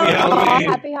 Happy Halloween.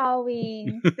 Happy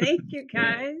Halloween. Thank you,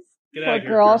 guys. Poor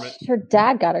girl, her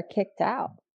dad got her kicked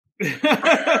out.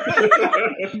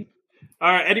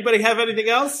 All right. Anybody have anything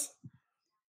else?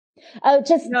 Oh,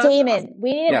 just Damon.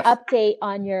 We need an update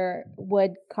on your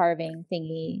wood carving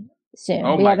thingy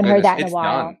soon. We haven't heard that in a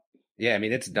while. Done. Yeah, I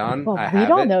mean it's done. Well, we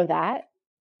don't know that.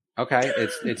 Okay,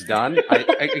 it's done.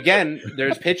 Again,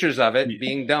 there's pictures of it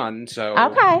being done. So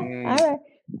okay, all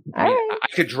right. I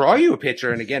could draw you a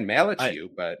picture and again mail it to you,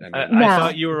 but I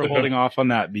thought you were holding off on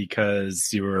that because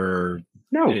you were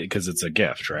because it's a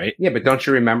gift, right? Yeah, but don't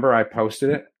you remember I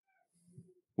posted it?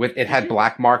 It had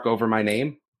black mark over my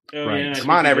name. Oh, right. Yeah,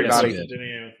 come on,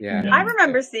 everybody. Yeah. I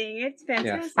remember seeing it. It's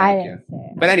fantastic. Yeah,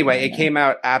 but anyway, it came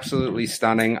out absolutely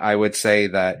stunning. I would say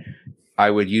that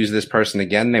I would use this person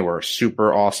again. They were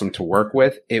super awesome to work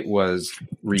with. It was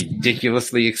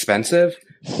ridiculously expensive,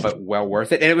 but well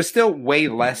worth it. And it was still way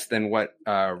less than what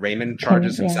Raymond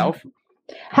charges himself.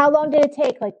 How long did it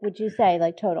take? Like, would you say,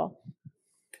 like, total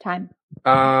time?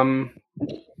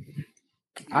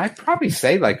 I'd probably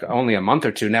say like only a month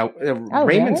or two. Now,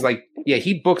 Raymond's really?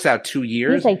 he books out 2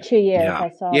 years. He's like 2 years. Yeah. I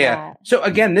saw that. So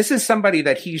again, this is somebody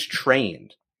that he's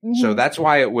trained. Mm-hmm. So that's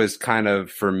why it was kind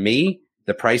of, for me,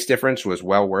 the price difference was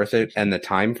well worth it and the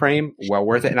time frame, well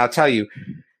worth it. And I'll tell you,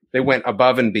 they went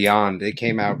above and beyond. It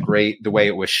came out great. The way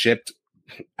it was shipped,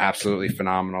 absolutely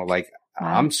phenomenal. Like,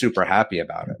 I'm super happy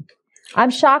about it. I'm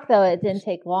shocked though it didn't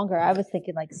take longer. I was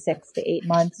thinking like 6 to 8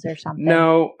 months or something.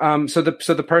 No, so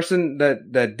the person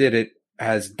that did it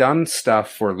has done stuff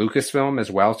for Lucasfilm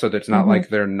as well, so that it's not like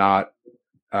they're not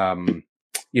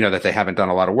that they haven't done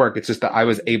a lot of work. It's just that I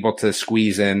was able to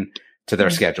squeeze in to their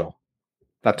schedule.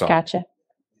 That's all. Gotcha.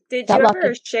 Did you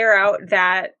ever share out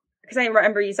that? Because I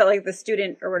remember you said like the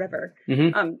student or whatever.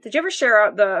 Mm-hmm. Did you ever share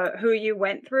out who you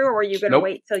went through, or were you going to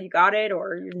wait till you got it,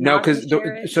 or no? Because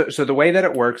so the way that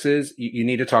it works is you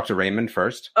need to talk to Raymond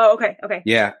first. Oh, okay.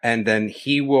 Yeah, and then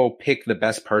he will pick the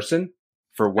best person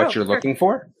for what you're looking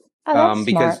for. Oh, that's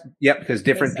because smart. because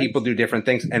different people do different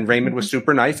things, and Raymond was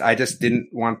super nice. I just didn't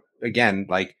want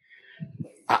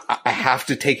I have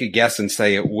to take a guess and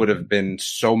say it would have been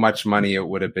so much money, it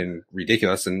would have been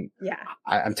ridiculous. And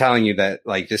I'm telling you that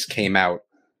this came out.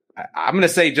 I'm going to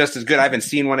say just as good. I haven't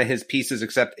seen one of his pieces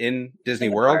except in Disney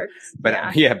World, but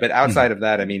outside of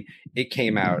that, I mean, it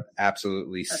came out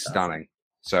absolutely stunning. Awesome.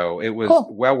 So it was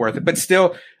well worth it. But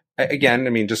still, again,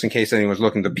 I mean, just in case anyone was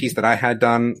looking, the piece that I had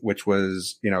done, which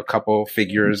was a couple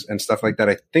figures and stuff like that,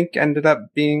 I think ended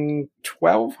up being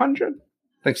 $1,200. I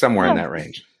think somewhere in that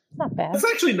range. Not bad. It's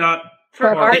actually not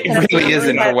for art. It really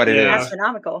isn't for what it is.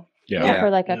 Astronomical. Yeah, for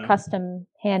a custom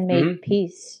handmade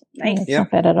piece. Nice. It's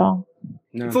not bad at all.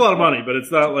 No. It's a lot of money, but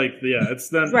it's not it's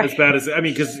not as bad as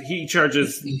because he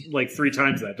charges 3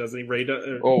 times that, doesn't he? Ray?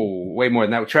 Way more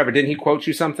than that. Trevor, didn't he quote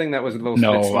you something that was a little?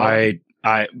 No,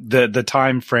 the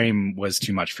time frame was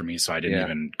too much for me, so I didn't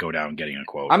even go down getting a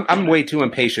quote. I'm way too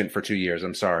impatient for 2 years.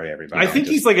 I'm sorry, everybody. I think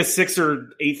he's like a $6,000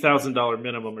 or $8,000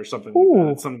 minimum or something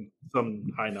like that.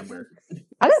 Some high number.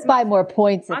 I'm gonna buy more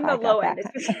points. On the low end.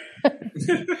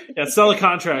 Yeah, sell a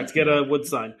contract, get a wood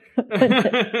sign.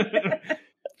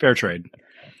 Fair trade.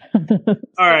 All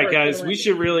right, guys, we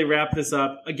should really wrap this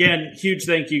up. Again, huge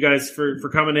thank you guys for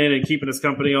coming in and keeping us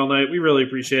company all night. We really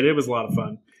appreciate it. It was a lot of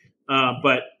fun.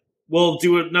 But we'll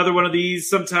do another one of these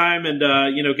sometime and,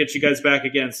 get you guys back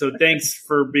again. So thanks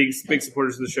for being big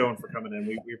supporters of the show and for coming in.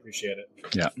 We appreciate it.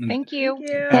 Yeah. Thank you.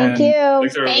 Thank you.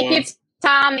 Thanks, Thank you,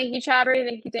 Tom. Thank you, Trevor.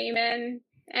 Thank you, Damon.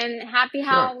 And happy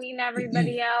Halloween,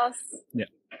 everybody else. Yeah.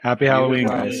 Happy Halloween,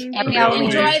 guys. And Happy Halloween.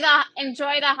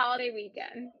 enjoy the holiday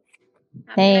weekend.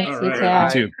 Thanks. You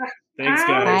too. Thanks,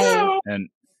 guys. Bye. And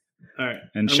all right.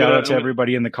 And shout out to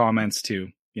everybody in the comments too.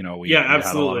 We absolutely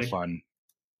had a lot of fun.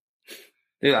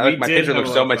 Dude, my picture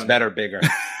looks so much better, bigger.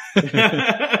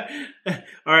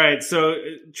 All right, so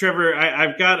Trevor,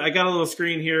 I got a little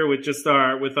screen here with just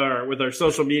our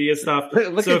social media stuff.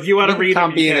 So if you want to read Tom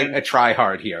them, being a try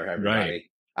hard here, everybody. Right.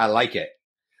 I like it.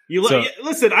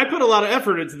 Listen, I put a lot of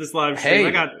effort into this live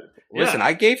stream. Listen,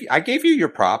 I gave you your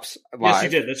props live. Yes, you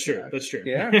did. That's true.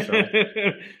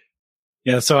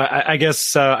 Yeah. So I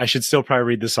guess I should still probably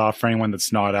read this off for anyone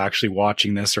that's not actually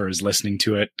watching this or is listening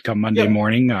to it come Monday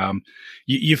morning.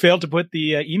 You failed to put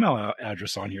the email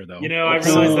address on here, though. I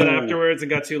realized that afterwards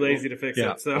and got too lazy to fix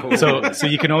it. So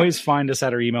you can always find us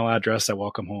at our email address at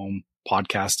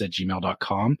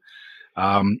welcomehomepodcast@gmail.com.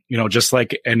 Just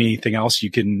like anything else, you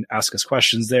can ask us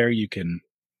questions there. You can,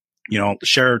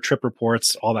 share trip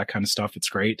reports, all that kind of stuff. It's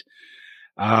great.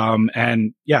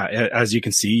 As you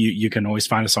can see, you can always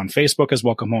find us on Facebook as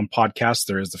Welcome Home Podcast.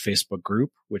 There is the Facebook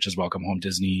group, which is Welcome Home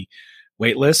Disney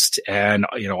Waitlist. And,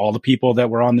 all the people that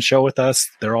were on the show with us,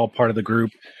 they're all part of the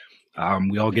group.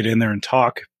 We all get in there and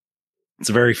talk. It's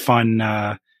a very fun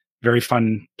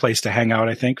place to hang out,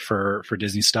 I think, for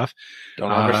Disney stuff.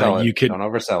 Don't oversell it. Don't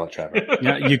oversell it, Trevor.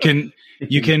 Yeah,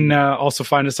 you can also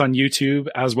find us on YouTube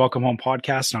as Welcome Home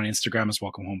Podcast and on Instagram as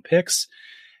Welcome Home Pics.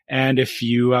 And if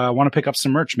you want to pick up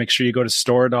some merch, make sure you go to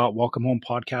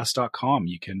store.welcomehomepodcast.com.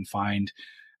 You can find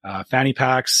fanny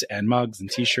packs and mugs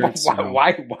and T-shirts.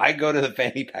 Why go to the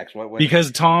fanny packs?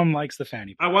 Because Tom likes the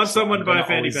fanny packs. I want someone to buy a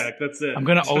fanny pack. That's it. I'm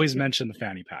going to always mention the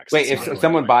fanny packs. Wait, if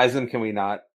someone buys them, can we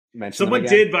not mention someone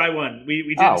them again? did buy one.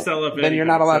 We did sell a fanny then you're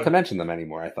not pack, allowed to mention them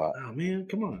anymore, I thought. Oh, man,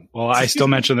 come on. Well, I still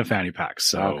mention the fanny packs,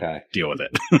 so deal with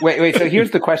it. Wait. So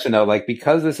here's the question, though.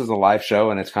 Because this is a live show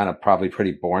and it's kind of probably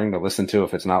pretty boring to listen to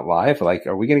if it's not live,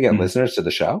 are we going to get listeners to the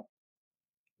show?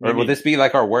 Or will this be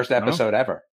our worst episode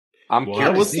ever? I'm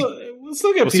curious. We'll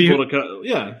still get people to come.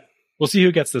 Yeah. We'll see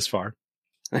who gets this far.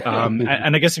 And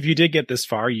I guess if you did get this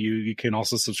far, you can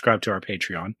also subscribe to our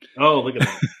Patreon. Oh, look at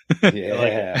that.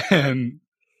 Yeah.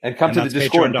 And come to the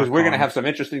Discord because we're going to have some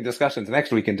interesting discussions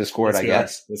next week in Discord, I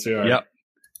guess. Yes, we are.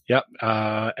 Yep.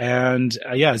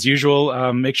 As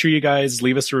usual, make sure you guys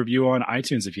leave us a review on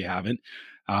iTunes if you haven't.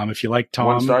 If you like Tom,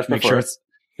 1 star, make sure it's.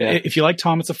 Yeah. If you like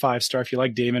Tom, it's a 5-star. If you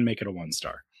like Damon, make it a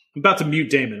 1-star. I'm about to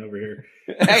mute Damon over here.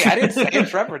 Hey, I didn't say it.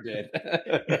 Trevor did.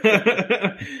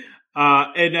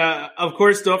 Of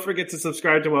course, don't forget to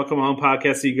subscribe to Welcome Home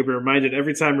Podcast so you can be reminded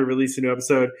every time we release a new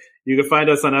episode. You can find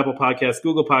us on Apple Podcasts,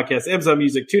 Google Podcasts, Amazon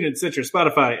Music, TuneIn, Stitcher,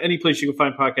 Spotify. Any place you can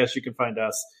find podcasts, you can find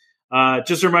us.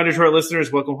 Just a reminder to our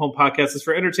listeners, Welcome Home Podcast is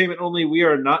for entertainment only. We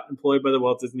are not employed by the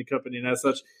Walt Disney Company, and as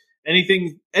such,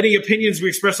 any opinions we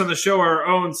express on the show are our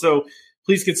own. So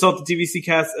please consult the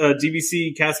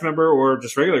DVC cast member or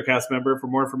just regular cast member for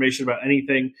more information about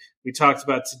anything we talked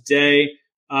about today.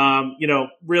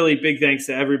 Really big thanks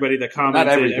to everybody that commented.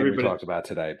 Not everything we talked about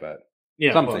today, but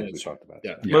some things we talked about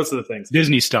today. Most of the things.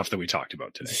 Disney stuff that we talked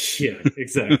about today. Yeah,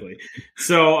 exactly.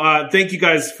 So thank you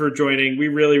guys for joining. We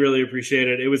really, really appreciate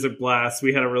it. It was a blast.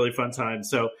 We had a really fun time.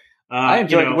 So I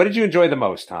enjoyed. What did you enjoy the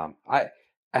most, Tom? I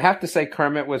have to say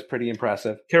Kermit was pretty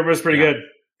impressive. Kermit was pretty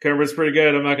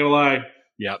good. I'm not gonna lie.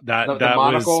 Yeah, the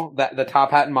monocle, the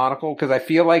top hat and monocle, because I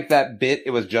feel like that bit,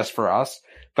 it was just for us.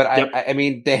 But I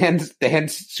mean, Dan's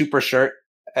super shirt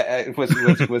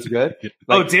was good.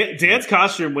 Dan's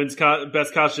costume wins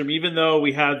best costume, even though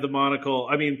we had the monocle.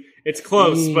 I mean, it's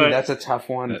close, but that's a tough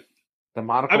one. The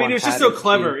monocle. I mean, it was just so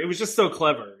clever. It was just so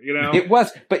clever, It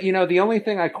was, but the only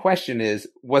thing I question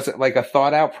was it like a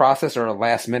thought out process or a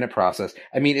last minute process?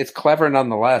 I mean, it's clever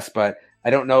nonetheless, but I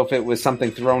don't know if it was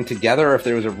something thrown together or if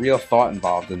there was a real thought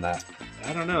involved in that.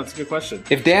 I don't know. It's a good question.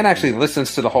 If Dan actually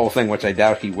listens to the whole thing, which I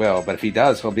doubt he will, but if he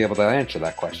does, he'll be able to answer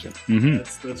that question.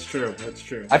 Mm-hmm. That's true. That's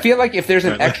true. I feel like if there's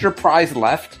an extra prize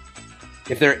left,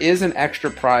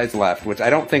 which I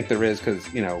don't think there is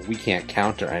because, we can't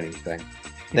count or anything,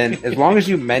 then as long as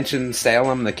you mention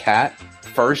Salem the cat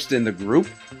first in the group,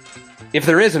 if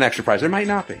there is an extra prize, there might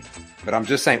not be. But I'm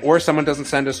just saying, or if someone doesn't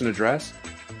send us an address,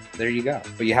 there you go.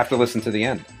 But you have to listen to the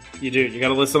end. You do. You got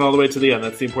to listen all the way to the end.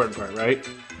 That's the important part, right?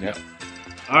 Yeah.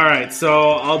 All right,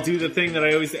 so I'll do the thing that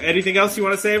I always... Anything else you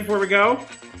want to say before we go?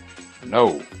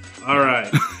 No. All right.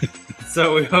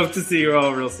 So we hope to see you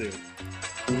all real soon.